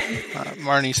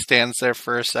 Marnie stands there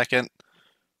for a second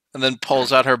and then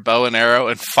pulls out her bow and arrow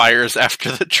and fires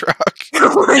after the truck.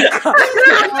 Oh my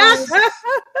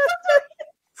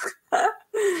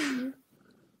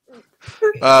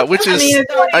god. Which is,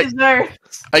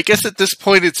 I guess at this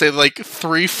point it's a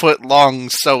 3-foot long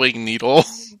sewing needle.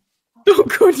 Oh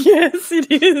god, yes,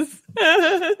 it is.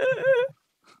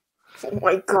 Oh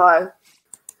my god.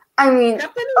 I mean,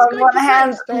 on one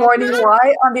hand, Marty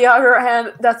why? On the other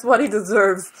hand, that's what he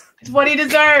deserves. It's what he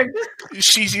deserves.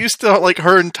 She's used to,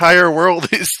 her entire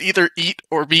world is either eat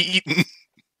or be eaten.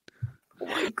 Oh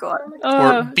my god.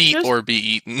 Or beat or be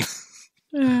eaten.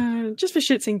 Just for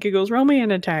shits and giggles, roll me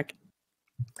an attack.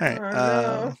 Alright,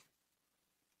 no.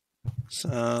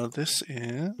 so this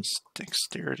is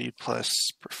dexterity plus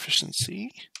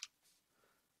proficiency.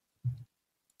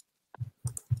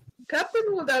 Captain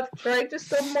would have tried to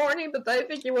stop Marnie, but I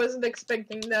think he wasn't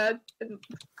expecting that.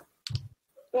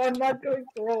 So I'm not going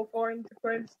to roll for him to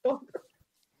try and stop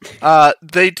her.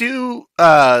 They do,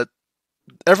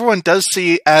 everyone does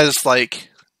see as, like,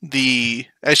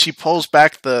 as she pulls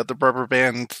back the rubber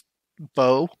band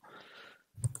bow,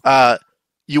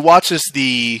 you watch as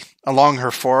along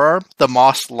her forearm, the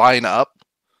moss line up,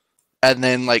 and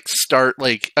then, like, start,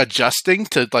 like, adjusting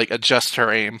to, like, adjust her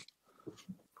aim.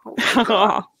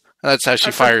 That's how she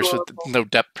That's fires adorable. with no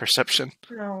depth perception.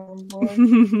 Oh boy.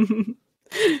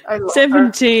 I love her.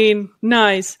 17.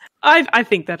 Nice. I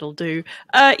think that'll do.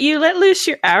 You let loose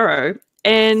your arrow,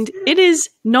 and it is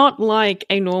not like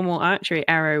a normal archery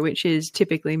arrow, which is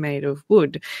typically made of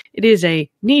wood. It is a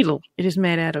needle. It is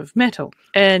made out of metal,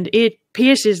 and it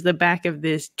pierces the back of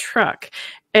this truck.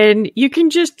 And you can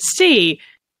just see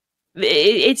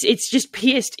it's just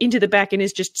pierced into the back and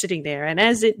is just sitting there. And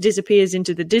as it disappears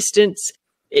into the distance,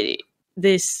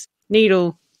 this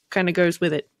needle kind of goes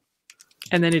with it,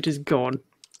 and then it is gone.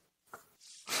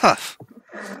 Huh.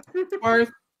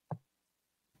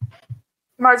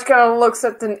 Marge kind of looks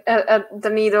at the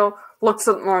needle, looks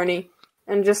at Marnie,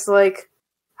 and just like,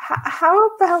 how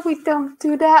about we don't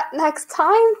do that next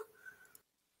time?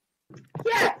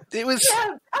 Yeah, It was...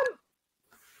 yeah,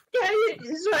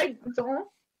 it's like, don't?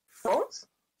 What?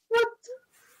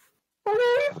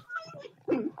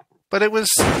 But it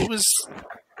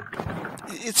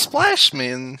splashed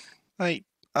me, and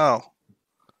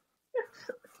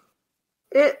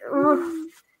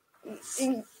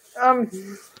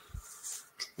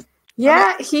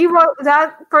Yeah, he was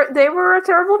that. They were a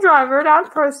terrible driver.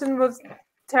 That person was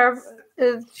terrible.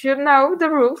 Should know the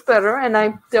rules better, and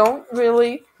I don't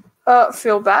really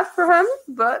feel bad for him,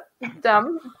 but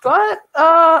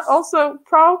also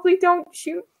probably don't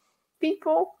shoot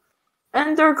people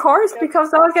and their cars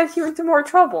because that'll get you into more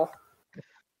trouble.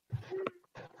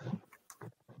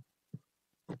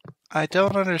 I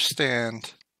don't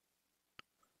understand.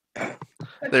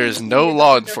 There is no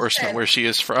law enforcement where she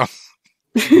is from.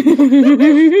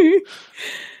 Basically,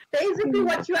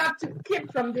 what you have to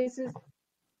get from this is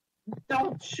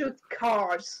don't shoot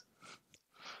cars.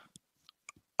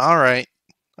 All right.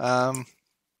 Are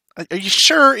you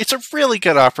sure? It's a really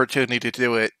good opportunity to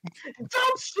do it.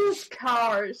 Don't shoot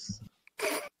cars.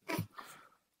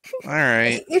 All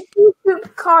right. If you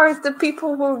shoot cars, the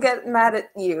people will get mad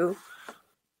at you,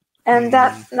 and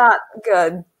that's not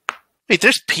good. Wait,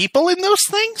 there's people in those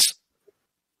things?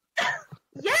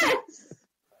 Yes.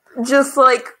 Just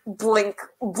like blink,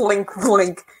 blink,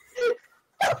 blink.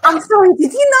 I'm sorry,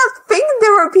 did you not think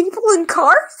there were people in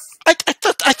cars? I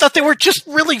thought they were just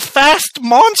really fast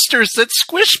monsters that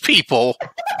squish people.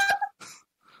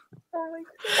 Oh my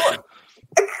God.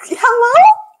 Hello?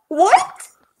 What?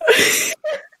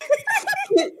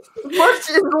 March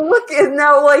is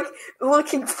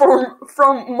looking from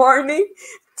Marnie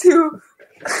to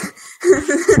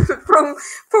from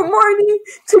Marnie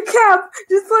to Cap,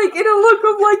 just like in a look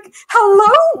of like,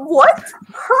 hello? What?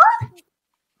 Huh?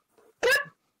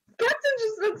 Captain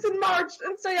just looks at March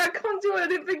and say, I can't do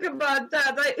anything about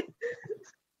that.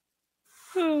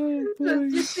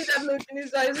 You see that look in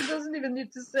his eyes, he doesn't even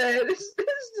need to say it. It's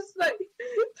just like...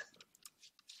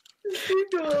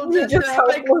 You just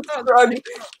helpless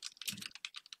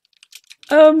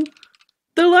shrug.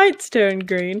 The lights turn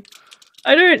green.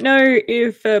 I don't know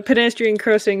if pedestrian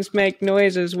crossings make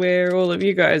noises where all of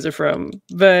you guys are from,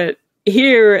 but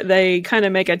here they kind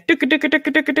of make a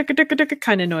dukka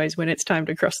kind of noise when it's time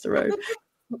to cross the road.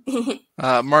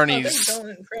 Marnie's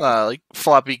like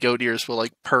floppy goat ears will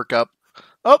like perk up.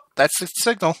 Oh, that's the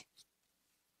signal.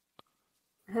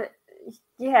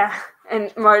 Yeah,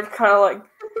 and Marge kind of like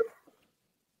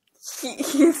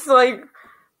he's like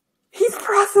he's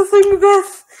processing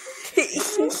this.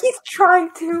 He's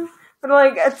trying to. But,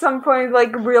 like, at some point,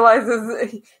 like,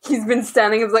 realizes he's been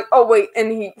standing, and is like, oh, wait,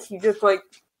 and he just, like,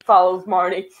 follows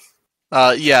Marnie.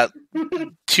 Yeah.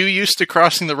 Too used to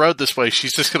crossing the road this way,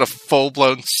 she's just gonna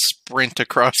full-blown sprint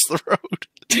across the road.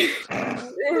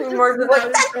 And Marnie's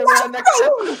like, that's not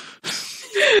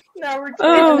right! Now we're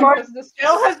because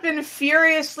Dell has been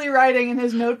furiously writing in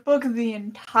his notebook the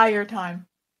entire time.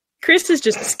 Chrys is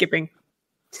just skipping.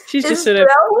 She's just Is sort of...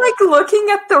 Dell, like, looking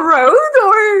at the road,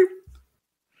 or...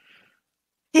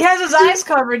 He has his eyes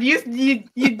covered. You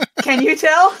can you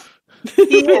tell?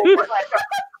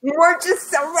 We're just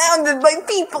surrounded by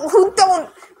people who don't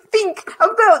think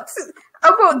about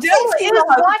about Dell teaching is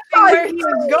us. watching where he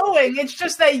is going. It's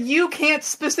just that you can't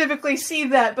specifically see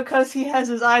that because he has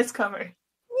his eyes covered.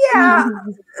 Yeah.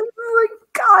 Like,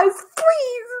 guys,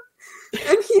 please.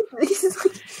 And he's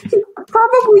like, he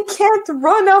probably can't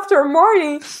run after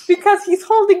Marnie because he's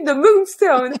holding the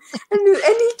moonstone, and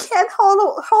he can't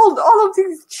hold all of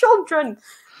these children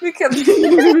because he's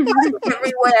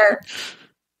everywhere.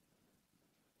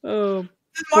 Oh,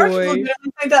 Does Marge boy.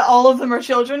 legitimately think that all of them are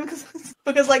children?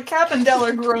 Because like Cap and Dell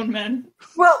are grown men.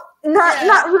 Well,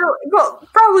 not really. Well,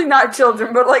 probably not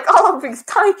children, but like all of these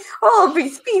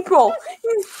people.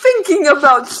 He's thinking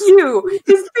about you.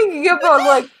 He's thinking about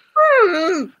like.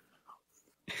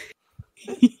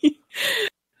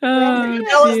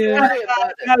 Dell is dear.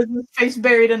 has his face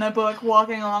buried in a book,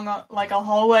 walking along like a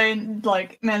hallway, and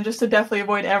like just to definitely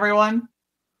avoid everyone.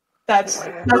 That's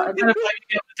kind of like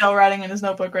Dell writing in his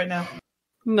notebook right now.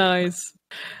 Nice.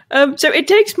 So it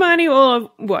takes Marnie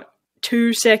all of,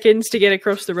 2 seconds to get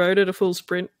across the road at a full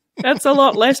sprint. That's a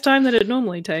lot less time than it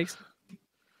normally takes.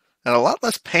 And a lot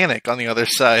less panic on the other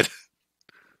side.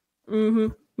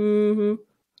 So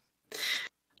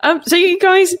you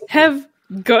guys have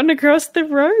gotten across the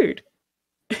road.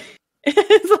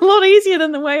 It's a lot easier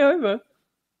than the way over.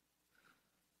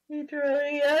 It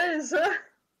really is.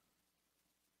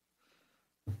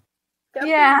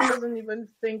 Yeah. Doesn't even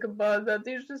think about that.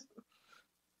 There's just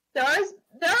there have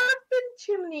been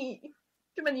too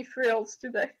many thrills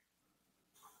today.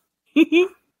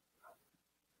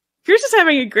 Chris is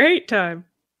having a great time.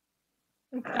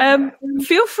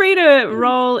 Feel free to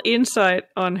roll insight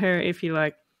on her if you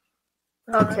like.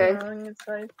 Okay.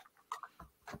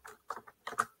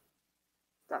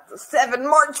 That's a 7,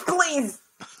 March, please.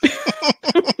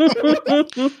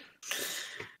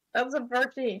 That's a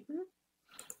virtue.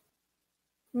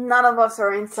 None of us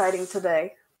are inciting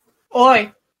today.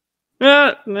 Oi!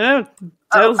 No,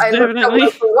 Dell's I looked definitely.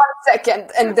 away for 1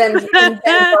 second, and then go half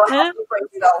the break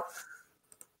it off.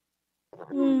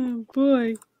 Oh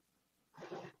boy.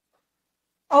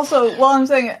 Also, while I'm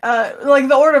saying, like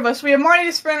the order of us, we have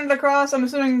Marnie sprinted across. I'm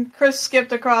assuming Chris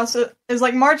skipped across. Is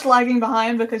like March lagging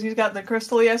behind because he's got the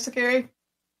crystal he has to carry.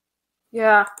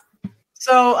 Yeah.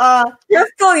 So,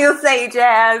 Crystal, you say,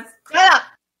 Jazz. yeah.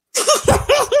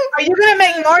 Are you gonna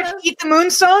make March eat the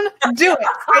moonstone? Do it!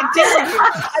 I dare you!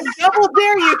 I double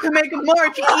dare you to make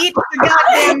March eat the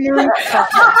goddamn moonstone!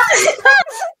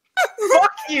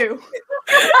 Fuck you!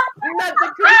 Not the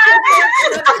crystal.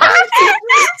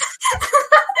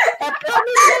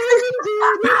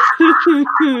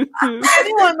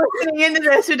 Anyone listening into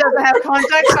this who doesn't have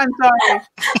context, I'm sorry.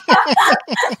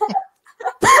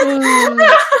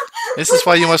 This is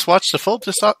why you must watch the full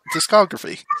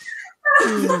discography.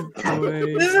 Oh boy.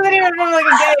 This isn't even from like a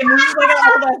game. This is like an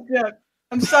old ass joke.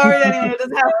 I'm sorry to anyone who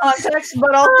doesn't have context,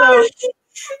 but also, I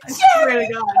swear to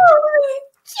God.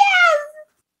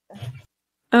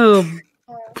 Oh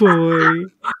boy.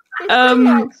 I'm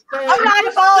not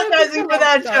apologizing for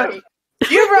that joke.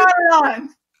 You brought it on.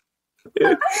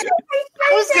 I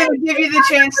was gonna give you the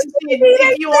chance to see it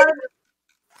if you wanted.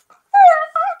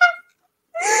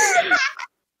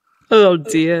 Oh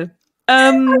dear. Is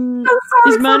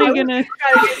Marnie gonna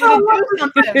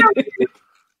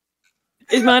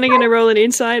is Marnie gonna roll an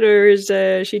insight, or is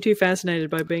she too fascinated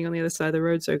by being on the other side of the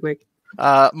road so quick?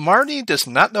 Marnie does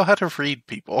not know how to read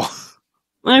people.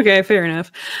 Okay, fair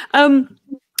enough.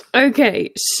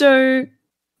 Okay, so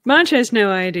March has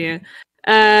no idea,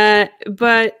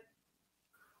 but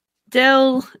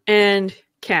Dell and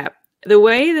Cap, the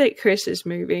way that Chrys is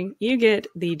moving, you get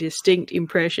the distinct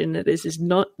impression that this is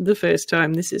not the first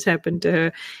time this has happened to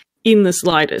her in the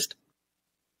slightest.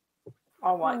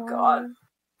 Oh my god.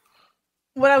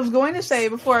 What I was going to say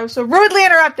before I was so rudely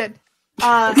interrupted.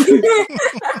 I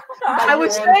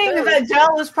was saying that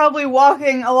Dell is probably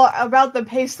walking a lot about the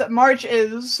pace that March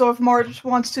is, so if March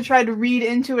wants to try to read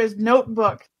into his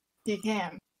notebook, he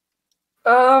can.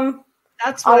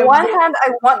 That's what on one hand,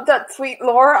 I want that sweet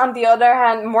lore. On the other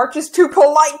hand, March is too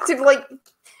polite to like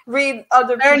read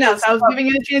other. Fair enough. people's I was stuff. giving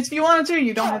you a chance if you wanted to.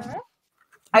 You don't have to.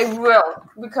 I will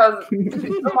because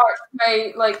March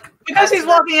may like Because he's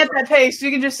walking at that pace, you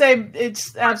can just say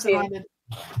it's absent-minded.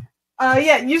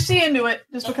 Yeah, you see into it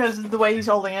just because of the way he's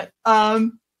holding it.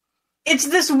 It's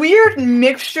this weird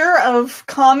mixture of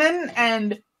common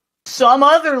and some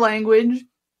other language.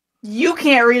 You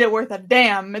can't read it worth a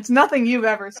damn. It's nothing you've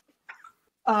ever seen.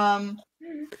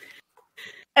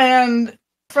 And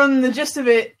from the gist of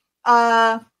it,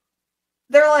 they're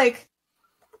like,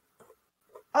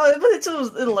 oh, it's a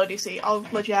little ODC. I'll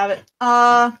let you have it.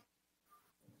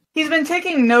 He's been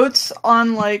taking notes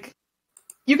on, like,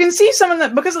 you can see some of the,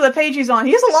 because of the page he's on,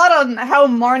 he has a lot on how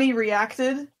Marnie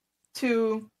reacted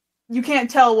you can't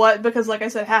tell what, because like I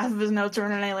said, half of his notes are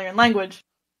in an alien language.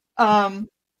 But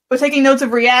taking notes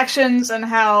of reactions and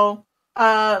how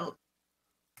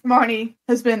Marnie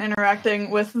has been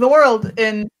interacting with the world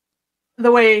in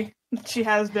the way she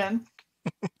has been.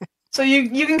 So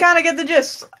you can kind of get the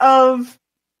gist of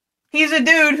he's a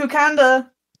dude who kind of,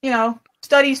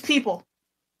 studies people.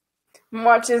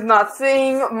 March is not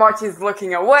seeing, March is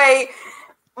looking away.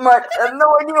 March has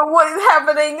no idea what is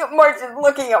happening. March is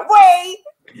looking away.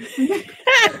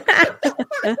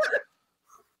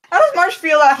 How does March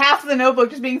feel about half of the notebook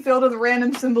just being filled with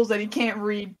random symbols that he can't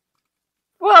read?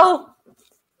 Well,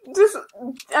 there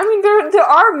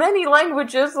are many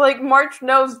languages. Like, March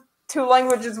knows 2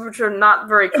 languages which are not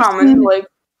very common.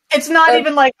 It's not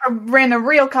even like a random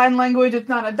real kind language. It's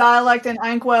not a dialect in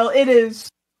Inkwell. It is,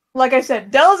 like I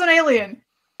said, Dell's an alien.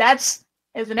 It's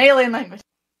an alien language.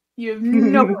 You have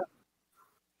no clue.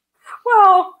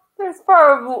 Well, there's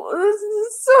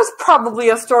probably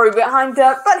a story behind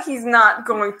that, but he's not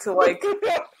going to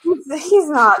he's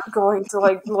not going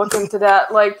to look into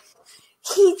that. Like,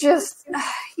 he's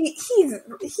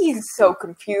so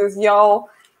confused, y'all.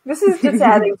 This is just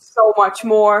adding so much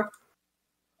more.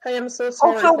 I am so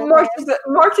sorry. Also,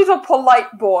 March is a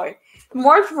polite boy.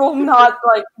 March will not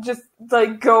just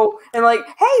go and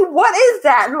hey, what is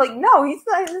that? And no, he's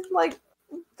not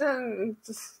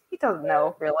he doesn't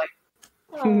know really.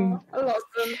 Oh, I love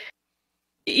them.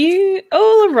 You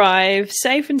all arrive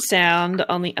safe and sound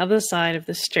on the other side of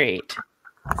the street.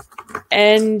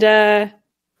 And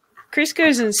Chrys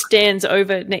goes and stands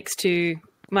over next to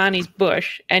Marnie's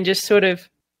bush and just sort of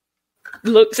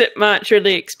looks at March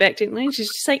really expectantly. She's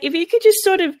just like, if you could just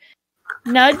sort of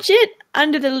nudge it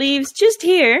under the leaves just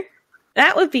here,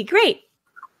 that would be great.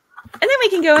 And then we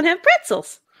can go and have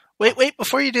pretzels. Wait,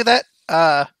 before you do that,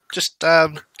 just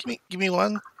give me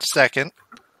 1 second.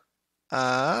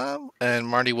 And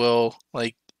Marnie will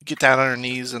get down on her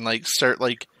knees and start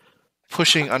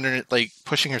pushing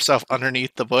herself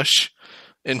underneath the bush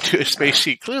into a space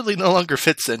she clearly no longer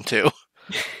fits into.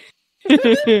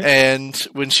 And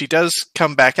when she does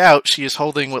come back out, she is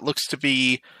holding what looks to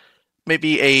be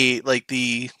maybe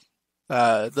the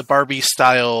Barbie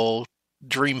style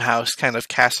dream house kind of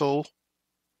castle.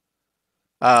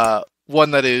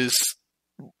 One that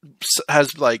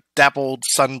has dappled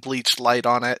sun bleached light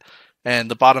on it,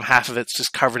 and the bottom half of it's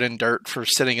just covered in dirt for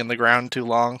sitting in the ground too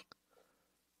long.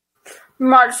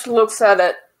 March looks at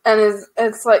it, and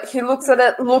he looks at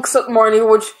it, looks at Marnie,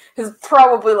 which is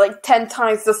probably 10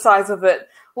 times the size of it,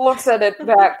 looks at it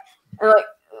back, and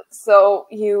so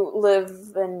you live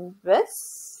in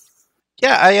this?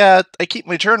 Yeah, I keep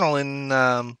my journal in,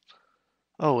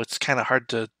 it's kind of hard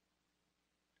to,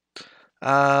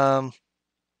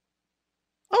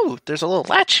 there's a little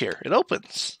latch here. It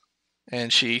opens.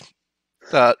 And she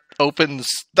opens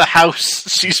the house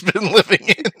she's been living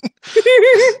in.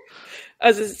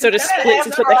 As it sort of splits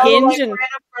into the hinge and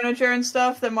random furniture and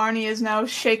stuff that Marnie is now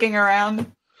shaking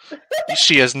around.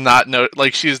 She has not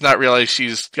she has not realized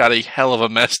she's got a hell of a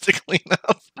mess to clean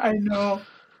up. I know.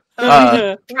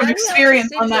 From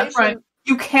experience on that front,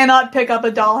 you cannot pick up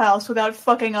a dollhouse without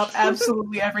fucking up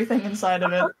absolutely everything inside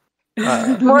of it.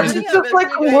 March is just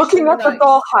looking at the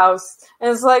dollhouse and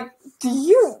is do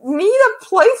you need a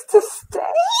place to stay?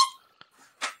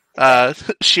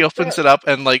 She opens it up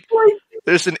and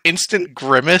there's an instant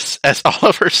grimace as all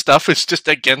of her stuff is just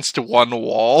against one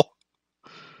wall.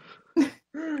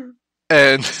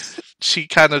 And she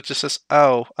kind of just says,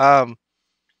 and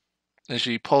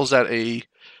she pulls out a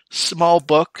small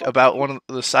book about one of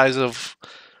the size of,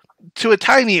 to a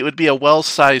tiny, it would be a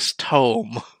well-sized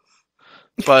tome.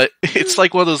 But it's one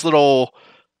of those little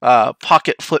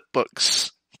pocket flip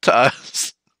books to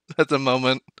us at the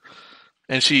moment.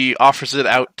 And she offers it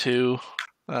out to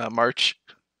March.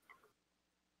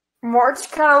 March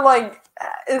kind of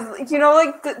is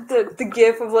the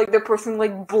gif of the person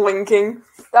blinking.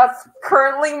 That's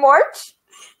currently March.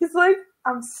 He's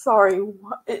I'm sorry.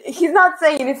 What? He's not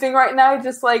saying anything right now. He's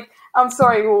just I'm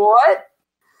sorry. What?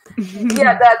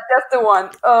 Yeah, that's the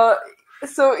one.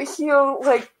 So he'll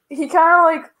he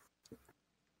kind of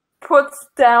puts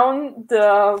down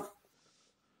the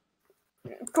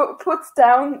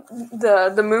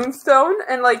moonstone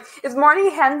and is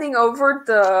Marnie handing over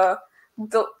the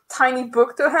tiny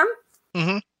book to him?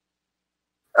 Mm-hmm.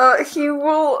 He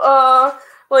will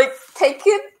take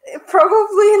it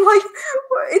probably and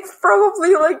it's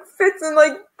probably fits in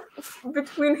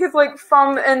between his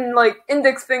thumb and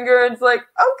index finger. It's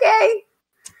okay.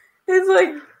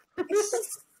 It's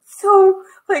he's so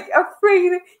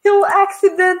afraid he'll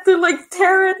accidentally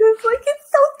tear it. It's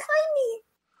so tiny.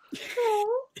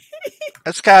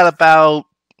 It's got about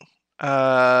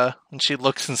And she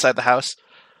looks inside the house.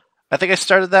 I think I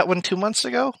started that one 2 months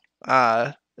ago.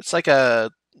 It's like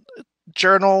a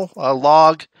journal, a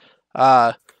log,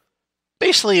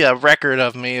 basically a record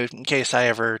of me in case I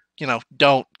ever,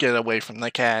 don't get away from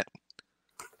the cat.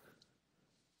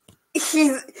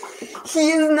 He's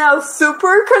now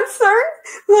super concerned.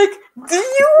 Like, do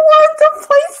you want a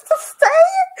place to stay?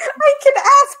 I can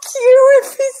ask you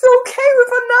if he's okay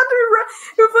with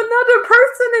another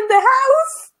person in the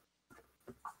house.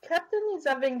 Captain is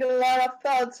having a lot of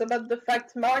thoughts about the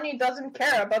fact Marnie doesn't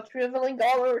care about revealing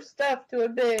all her stuff to a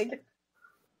big.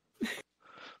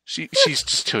 She's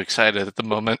just too excited at the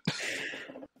moment.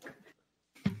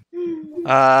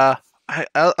 I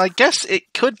guess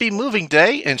it could be moving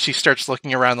day, and she starts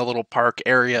looking around the little park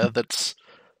area that's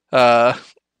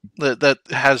that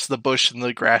has the bush and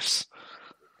the grass.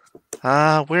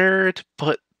 Where to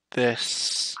put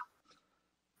this?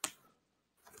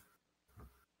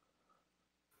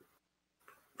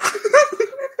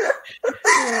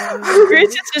 Chrys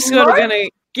is just sort of going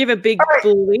to give a big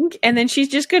blink, and then she's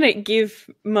just going to give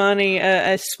Marnie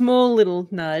a small little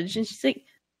nudge, and she's like,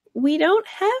 "We don't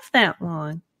have that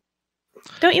long.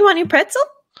 Don't you want your pretzel?"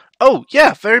 Oh,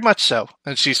 yeah, very much so.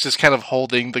 And she's just kind of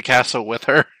holding the castle with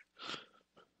her.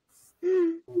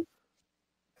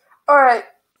 Alright,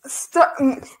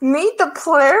 meet the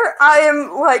player. I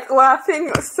am,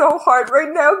 laughing so hard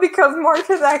right now because Mark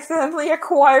has accidentally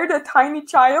acquired a tiny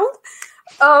child.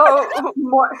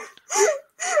 March,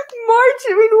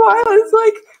 meanwhile, is,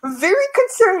 very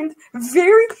concerned,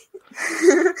 very,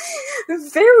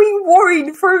 very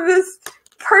worried for this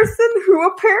person who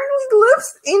apparently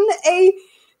lives in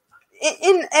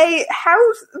a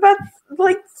house that's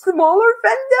smaller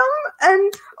than them,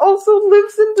 and also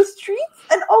lives in the streets,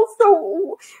 and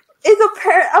also is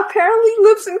apparently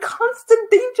lives in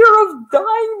constant danger of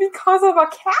dying because of a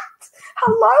cat.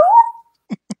 Hello?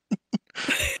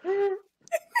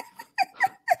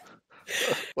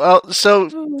 Well, so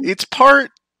it's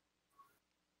part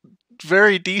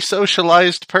very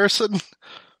desocialized person,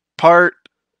 part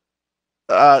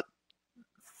I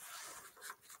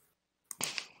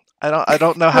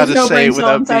don't know how to say it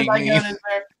without being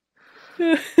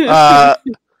mean.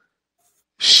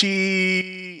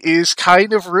 She is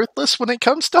kind of ruthless when it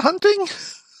comes to hunting,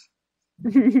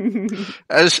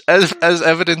 as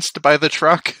evidenced by the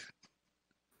truck.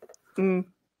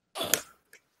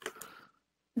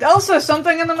 Also,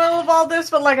 something in the middle of all this,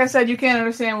 but like I said, you can't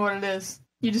understand what it is.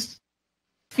 You just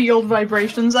feel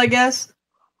vibrations, I guess.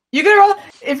 You can roll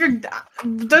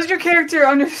does your character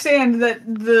understand that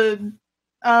the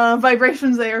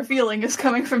vibrations they are feeling is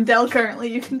coming from Dell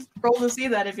currently? You can roll to see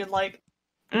that if you'd like.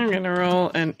 I'm gonna roll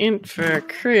an int for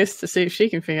Chrys to see if she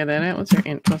can figure that out. What's her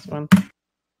int +1?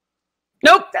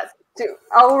 Nope! That's 2.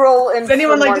 I'll roll in. Does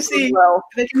anyone like to see if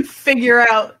they can figure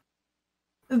out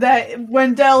that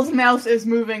when Dell's mouse is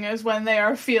moving is when they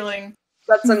are feeling...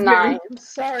 That's a 9.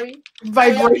 Sorry.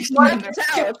 Vibration.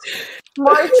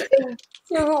 March is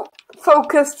too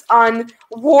focused on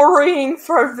worrying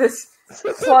for this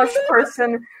plush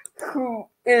person who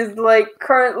is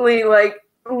currently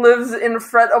lives in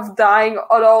threat of dying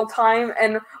at all time,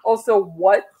 and also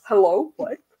what? Hello?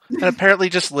 What? And apparently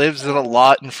just lives in a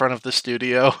lot in front of the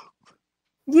studio.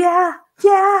 Yeah.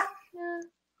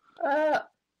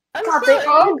 I'm God, sorry, they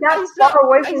all got far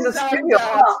away from the studio,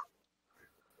 huh?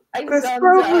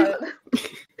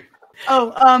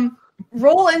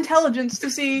 Roll intelligence to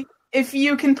see if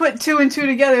you can put 2 and 2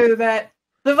 together that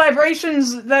the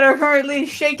vibrations that are currently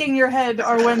shaking your head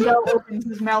are when Dell opens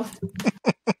his mouth.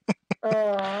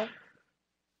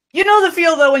 You know the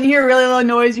feel, though, when you hear a really loud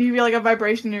noise, you feel like a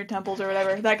vibration in your temples or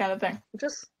whatever, that kind of thing.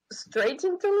 Just straight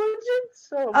intelligence?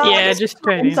 Yeah, just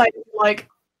straight insight,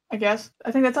 I guess.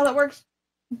 I think that's how that works.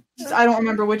 I don't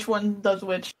remember which one does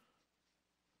which.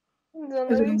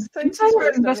 Intelligence. I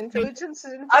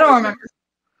don't remember.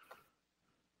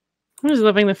 I'm just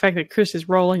loving the fact that Chrys is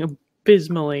rolling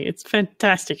abysmally. It's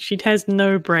fantastic. She has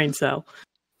no brain cell.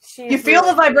 You feel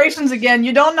the vibrations again.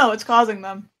 You don't know what's causing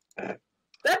them.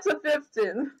 That's a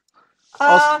 15.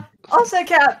 I'll say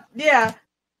Cap. Yeah.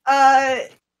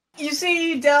 You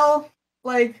see Dell,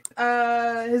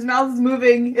 his mouth is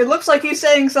moving. It looks like he's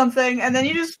saying something, and then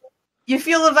you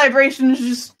feel the vibrations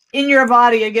just in your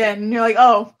body again, and you're like,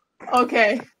 oh,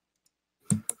 okay.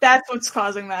 That's what's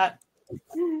causing that.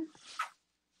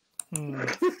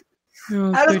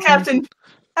 How does Captain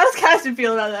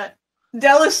feel about that?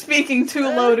 Dell is speaking too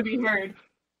low to be heard.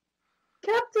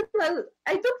 Captain,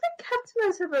 I don't think Captain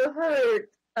has ever heard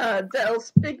Dell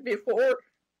speak before.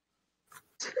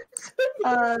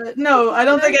 No, I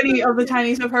don't think any of the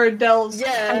tinies have heard Dell's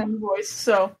Yeah. tiny voice,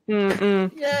 so.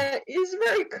 Yeah, he's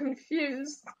very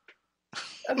confused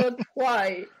about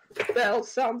why Bell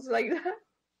sounds like that.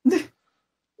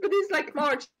 But he's like,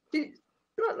 March, it's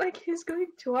not like he's going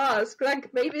to ask.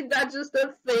 Like, maybe that's just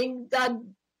a thing that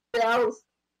Bell's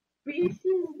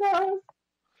species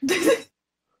does.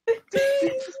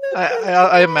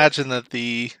 I imagine that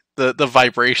the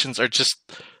vibrations are just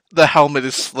the helmet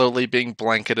is slowly being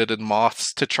blanketed in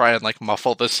moths to try and like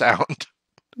muffle the sound.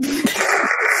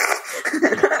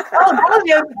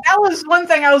 That was one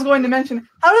thing I was going to mention.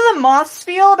 How do the moths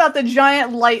feel about the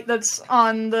giant light that's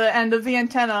on the end of the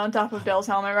antenna on top of Dell's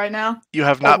helmet right now? You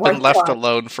have not been left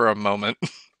alone for a moment.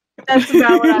 That's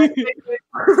about what I think.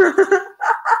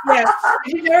 Yeah,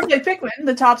 if you've never played Pikmin,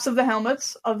 the tops of the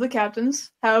helmets of the captains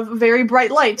have very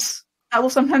bright lights that will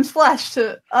sometimes flash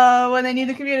to when they need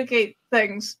to communicate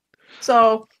things.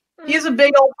 So he has a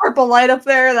big old purple light up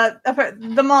there that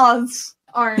the moths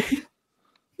aren't.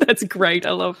 That's great.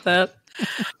 I love that.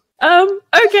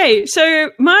 Okay,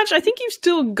 so March, I think you've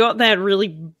still got that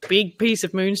really big piece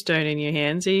of moonstone in your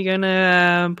hands. Are you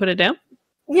gonna put it down?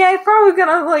 Yeah, I'm probably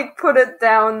gonna like put it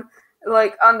down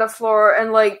like on the floor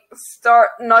and like start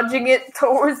nudging it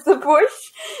towards the bush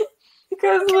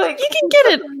because like You can get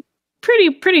it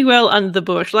pretty well under the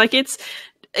bush. Like it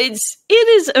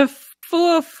is a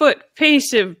 4-foot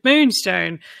piece of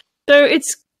moonstone, so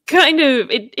it's kind of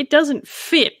it doesn't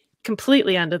fit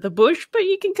completely under the bush, but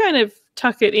you can kind of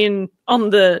tuck it in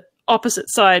on the opposite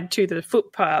side to the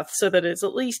footpath so that it's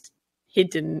at least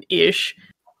hidden-ish.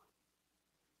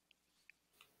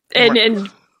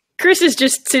 And Chrys is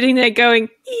just sitting there going,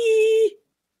 ee.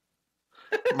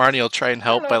 Marnie will try and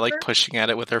help by like pushing at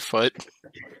it with her foot.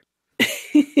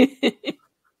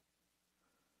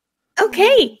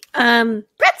 Okay,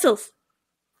 pretzels.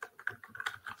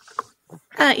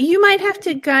 You might have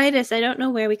to guide us. I don't know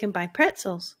where we can buy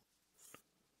pretzels.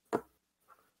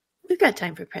 We've got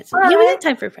time for pretzels. All Yeah, we right. got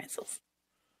time for pretzels.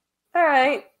 all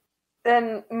right.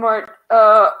 Then Mart,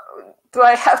 do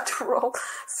I have to roll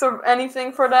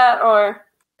anything for that or?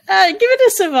 Give it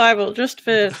a survival, just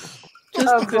for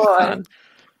Oh for boy.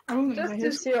 fun. Just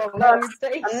to see all That's our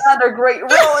face. another great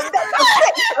roll. I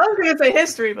was going to say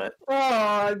history, but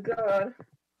Oh god.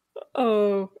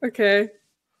 Oh, okay.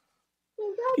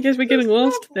 I guess we're getting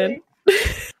lost then.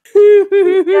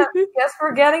 Yeah, guess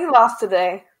we're getting lost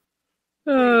today.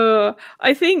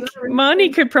 I think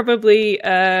Marnie could probably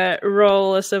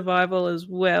roll a survival as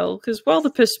well, because while the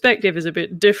perspective is a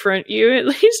bit different, you at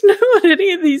least know what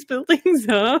any of these buildings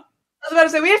are. I was about to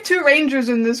say, we have 2 rangers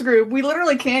in this group. We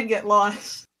literally can't get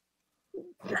lost.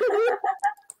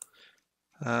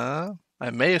 I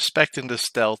may have specced into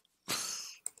stealth.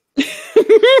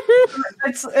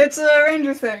 It's a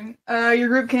ranger thing. Your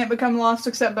group can't become lost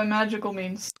except by magical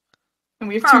means. And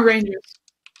we have 2 rangers.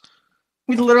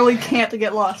 We literally can't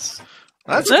get lost.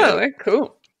 That's good.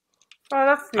 Cool. Oh,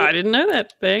 that's I neat. didn't know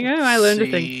that. There you go. I learned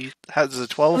a thing. See, has a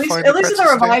 12 At find least it's a pretzels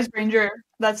there? revised ranger.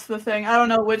 That's the thing. I don't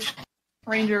know which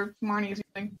ranger Marnie is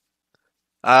using.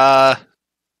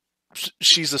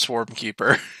 She's a swarm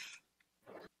keeper.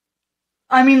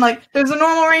 I mean, like, there's a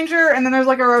normal ranger, and then there's,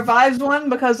 like, a revised one,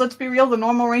 because, let's be real, the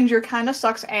normal ranger kind of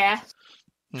sucks ass.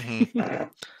 Mhm. If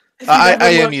you I ever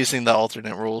am look- using the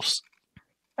alternate rules.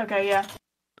 Okay, yeah.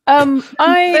 Then we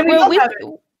both have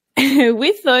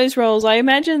with those rolls, I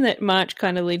imagine that March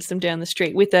kind of leads them down the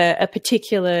street with a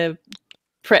particular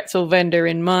pretzel vendor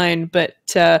in mind, but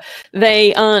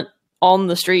they aren't on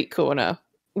the street corner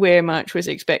where March was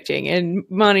expecting. And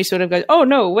Marnie sort of goes, "Oh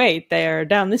no, wait, they're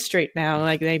down this street now.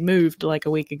 Like they moved like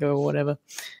a week ago or whatever."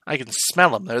 I can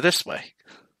smell them. They're this way.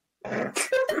 All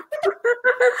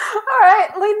right,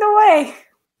 lead the way.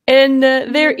 And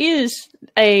there is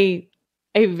a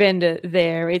vendor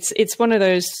there. It's one of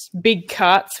those big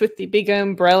carts with the big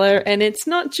umbrella, and it's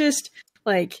not just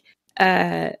like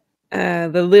the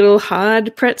little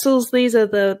hard pretzels. These are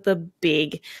the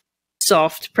big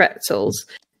soft pretzels,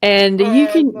 and you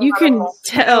can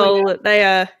tell that they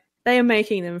are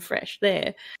making them fresh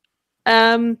there.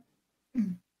 And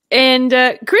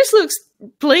Chrys looks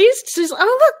pleased. She's,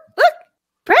 "Oh look,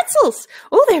 pretzels!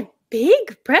 Oh, they're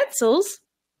big pretzels.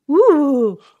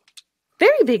 Ooh,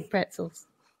 very big pretzels.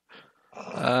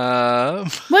 What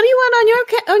do you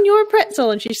want on your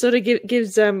pretzel?" And she sort of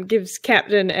gives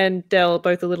Captain and Dell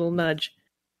both a little nudge.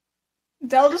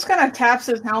 Dell just kind of taps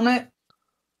his helmet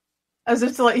as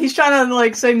if to, like, he's trying to,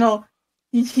 like, signal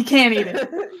he can't eat it.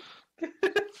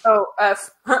 Oh, F.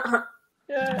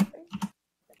 Yeah.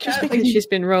 Just because she's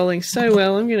been rolling so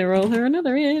well, I'm going to roll her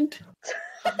another end.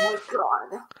 Oh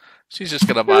God. She's just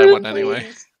gonna buy one anyway.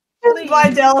 Please. Just buy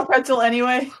Dell a pretzel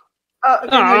anyway. Okay,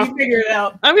 no, you figure it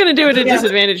out. I'm gonna do it at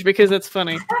disadvantage because that's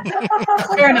funny.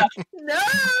 Fair enough.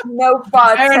 No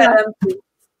but Fair enough.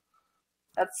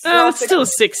 That's It's still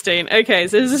 16. Okay,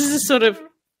 so this is sort of.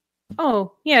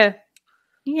 Oh yeah,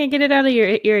 you can't get it out of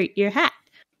your hat.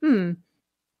 Do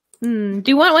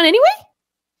you want one anyway?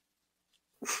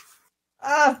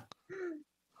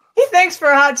 He thinks for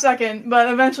a hot second, but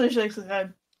eventually shakes his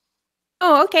head.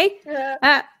 Oh, okay. Yeah.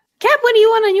 Cap, what do you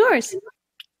want on yours?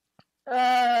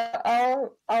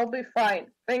 I'll be fine.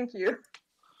 Thank you.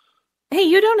 Hey,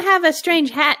 you don't have a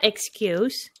strange hat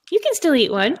excuse. You can still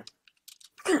eat one.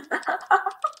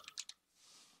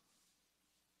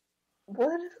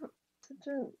 What?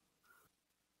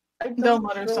 I Don't don't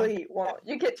mutter really something. want.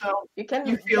 You can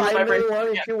You feel buy the me vibration,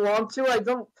 one yeah. if you want to. I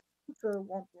don't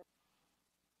want one.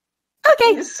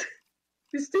 Okay.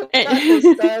 You still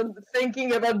understand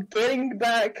thinking about getting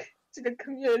back to the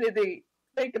community.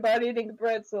 Think about eating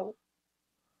pretzel.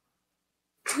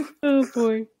 Oh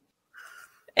boy.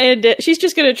 And she's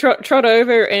just going to trot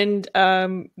over and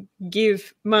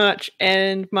give March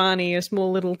and Marnie a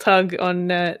small little tug on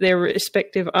their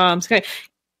respective arms. Going,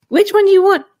 which one do you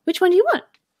want? Which one do you want?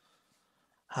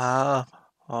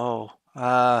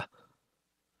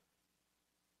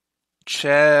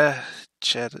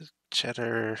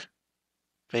 Cheddar,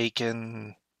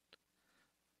 bacon.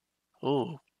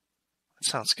 Ooh, that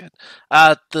sounds good.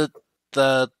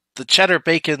 The cheddar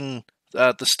bacon,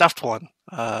 the stuffed one.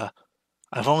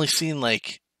 I've only seen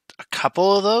like a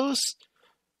couple of those.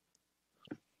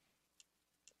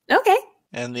 Okay.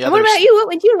 And the And others. what about you? What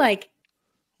would you like?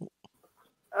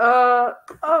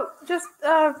 Just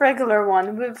a regular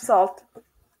one with salt.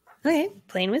 Okay,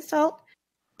 plain with salt.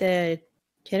 The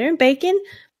cheddar and bacon.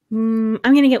 I'm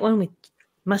going to get one with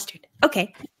mustard.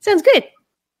 Okay, sounds good.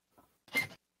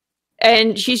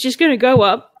 And she's just going to go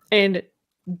up and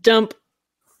dump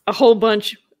a whole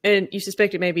bunch, and you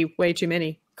suspect it may be way too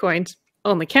many coins,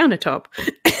 on the countertop.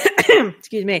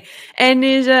 Excuse me. And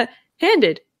is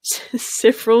handed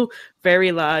several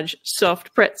very large,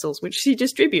 soft pretzels, which she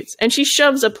distributes. And she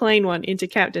shoves a plain one into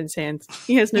Captain's hands.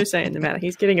 He has no say in the matter.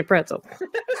 He's getting a pretzel.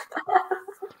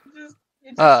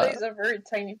 He just says a very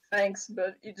tiny thanks,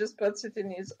 but he just puts it in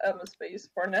his space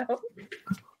for now.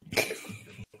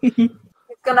 He's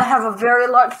gonna have a very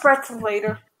large pretzel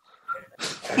later.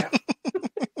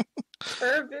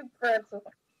 Very big pretzel.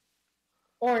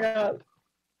 Or not.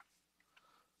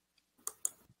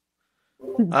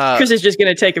 Chris is just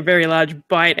going to take a very large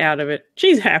bite out of it.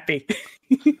 She's happy.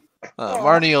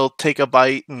 Marnie will take a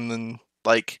bite and then,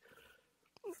 like,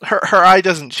 her eye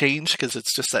doesn't change because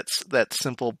it's just that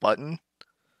simple button.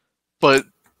 But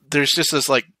there's just this,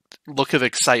 like, look of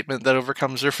excitement that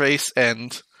overcomes her face,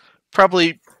 and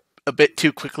probably a bit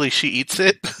too quickly she eats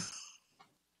it.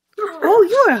 Oh,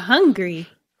 you are hungry. Do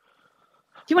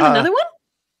you want another one?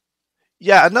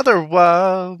 Yeah, another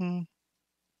one.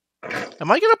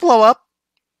 Am I going to blow up?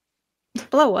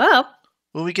 Blow up?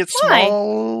 Will we get Why?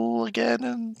 small again?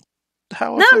 And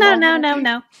however No.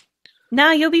 long?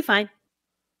 No, you'll be fine.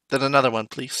 Then another one,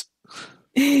 please.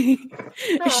 She's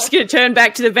going to turn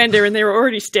back to the vendor, and they're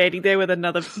already standing there with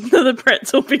another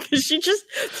pretzel because she just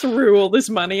threw all this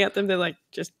money at them. They're like,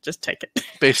 just take it.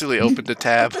 Basically opened a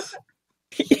tab.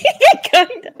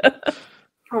 Kind of.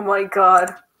 Oh my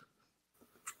god.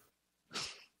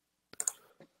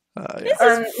 This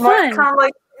And is Mark fun. kind of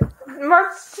like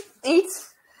Mark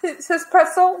eats his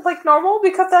pretzel like normal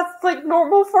because that's like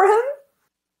normal for him.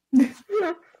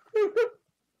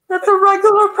 That's a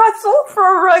regular pretzel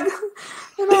for in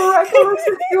a regular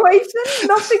situation.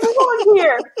 Nothing wrong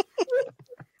here.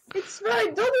 It's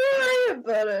fine. Don't worry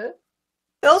about it.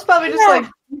 Bill's probably just like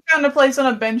found a place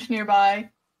on a bench nearby.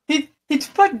 He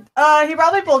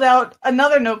probably pulled out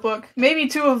another notebook, maybe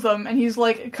two of them, and he's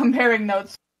like comparing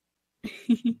notes.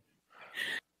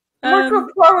 Mark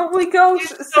would probably go He's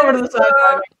just over to the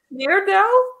side. near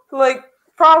Dell, like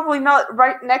probably not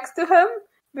right next to him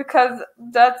because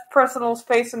that's personal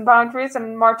space and boundaries,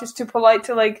 and Mark is too polite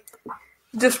to like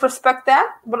disrespect that.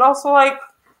 But also like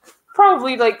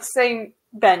probably like same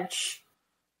bench.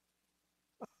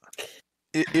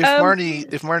 If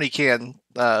Marnie can,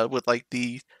 with like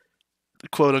the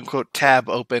quote unquote tab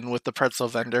open with the pretzel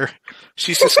vendor,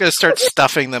 she's just gonna start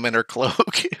stuffing them in her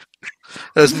cloak.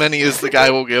 As many as the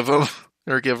guy will give him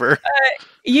or give her.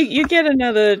 You get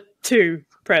another 2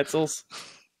 pretzels.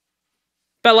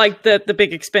 But like the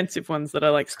big expensive ones that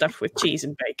are like stuffed with cheese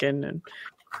and bacon and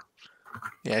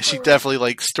Yeah, she definitely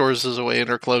like stores those away in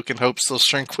her cloak and hopes they'll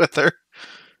shrink with her.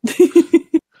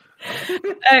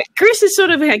 Chrys is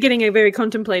sort of getting a very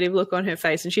contemplative look on her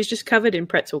face, and she's just covered in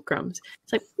pretzel crumbs.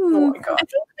 It's like, Oh my God. I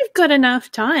think we've got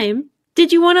enough time.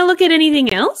 Did you want to look at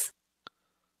anything else?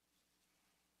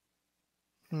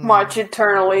 March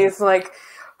eternally is like,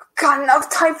 got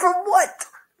enough time for what?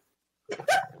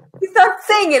 He's not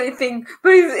saying anything,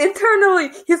 but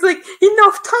he's like,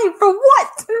 enough time for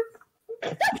what?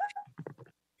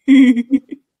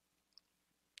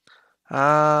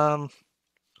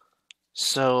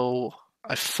 So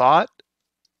I fought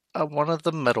one of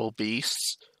the metal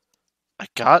beasts. I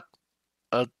got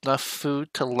enough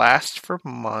food to last for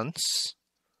months.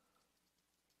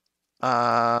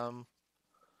 The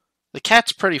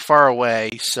cat's pretty far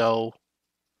away, so...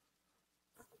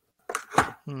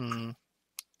 And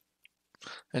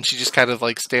she just kind of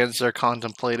like stands there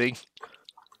contemplating.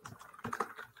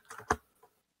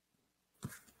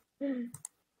 And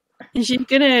she's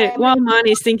gonna, while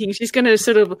Marnie's thinking, she's gonna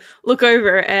sort of look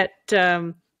over at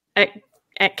Captain.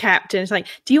 It's like,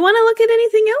 do you want to look at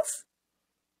anything else?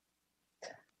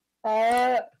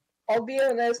 I'll be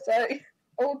honest, I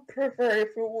would prefer if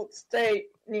we would stay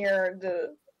near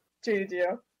the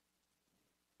studio.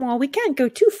 Well, we can't go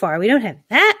too far. We don't have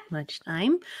that much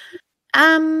time.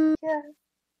 Yeah.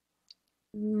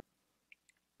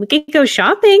 We could go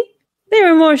shopping.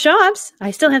 There are more shops.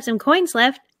 I still have some coins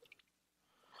left.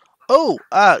 Oh,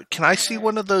 can I see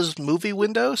one of those movie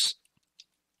windows?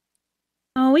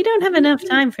 Oh, we don't have enough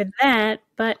time for that,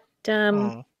 but they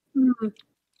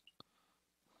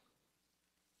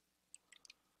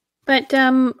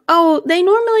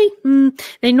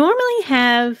normally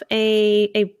have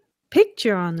a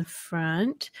picture on the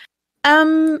front.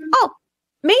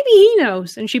 Maybe he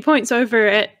knows. And she points over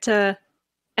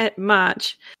at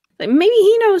March. Like, maybe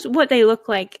he knows what they look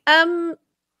like. Can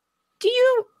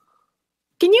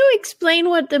you explain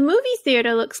what the movie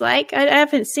theater looks like? I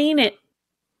haven't seen it.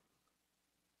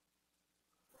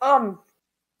 Well,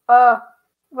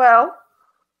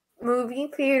 movie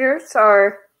theaters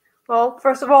are, well,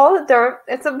 first of all,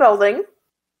 it's a building,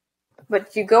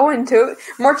 but you go into it.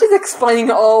 March is explaining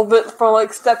all of it from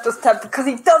like step to step because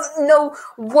he doesn't know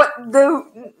what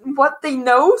they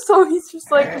know, so he's just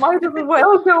like, might as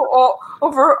well go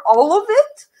over all of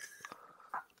it.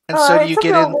 And so do you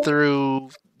get in through...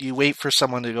 Do you wait for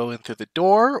someone to go in through the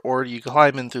door, or do you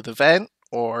climb in through the vent,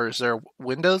 or is there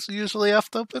windows usually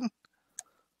left open?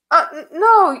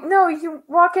 No, you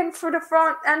walk in through the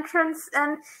front entrance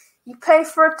and you pay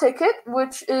for a ticket,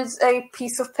 which is a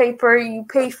piece of paper you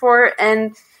pay for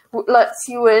and lets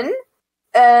you in.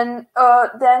 And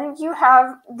then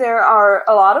there are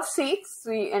a lot of seats,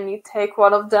 and you take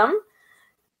one of them.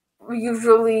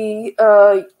 Usually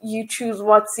you choose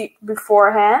what seat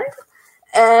beforehand.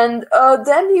 And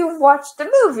then you watch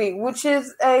the movie, which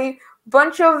is a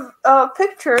bunch of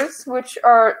pictures, which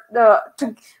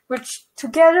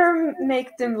together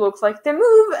make them look like they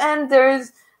move. And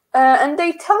and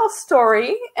they tell a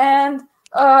story. And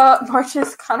March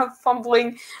is kind of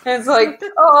fumbling, and it's like,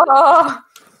 oh.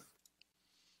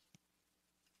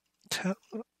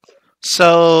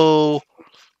 So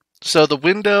the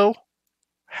window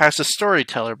has a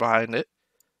storyteller behind it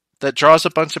that draws a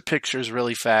bunch of pictures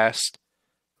really fast.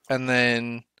 And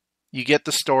then you get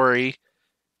the story,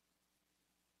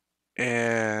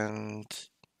 and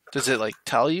does it like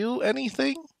tell you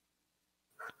anything?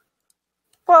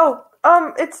 Well,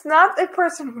 it's not a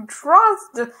person who draws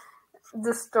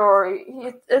the story.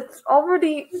 It's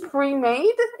already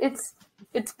pre-made. It's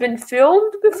been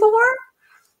filmed before.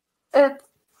 The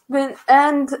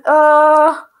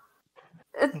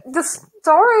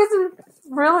story isn't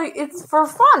really. It's for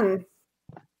fun.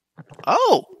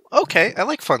 Oh. Okay, I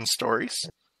like fun stories.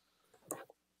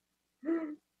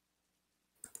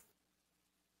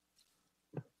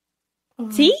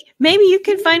 See? Maybe you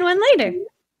can find one later.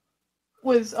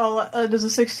 Does a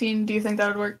 16, do you think that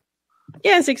would work?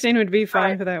 Yeah, 16 would be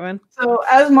fine for that one. So,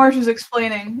 as Marsh is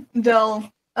explaining,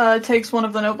 Dell takes one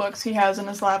of the notebooks he has in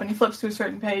his lab and he flips to a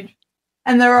certain page.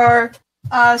 And there are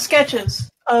sketches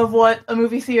of what a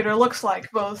movie theater looks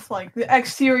like, both like the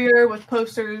exterior with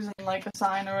posters and like a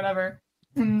sign or whatever,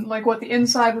 and like what the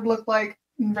inside would look like,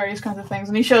 and various kinds of things.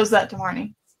 And he shows that to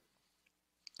Marnie.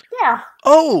 Yeah.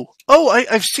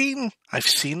 I've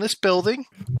seen this building.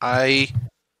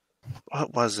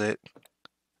 What was it?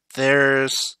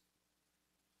 There's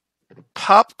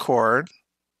popcorn.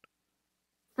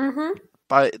 Mm-hmm.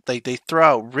 But they throw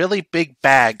out really big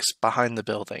bags behind the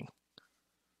building.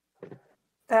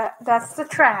 That's the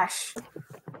trash.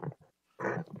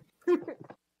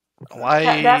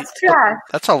 Why? That's trash.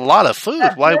 That's a lot of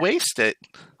food. Why waste it?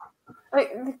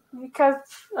 Because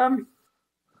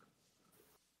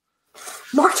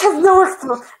March has no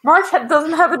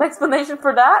doesn't have an explanation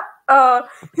for that.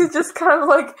 He's just kind of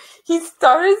like, he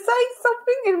started saying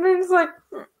something and then he's like,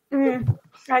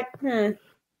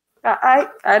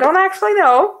 I don't actually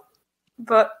know,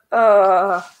 but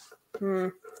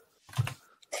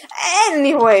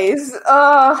anyways,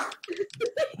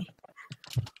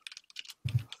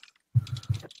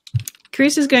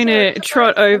 Chris is going to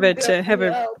trot over to have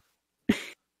a.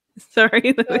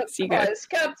 Sorry, Lewis, you go.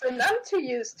 Captain, I'm too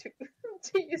used to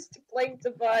playing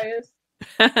Tobias.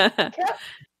 Captain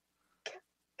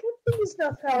is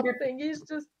not helping. He's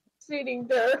just sitting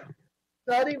there,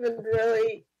 not even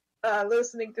really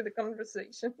listening to the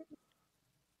conversation.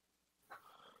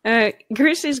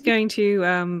 Chris is going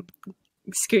to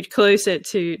scoot closer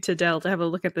to Dell to have a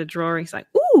look at the drawings. Like,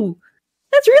 ooh,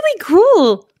 that's really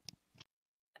cool.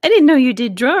 I didn't know you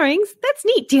did drawings. That's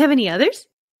neat. Do you have any others?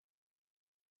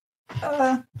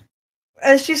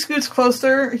 As she scoots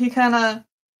closer, he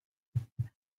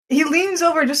leans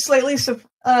over just slightly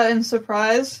in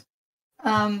surprise.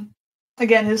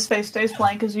 Again, his face stays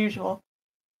blank as usual,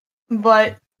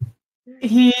 but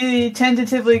he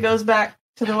tentatively goes back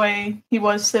to the way he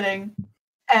was sitting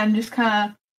and just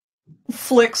kind of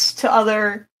flicks to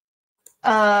other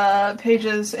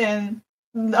pages in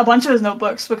a bunch of his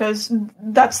notebooks, because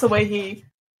that's the way he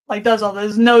does all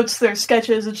those notes. Their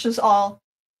sketches. It's just all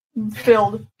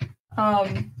filled.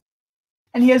 And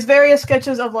he has various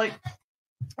sketches of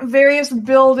various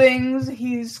buildings.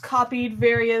 He's copied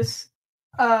various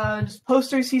just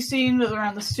posters he's seen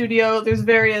around the studio. There's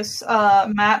various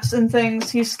maps and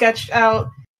things he's sketched out.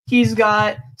 He's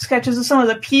got sketches of some of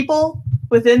the people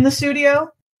within the studio.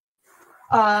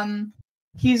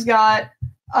 He's got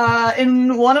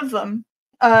in one of them,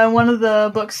 one of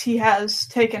the books he has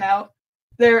taken out,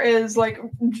 there is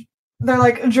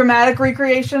they're dramatic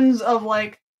recreations of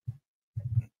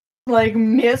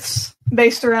myths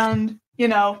based around,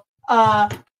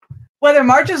 whether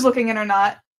March is looking in or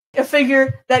not, a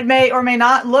figure that may or may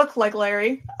not look like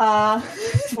Larry.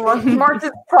 March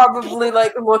is probably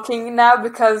looking now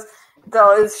because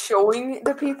Dell is showing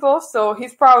the people, so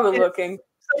he's probably looking.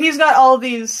 So he's got all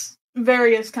these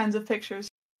various kinds of pictures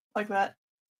like that.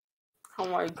 Oh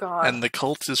my god. And the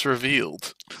cult is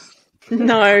revealed.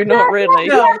 No, not really.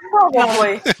 No,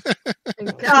 probably.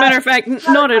 Matter of fact,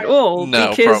 not at all. No,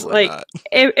 because not.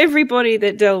 Everybody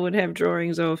that Dell would have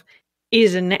drawings of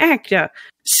is an actor.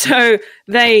 So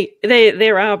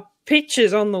there are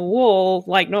pictures on the wall,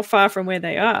 not far from where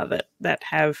they are, that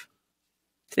have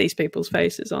these people's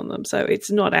faces on them. So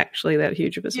it's not actually that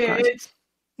huge of a surprise.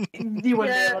 You wouldn't be able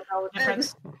to tell the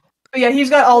difference. But yeah, he's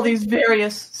got all these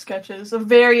various sketches of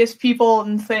various people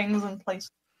and things and places.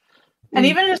 And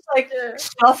even just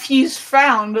stuff he's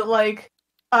found,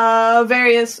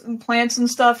 various plants and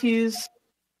stuff he's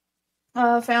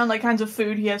found, kinds of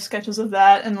food. He has sketches of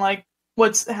that, and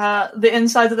the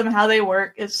insides of them, how they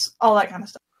work. It's all that kind of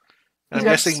stuff. I'm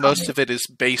guessing most of it is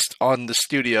based on the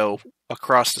studio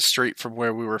across the street from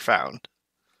where we were found.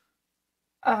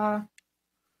 I'm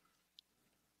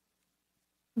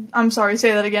sorry,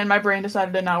 say that again. My brain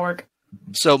decided to not work.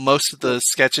 So most of the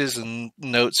sketches and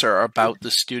notes are about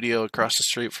the studio across the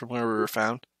street from where we were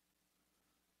found?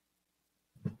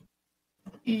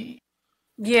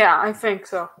 Yeah, I think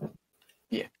so.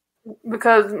 Yeah.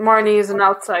 Because Marnie is an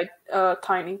outside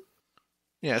tiny.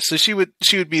 Yeah, so she would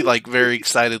be very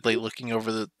excitedly looking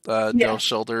over the Dell's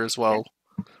shoulder as well.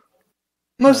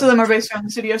 Most of them are based around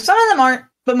the studio. Some of them aren't,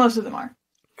 but most of them are.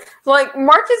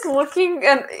 Mark is looking,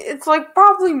 and it's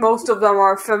probably most of them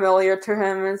are familiar to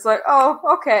him. And it's oh,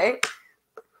 okay.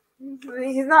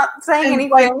 He's not saying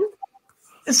anything.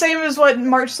 The same as what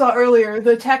March saw earlier.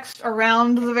 The text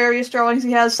around the various drawings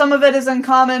he has, some of it is in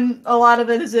common, a lot of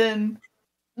it is in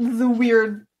the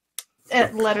weird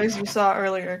letters you saw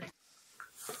earlier.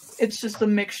 It's just a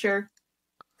mixture.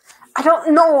 I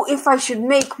don't know if I should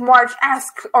make March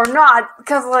ask or not,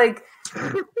 because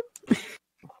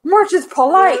March is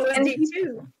polite. Roll a and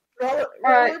D2. Roll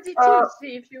a D2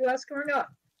 see if you ask or not.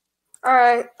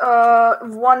 Alright,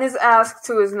 one is asked,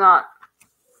 two is not.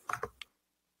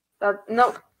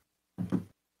 Nope.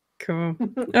 Cool.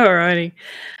 Alrighty.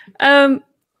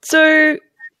 So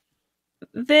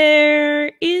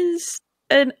there is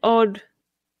an odd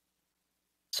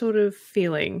sort of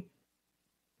feeling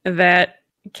that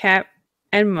Cap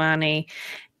and Marnie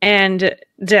and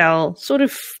Dell sort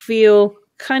of feel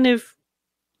kind of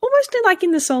almost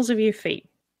in the soles of your feet.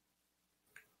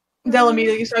 Dell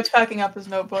immediately starts packing up his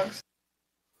notebooks.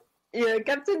 Yeah,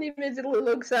 Captain immediately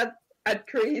looks at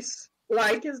Chrys.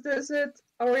 Is this it?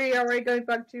 Are we going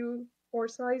back to 4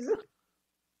 size?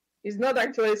 He's not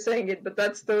actually saying it, but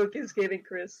that's the look he's giving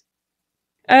Chrys.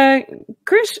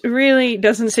 Chrys really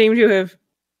doesn't seem to have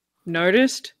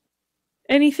noticed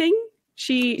anything.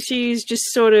 She's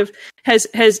just sort of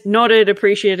has nodded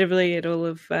appreciatively at all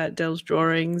of Dell's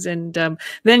drawings, and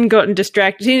then gotten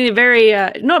distracted in a very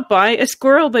not by a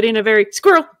squirrel, but in a very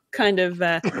squirrel kind of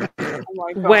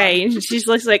way. And she's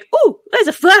just like, "Oh, there's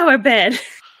a flower bed,"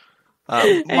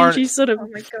 and she's sort of. Oh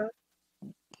my god.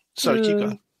 Sorry, keep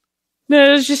going.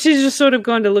 No, she's just sort of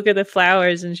gone to look at the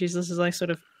flowers, and she's just like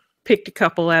sort of picked a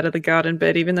couple out of the garden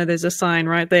bed, even though there's a sign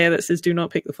right there that says "Do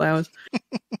not pick the flowers."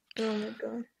 Oh my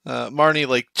god. Marnie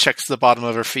like checks the bottom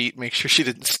of her feet, make sure she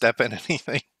didn't step in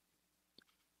anything.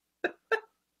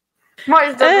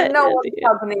 Marge doesn't know what's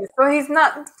happening, so he's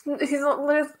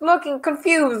looking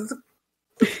confused.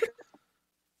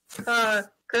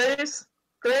 Chrys?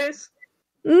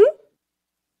 Hmm?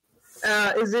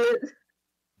 Is it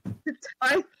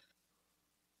time?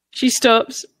 She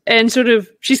stops and sort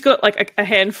of she's got like a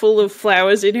handful of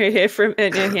flowers in her hair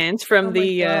in her hands from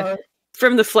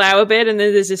from the flower bed, and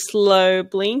then there's a slow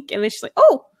blink, and then she's like,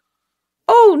 "Oh,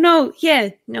 no, yeah,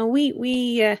 no, we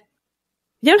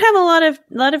don't have a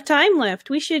lot of time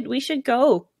left. We should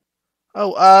go."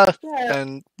 Oh,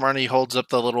 and Marnie holds up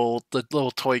the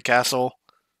little toy castle.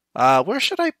 Where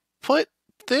should I put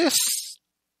this?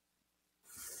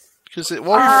 Because it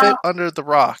won't fit under the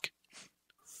rock.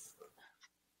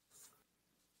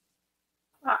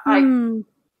 I'm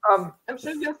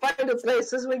sure you'll find a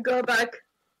place as we go back.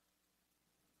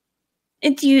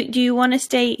 Do you want to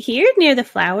stay here near the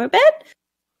flower bed?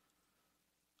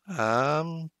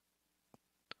 I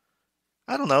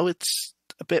don't know. It's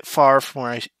a bit far from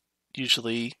where I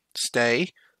usually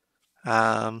stay.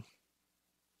 And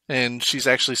she's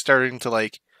actually starting to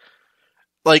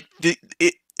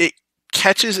it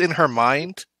catches in her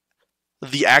mind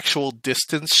the actual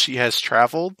distance she has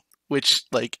traveled, which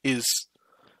is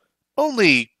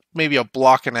only maybe a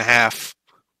block and a half,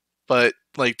 but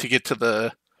to get to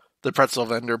the pretzel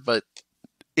vendor, but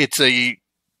it's a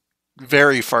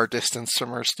very far distance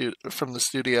from from the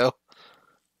studio.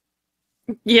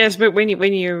 Yes, but when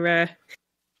your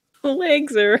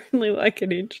legs are only like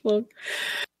an inch long.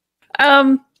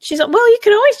 She's like, "Well, you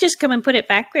can always just come and put it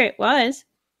back where it was."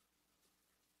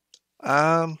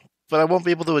 But I won't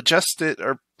be able to adjust it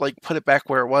or put it back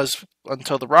where it was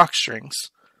until the rock shrinks.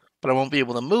 But I won't be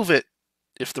able to move it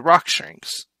if the rock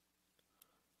shrinks.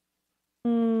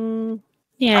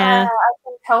 Yeah. I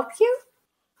can help you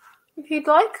if you'd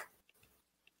like.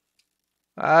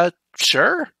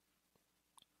 Sure.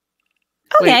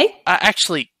 Okay. Wait,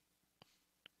 actually,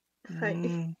 Hi.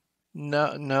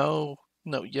 no,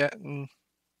 yet.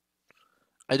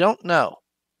 I don't know.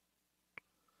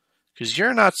 Because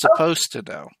you're not supposed to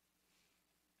know.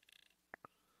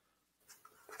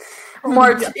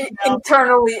 Marge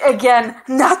internally again,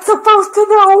 not supposed to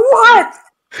know what.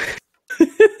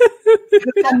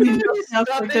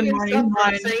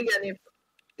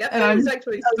 Captain's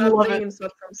actually stopping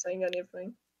himself from saying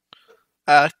anything.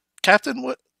 Captain,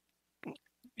 what?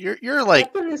 You're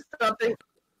like. Captain is stopping.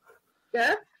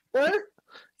 Yeah. What?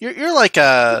 You're like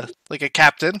a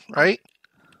captain, right?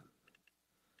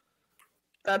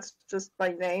 That's just my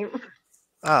name.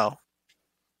 Oh.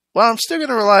 Well, I'm still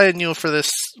gonna rely on you for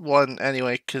this one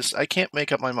anyway, because I can't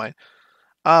make up my mind.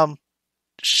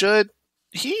 Should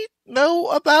he know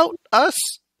about us?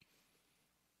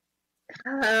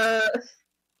 I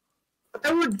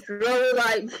would really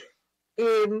like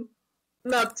him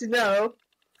not to know.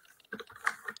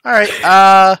 Alright,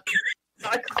 I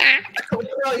can't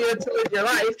tell you to live your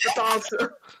life, but also...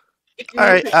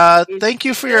 Alright, thank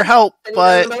you for your help,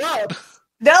 but...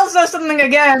 Dell says something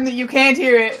again that you can't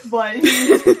hear it, but...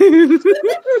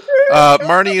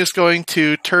 Marnie is going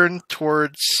to turn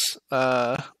towards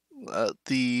the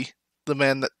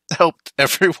man that helped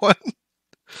everyone.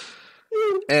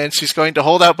 And she's going to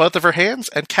hold out both of her hands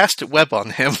and cast a web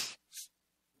on him.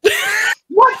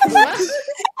 What?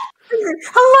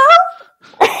 Hello?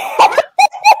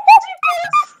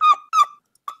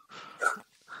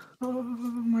 Oh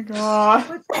my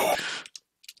god.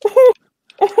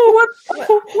 What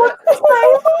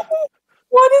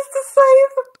is the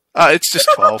save? It's just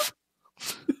 12.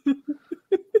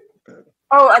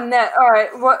 Oh, a net. All right.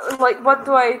 What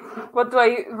do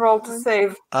I roll to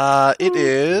save? It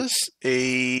is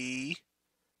a.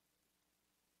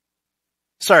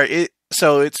 Sorry.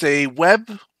 It's a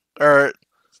web, or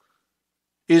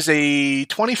is a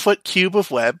 20-foot cube of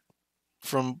web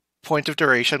from point of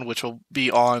duration, which will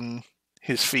be on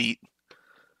his feet.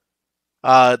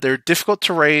 They're difficult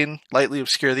terrain, lightly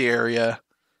obscure the area,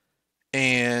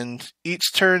 and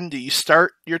each turn that you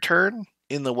start your turn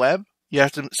in the web, you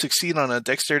have to succeed on a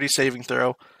dexterity saving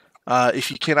throw,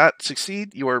 If you cannot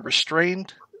succeed, you are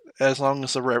restrained as long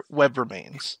as the web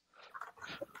remains.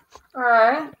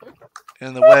 Alright.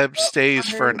 And the web stays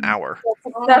for an hour.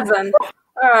 7.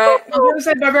 Alright. I was going to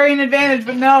say barbarian advantage,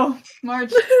 but no.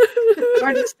 March.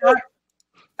 March is stuck.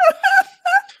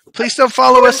 Please don't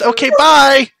follow us. Okay,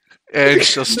 bye! And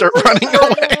she'll start running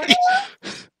away.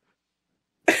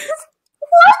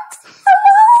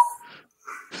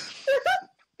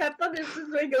 Kappa is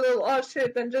just like a little oh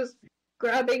shit and just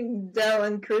grabbing Dell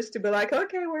and Chrys to be like,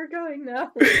 okay, we're going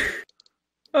now.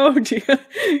 Oh dear.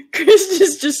 Chrys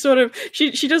is just sort of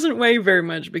she doesn't weigh very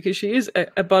much because she is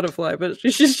a butterfly, but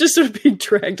she's just sort of being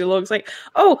dragged along. It's like,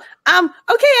 okay,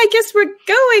 I guess we're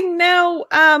going now.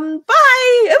 Bye.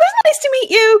 It was nice to meet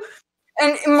you.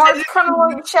 And Mark kind of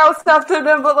like shouts after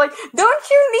them, but like, don't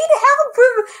you need help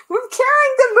with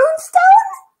carrying the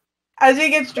moonstone? As he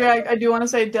gets dragged, I do want to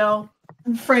say Dell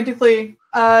frantically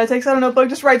takes out a notebook,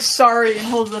 just writes sorry, and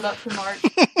holds it up to Mark.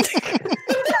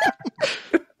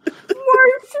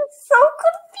 Mark's just so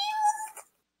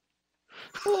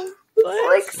confused.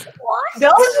 Like, what?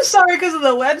 Dell is just sorry because of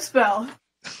the web spell.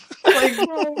 Like,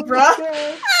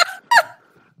 bruh.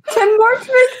 Can Mark make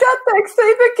that dex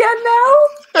save again now?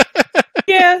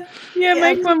 Yeah,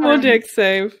 make one more dex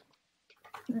save.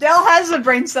 Dell has a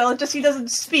brain cell, it's just he doesn't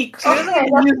speak, so he doesn't Okay,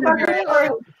 have to use it that's very okay.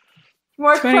 well.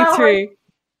 Mark kinda, 23. like,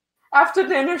 after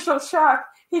the initial shock,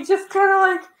 he just kind of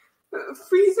like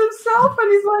frees himself,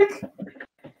 and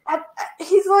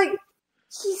he's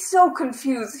so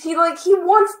confused. He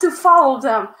wants to follow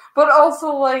them, but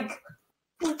also like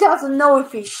he doesn't know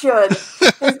if he should.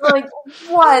 He's like,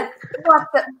 what,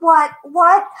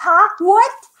 huh, what?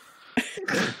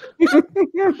 He's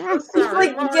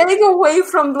like getting away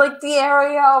from like the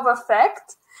area of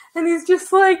effect, and he's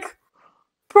just like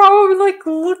probably like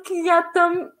looking at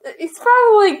them. He's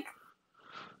probably like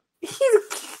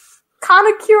he's kind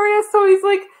of curious, so he's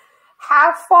like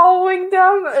half following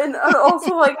them, and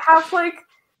also like half like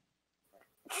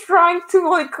trying to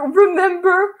like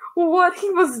remember what he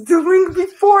was doing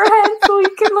beforehand, so he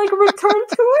can like return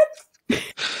to it.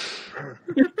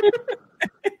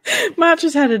 March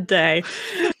has had a day.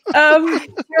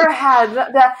 Sure has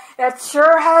that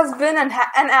sure has been an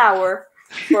hour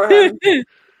for him. It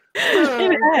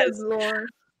has. Lord.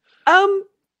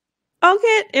 I'll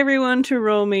get everyone to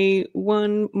roll me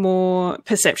one more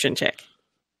perception check.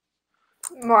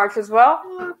 March as well.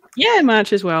 Yeah,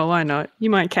 March as well. Why not? You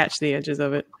might catch the edges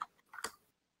of it.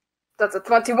 That's a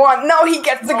 21. No, he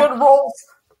gets the good rolls.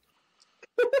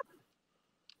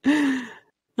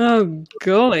 Oh,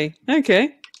 golly.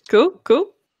 Okay. Cool.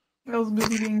 Dell's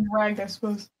busy being dragged, I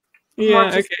suppose. Yeah, March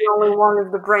okay. is the only one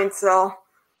with the brain cell.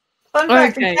 Fun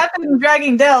fact, Okay. the captain is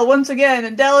dragging Dell once again,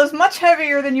 and Dell is much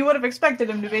heavier than you would have expected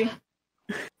him to be.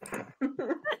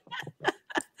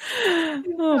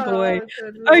 Oh, boy.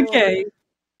 good Lord. Okay.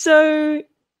 So,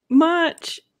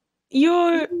 March,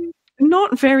 you're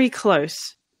not very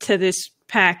close to this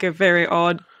pack of very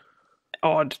odd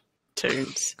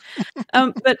toons.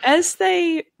 But as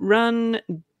they run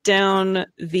down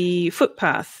the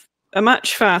footpath,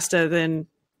 much faster than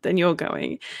you're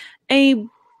going, a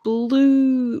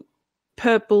blue,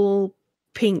 purple,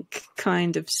 pink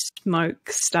kind of smoke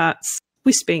starts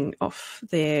wisping off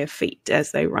their feet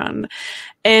as they run,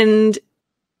 and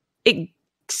it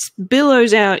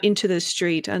billows out into the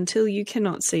street until you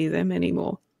cannot see them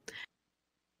anymore.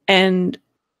 And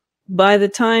by the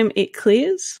time it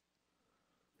clears,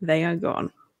 they are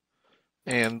gone.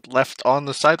 And left on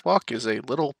the sidewalk is a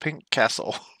little pink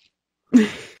castle,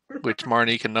 which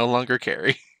Marnie can no longer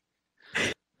carry.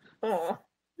 Aw.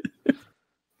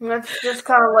 Mitch just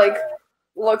kind of like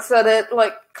looks at it,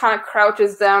 like kind of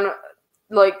crouches down,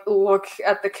 like look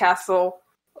at the castle,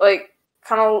 like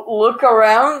kind of look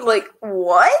around, like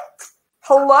what?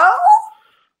 Hello?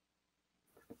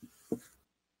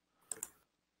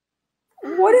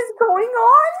 What is going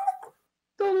on?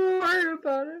 Don't worry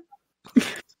about it.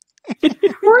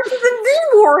 We're just indeed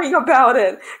worrying about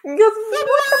it. Because what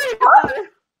the fuck?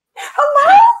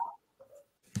 Hello?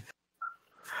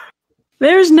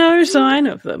 There's no sign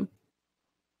of them.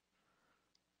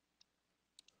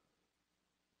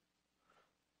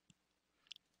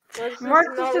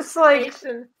 Mark is just like,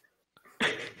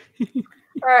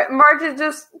 alright, Mark is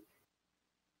just,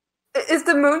 is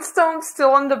the moonstone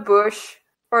still in the bush?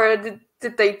 Or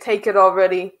did they take it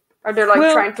already? Are they like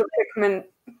Well, trying to Pikmin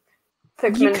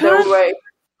you their can't- way?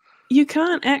 You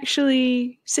can't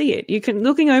actually see it.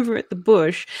 Looking over at the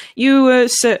bush, you were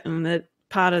certain that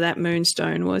part of that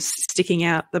moonstone was sticking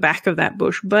out the back of that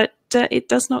bush, but it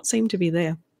does not seem to be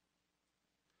there.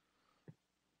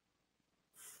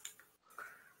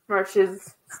 March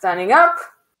is standing up.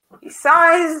 He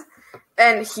sighs.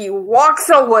 and he walks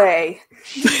away.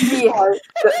 He has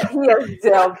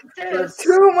dealt with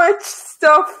too much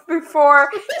stuff before.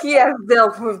 He has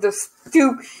dealt with the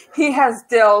stoop. He has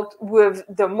dealt with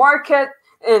the market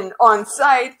and on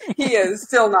site. He is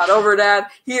still not over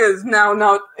that. He is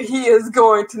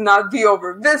going to not be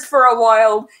over this for a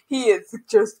while. He is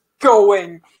just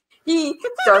going. He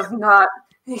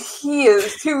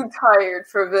is too tired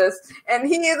for this, and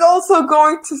he is also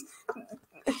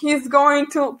he's going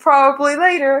to probably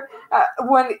later,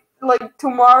 when, like,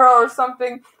 tomorrow or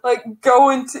something, like,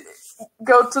 go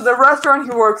to the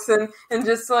restaurant he works in and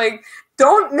just, like,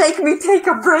 don't make me take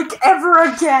a break ever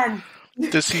again.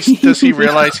 Does he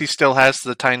realize he still has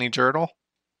the tiny journal?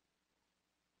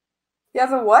 He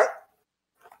has a what?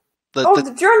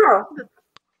 The journal.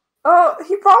 Oh,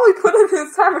 he probably put it in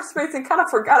his cyberspace and kind of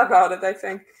forgot about it, I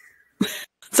think.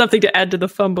 Something to add to the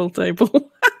fumble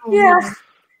table. Yeah,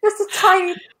 it's a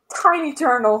tiny, tiny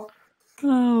journal.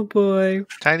 Oh boy.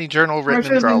 tiny journal written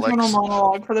in Marsha's internal Growlix.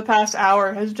 monologue for the past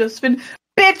hour has just been,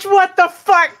 bitch, what the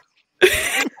fuck?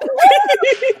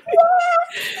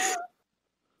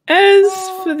 As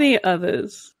for the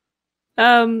others,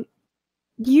 when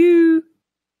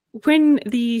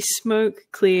the smoke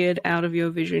cleared out of your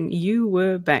vision, you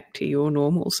were back to your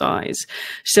normal size.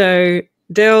 So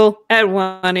Dell at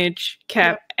 1 inch,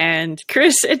 Cap and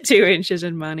Chrys at 2 inches,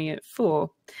 and Marnie at 4.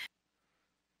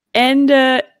 And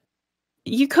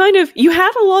you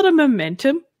had a lot of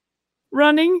momentum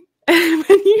running when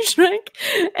you shrank,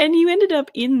 and you ended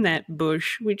up in that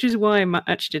bush, which is why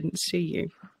March didn't see you.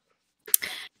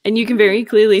 And you can very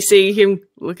clearly see him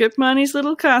look at Marnie's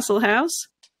little castle house,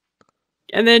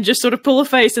 and then just sort of pull a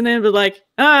face, and then be like,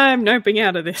 I'm noping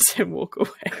out of this, and walk away.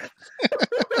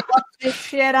 Fuck this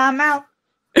shit, I'm out.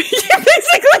 Yeah,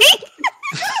 basically!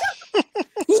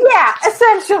 Yeah,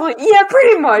 essentially. Yeah,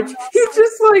 pretty much. He's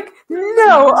just like,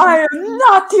 no, I am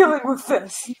not dealing with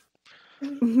this.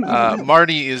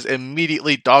 Marnie is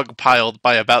immediately dogpiled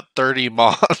by about 30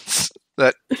 moths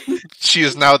that she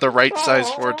is now the right size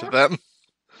for to them.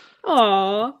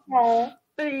 Aww. Oh,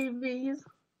 babies.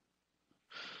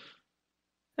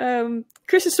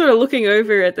 Chrys is sort of looking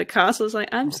over at the castle. Is like,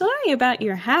 I'm sorry about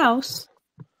your house.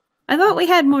 I thought we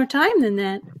had more time than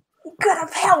that. He could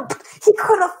have helped. He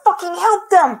could have fucking helped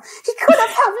them. He could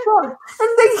have helped them. And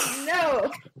they...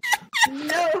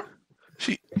 No.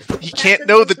 He can't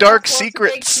know the dark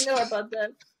secrets. Know about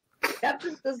that.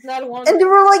 Captain does not want. And they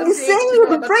were like something saying to it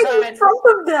know about right in time. front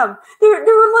of them. They were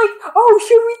like, oh,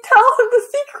 should we tell him the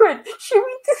secret? Should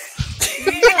we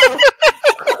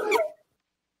do...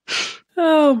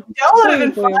 Oh, Dell would have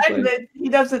been boy, boy, fine boy. that he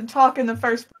doesn't talk in the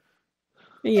first place.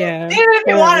 Yeah. Even if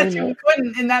he wanted to, no. he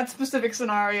couldn't in that specific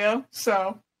scenario,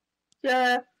 so.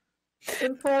 Yeah.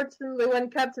 Unfortunately, when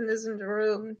Captain is in the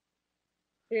room,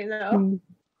 you know.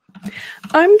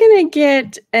 I'm gonna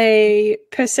get a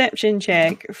perception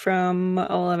check from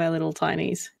all of our little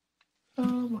tinies.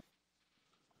 Once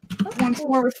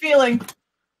more with feeling.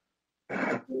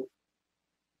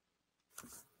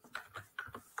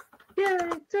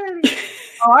 Yeah, Daddy.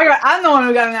 Oh, I'm the one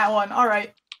who got in that one. All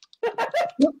right.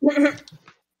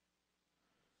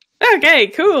 Okay,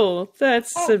 cool.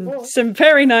 That's cool. some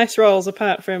very nice rolls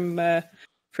apart from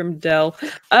Dell.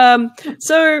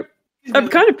 So I'm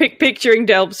kind of picturing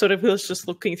Dell sort of was just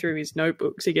looking through his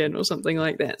notebooks again or something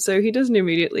like that. So he doesn't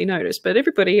immediately notice, but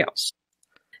everybody else.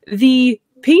 The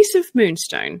piece of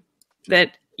moonstone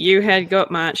that you had got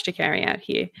March to carry out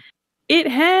here, it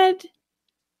had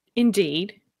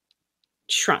indeed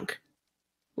shrunk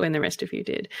when the rest of you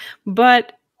did.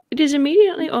 But it is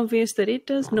immediately obvious that it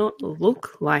does not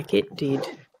look like it did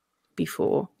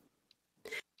before.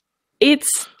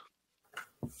 It's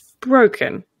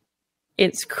broken.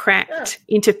 It's cracked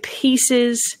into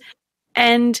pieces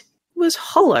and was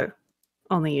hollow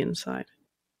on the inside.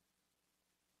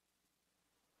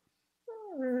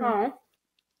 Oh.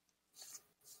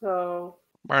 So...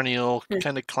 Marnie will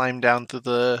kind of climb down through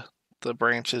the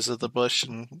branches of the bush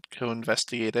and go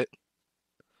investigate it.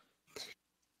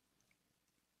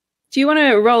 Do you want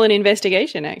to roll an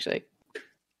investigation, actually?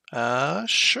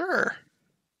 Sure.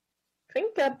 I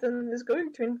think Captain is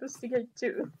going to investigate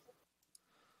too.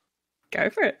 Go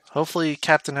for it. Hopefully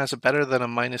Captain has a better than a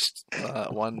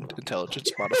 -1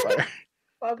 intelligence modifier.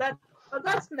 Well,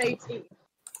 that's an 18.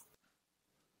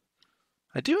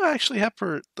 I do actually have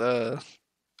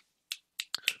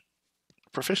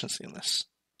proficiency in this.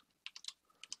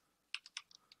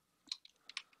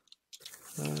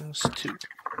 That's 2.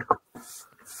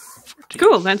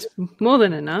 Cool, that's more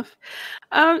than enough.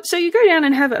 So you go down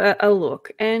and have a look,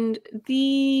 and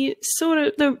the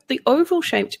the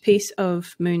oval-shaped piece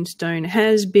of moonstone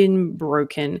has been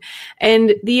broken,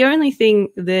 and the only thing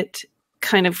that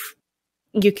kind of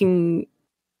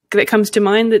that comes to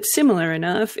mind that's similar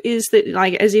enough is that,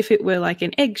 like, as if it were like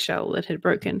an eggshell that had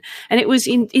broken, and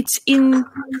it's in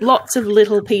lots of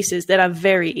little pieces that are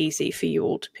very easy for you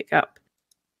all to pick up.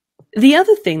 The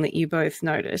other thing that you both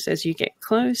notice as you get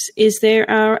close is there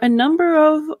are a number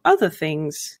of other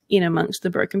things in amongst the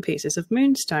broken pieces of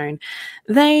moonstone.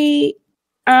 They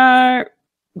are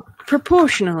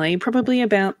proportionally probably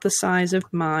about the size of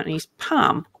Marnie's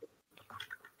palm,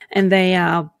 and they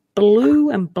are blue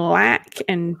and black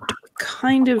and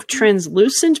kind of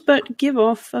translucent, but give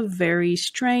off a very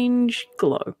strange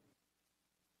glow.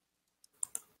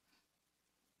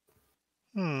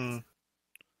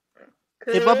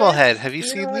 Hey, Bubblehead, have you know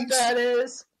seen what these? that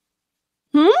is?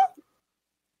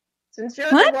 Since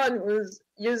you're What? the one who's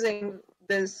using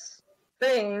this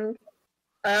thing,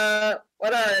 what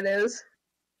are it is?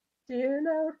 Do you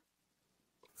know?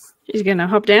 She's going to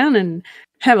hop down and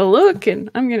have a look, and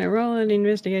I'm going to roll an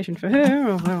investigation for her,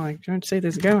 although I don't see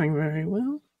this going very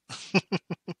well.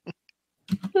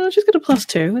 Oh, she's got a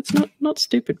 +2. That's not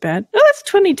stupid bad. Oh, that's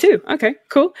 22. Okay,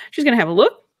 cool. She's going to have a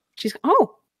look.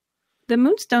 The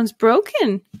moonstone's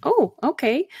broken. Oh,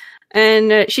 okay.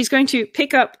 And she's going to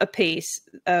pick up a piece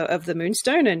of the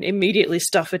moonstone and immediately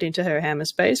stuff it into her hammer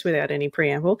space without any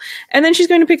preamble. And then she's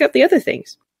going to pick up the other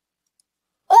things.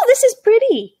 Oh, this is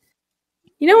pretty.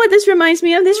 You know what this reminds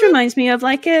me of? This reminds me of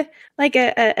like a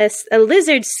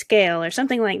lizard scale or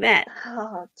something like that.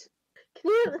 Can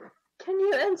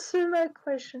you answer my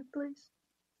question, please?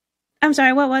 I'm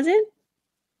sorry, what was it?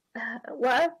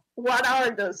 What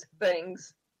are those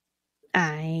things?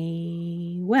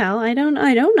 I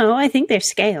don't know. I think they're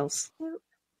scales.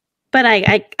 But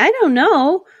I don't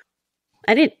know.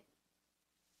 I didn't.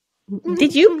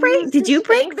 Did you break this?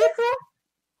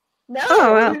 No,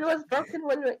 Oh, well. it was broken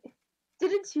when we...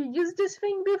 Didn't you use this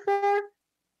thing before?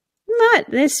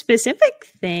 Not this specific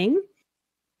thing.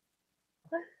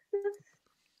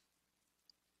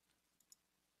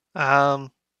 How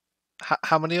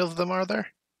many of them are there?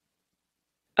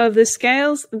 Of the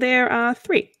scales, there are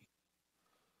 3.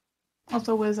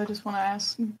 Also, Whis, I just want to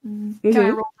ask, can I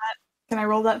roll that? Can I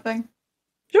roll that thing?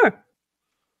 Sure.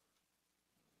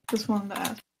 Just wanted to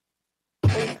ask.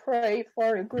 We pray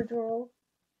for a good roll.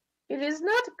 It is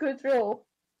not a good roll.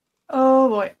 Oh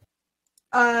boy.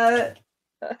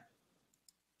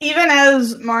 Even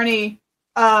as Marnie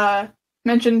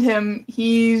mentioned him,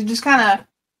 he's just kind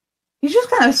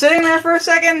of sitting there for a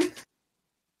second.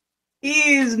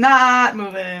 He's not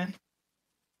moving.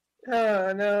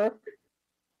 Oh no.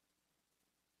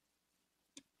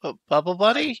 Oh, Bubble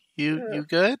Buddy, you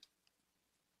good?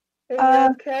 Are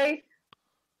you okay?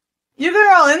 You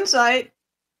can roll insight.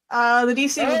 The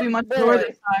DC will be much lower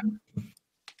this time.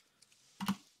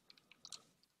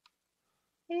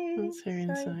 That's her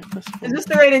insight. +4. Is this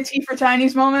the rated T for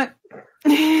Tinies moment?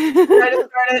 I just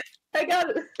heard it. I got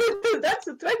it. That's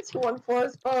a 21 for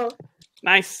us both.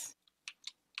 Nice.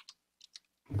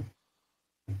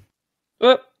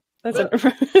 Whoop. That's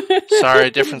Sorry,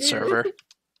 different server.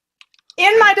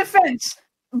 In my defense,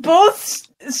 both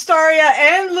Staria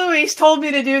and Luis told me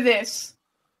to do this.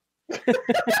 Don't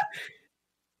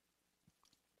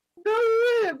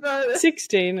worry about it.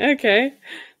 16. Okay.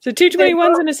 So 2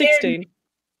 21s and a 16.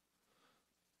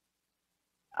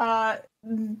 Check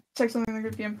something in the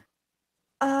group game.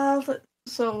 So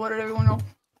what did everyone roll?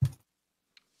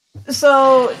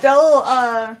 So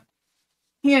Dell,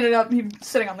 he ended up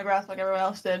sitting on the grass like everyone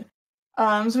else did.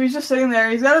 So he's just sitting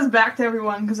there. He's got his back to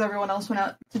everyone because everyone else went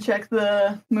out to check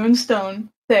the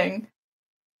moonstone thing.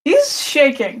 He's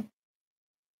shaking.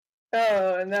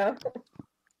 Oh no.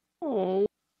 Oh.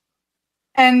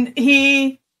 And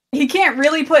he can't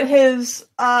really put his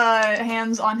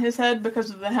hands on his head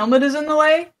because the helmet is in the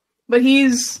way, but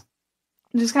he's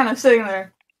just kind of sitting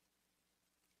there,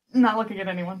 not looking at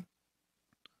anyone.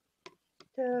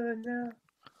 Oh no.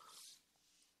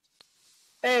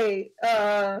 Hey,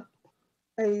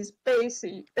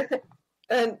 Spacey.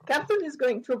 And Captain is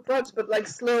going to approach, but like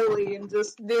slowly and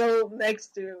just kneel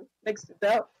next to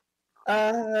Dell.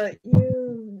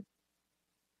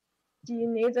 Do you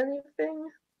need anything?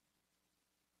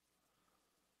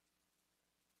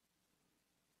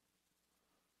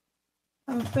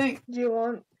 I don't think. Do you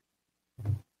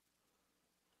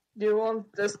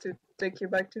want us to take you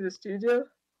back to the studio?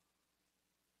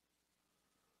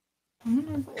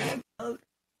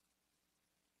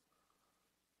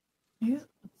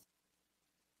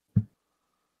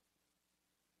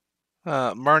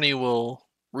 Marnie will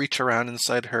reach around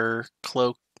inside her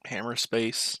cloak hammer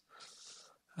space.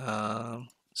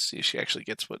 See if she actually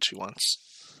gets what she wants.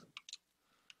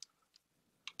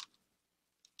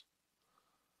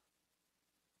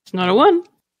 It's not a 1.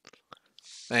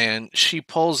 And she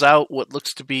pulls out what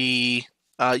looks to be,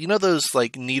 you know those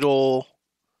like needle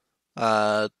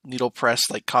press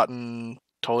like cotton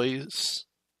toys?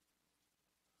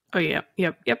 Oh, yeah.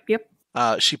 Yep.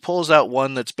 She pulls out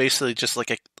one that's basically just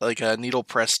like a needle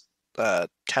pressed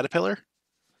caterpillar,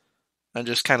 and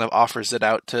just kind of offers it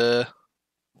out to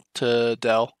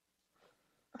Dell.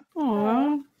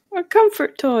 Aww. A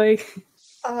comfort toy.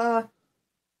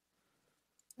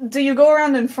 Do you go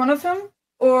around in front of him,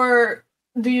 or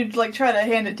do you like try to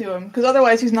hand it to him? Because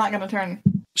otherwise, he's not gonna turn.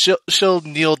 She'll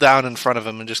kneel down in front of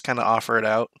him and just kind of offer it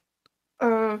out.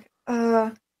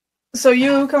 So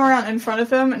you come around in front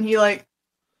of him, and he like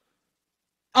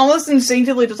almost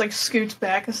instinctively just like scoots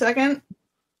back a second,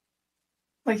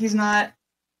 like he's not.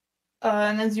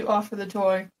 And as you offer the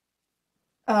toy,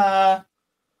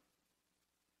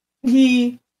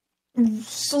 he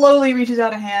slowly reaches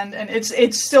out a hand, and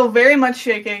it's still very much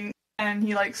shaking, and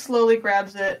he like slowly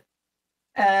grabs it,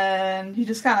 and he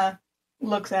just kind of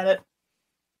looks at it.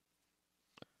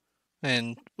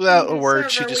 And without a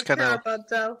word, she just kind of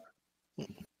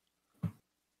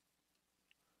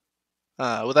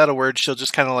without a word, she'll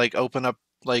just kind of like open up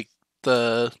like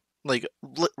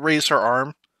raise her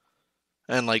arm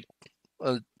and like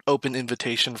an open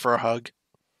invitation for a hug.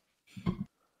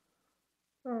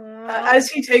 As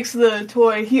he takes the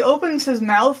toy, he opens his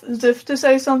mouth as if to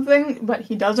say something, but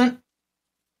he doesn't.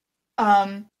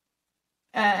 And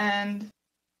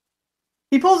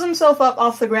he pulls himself up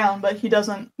off the ground, but he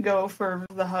doesn't go for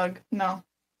the hug. No.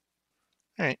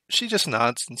 Alright, she just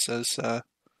nods and says,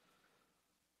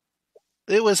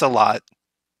 it was a lot,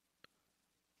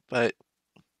 but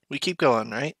we keep going,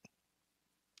 right?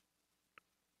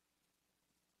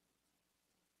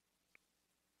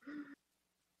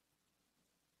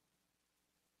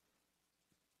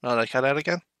 Oh, did I cut out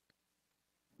again?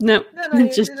 No,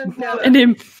 you just didn't know an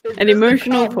It was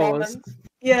emotional a calm pause. moment.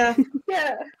 Yeah,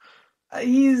 Yeah.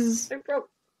 he's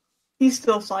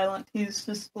still silent. He's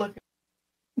just looking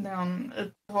down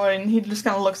at the toy, and he just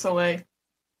kind of looks away.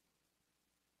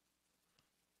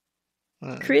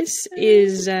 Chrys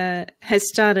has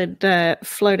started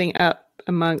floating up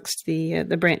amongst the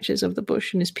branches of the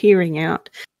bush and is peering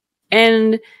out.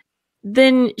 And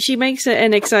then she makes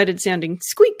an excited sounding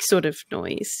squeak sort of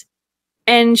noise.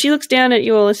 And she looks down at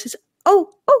you all and says,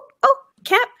 Oh,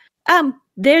 Cap,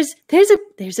 there's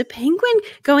a penguin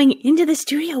going into the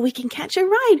studio. We can catch a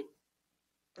ride.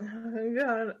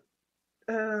 Oh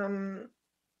god.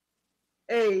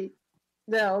 Hey,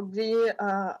 Dell,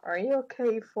 are you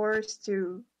okay for us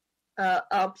to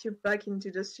help you back into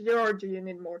the studio, or do you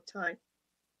need more time?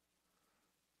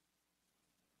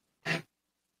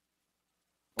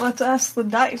 Let's ask the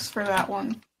dice for that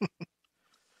one.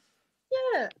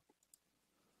 Yeah.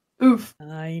 Oof.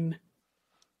 9.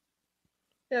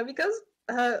 Yeah, because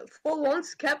for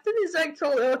once, Captain is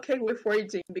actually okay with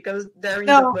waiting, because they're in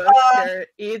No, the bush, they're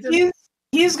eating.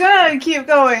 He's gonna keep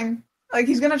going. Like,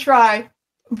 he's gonna try,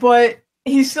 but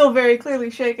he's still very clearly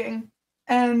shaking.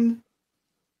 And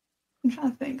I'm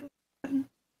trying to think.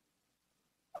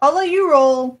 I'll let you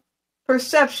roll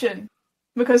perception,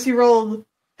 because he rolled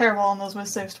terrible on those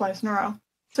Whis saves twice in a row.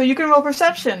 So you can roll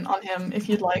perception on him if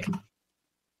you'd like.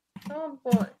 Oh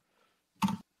boy.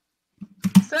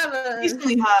 7.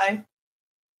 Decently high.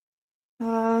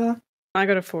 I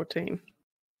got a 14.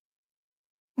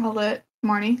 I'll let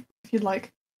Marnie, if you'd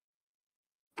like.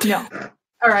 No.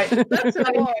 Alright. That's a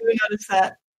I lot. do notice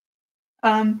that.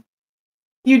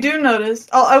 You do notice.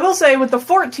 I will say with the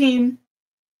 14,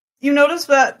 you notice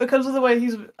that because of the way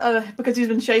because he's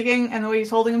been shaking and the way he's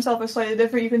holding himself is slightly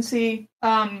different. You can see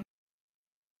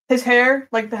his hair,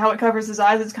 like how it covers his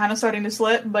eyes, it's kind of starting to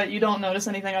slip, but you don't notice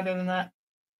anything other than that.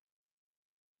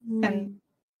 And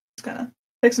just kind of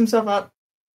picks himself up,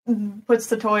 puts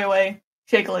the toy away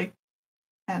shakily,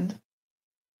 and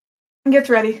gets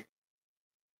ready.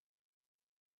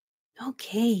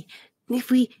 Okay, if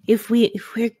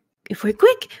we're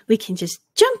quick, we can just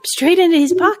jump straight into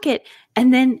his pocket,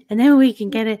 and then we can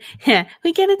get a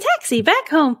taxi back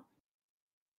home.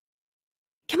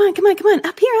 Come on,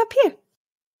 up here.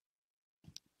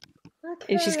 Okay,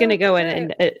 And she's gonna go in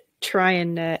okay. and try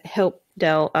and help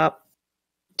Dell up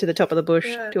to the top of the bush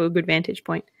to a good vantage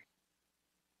point.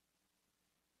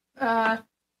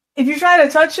 If you try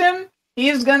to touch him,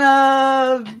 he's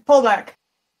gonna pull back.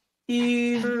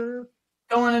 He's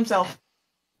going himself.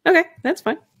 Okay, that's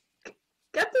fine.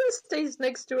 Captain stays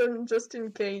next to him just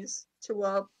in case to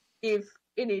if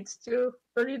he needs to,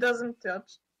 but he doesn't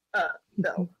touch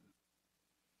Dell.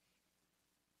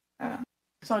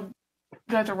 So do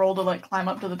I have to roll to like climb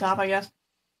up to the top, I guess?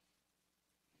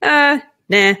 Nah.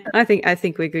 I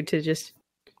think we're good to just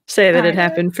say that it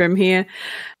happened from here.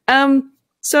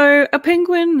 So a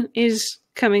penguin is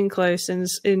coming close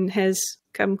and has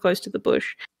come close to the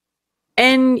bush.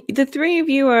 And the three of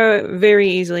you are very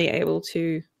easily able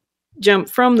to jump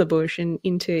from the bush and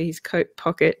into his coat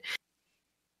pocket.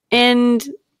 And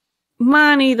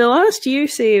Marnie, the last you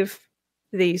see of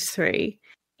these three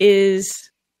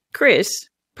is Chrys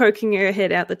poking her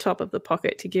head out the top of the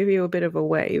pocket to give you a bit of a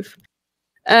wave.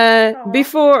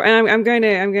 Before, and I'm going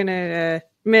to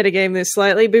metagame this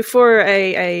slightly, before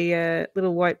a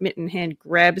little white mitten hand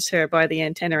grabs her by the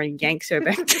antenna and yanks her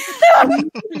back.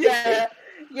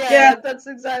 Yeah, that's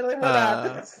exactly what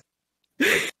happens.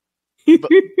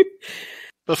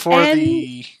 Before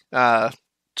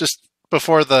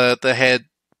before the head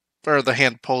or the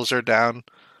hand pulls her down,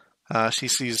 she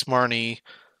sees Marnie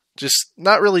just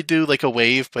not really do like a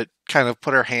wave, but kind of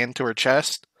put her hand to her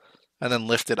chest and then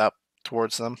lift it up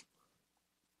towards them.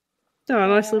 Oh, a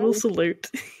nice little salute.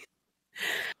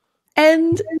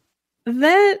 And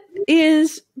that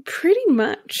is pretty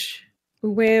much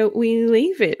where we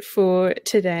leave it for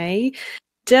today.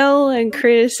 Dell and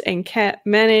Chrys and Kat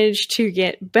managed to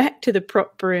get back to the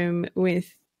prop room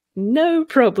with no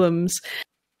problems.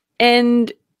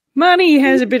 And Marnie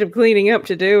has a bit of cleaning up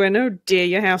to do, and oh dear,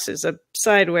 your house is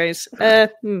sideways.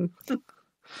 Need to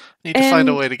find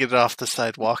a way to get it off the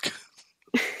sidewalk.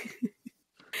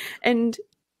 And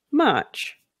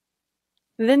March,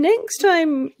 the next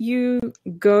time you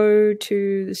go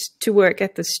to work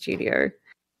at the studio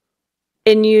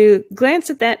and you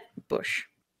glance at that bush,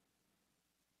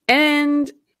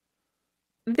 and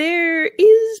there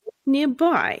is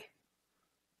nearby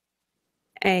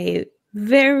a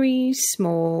very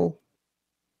small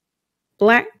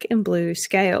black and blue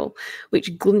scale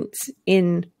which glints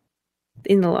in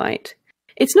the light.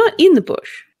 It's not in the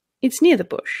bush, it's near the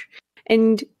bush,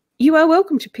 and you are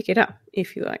welcome to pick it up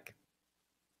if you like.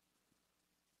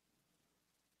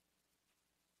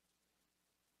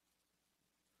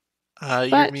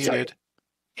 You're muted.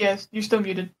 Yes, you're still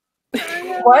muted.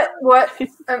 What?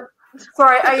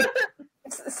 Sorry, I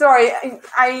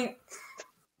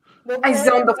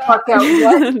zoned the fuck out.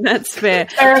 What? That's fair.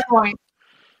 Fair point.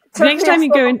 Next time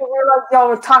you go in, y'all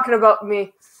were talking about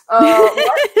me.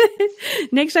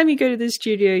 Next time you go to the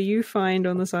studio, you find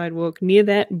on the sidewalk near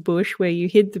that bush where you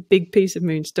hid the big piece of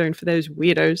moonstone for those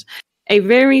weirdos, a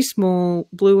very small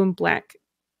blue and black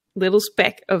little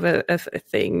speck of a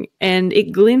thing, and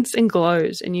it glints and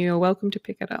glows, and you are welcome to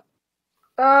pick it up.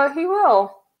 He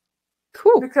will.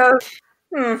 Cool. Because,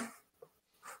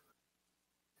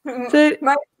 So,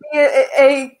 might be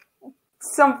a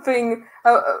something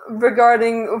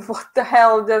regarding what the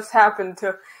hell just happened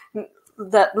to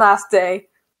that last day.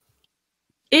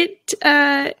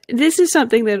 This is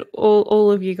something that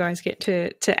all of you guys get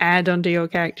to add onto your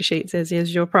character sheets as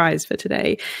is your prize for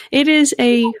today. It is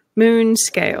a moon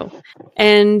scale,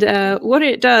 and what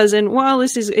it does, and while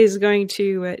this is going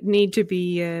to need to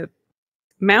be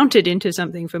mounted into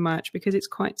something for March because it's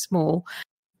quite small,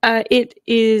 it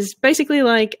is basically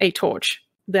like a torch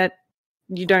that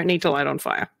you don't need to light on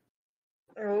fire.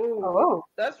 Oh,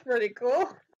 that's pretty cool.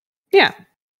 Yeah.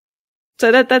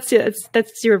 So that's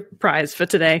your prize for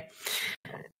today.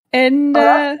 And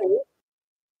cool.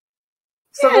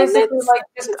 So yeah, basically like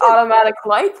just automatic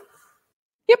light?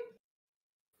 Yep.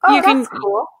 Oh, that's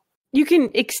cool. You can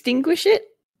extinguish it,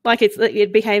 like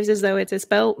it behaves as though it's a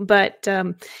spell, but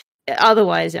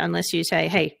otherwise, unless you say,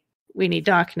 "Hey, we need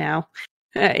dark now,"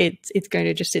 it's going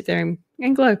to just sit there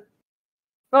and glow.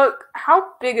 Look,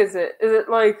 how big is it? Is it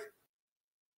like?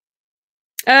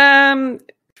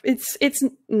 It's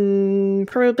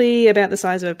probably about the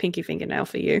size of a pinky fingernail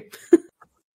for you.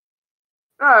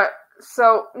 Alright,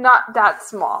 so not that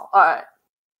small. Alright.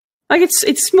 Like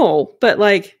it's small, but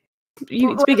like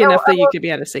it's big enough that you could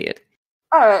be able to see it.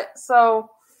 Alright,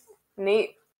 so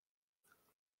neat.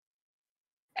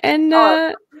 And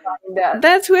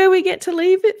that's where we get to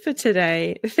leave it for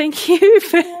today. Thank you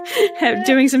for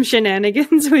doing some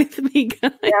shenanigans with me,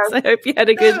 guys. Yes. I hope you had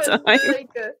a good time. Very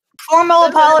good. Formal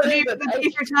apology for the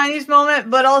Teacher Chinese moment,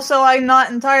 but also I'm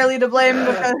not entirely to blame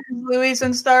because Luis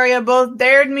and Staria both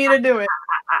dared me to do it.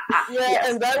 Yeah,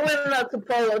 and I will not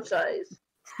apologize.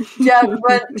 Yeah,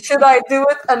 but should I do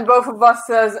it? And both of us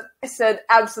said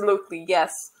absolutely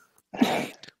yes.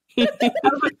 I don't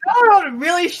want to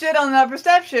really shit on that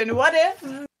perception. What if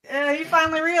he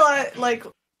finally realized, like,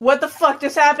 what the fuck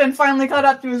just happened finally caught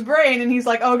up to his brain, and he's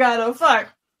like, oh god, oh fuck.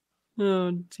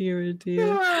 Oh dear, oh dear.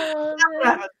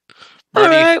 Marnie, All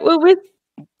right. Well, with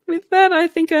that, I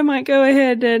think I might go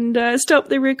ahead and stop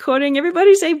the recording.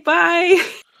 Everybody say bye.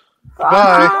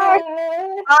 bye.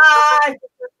 Bye.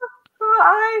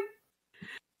 Bye.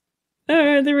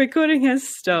 The recording has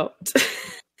stopped.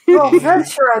 Well, that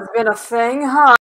sure has been a thing, huh?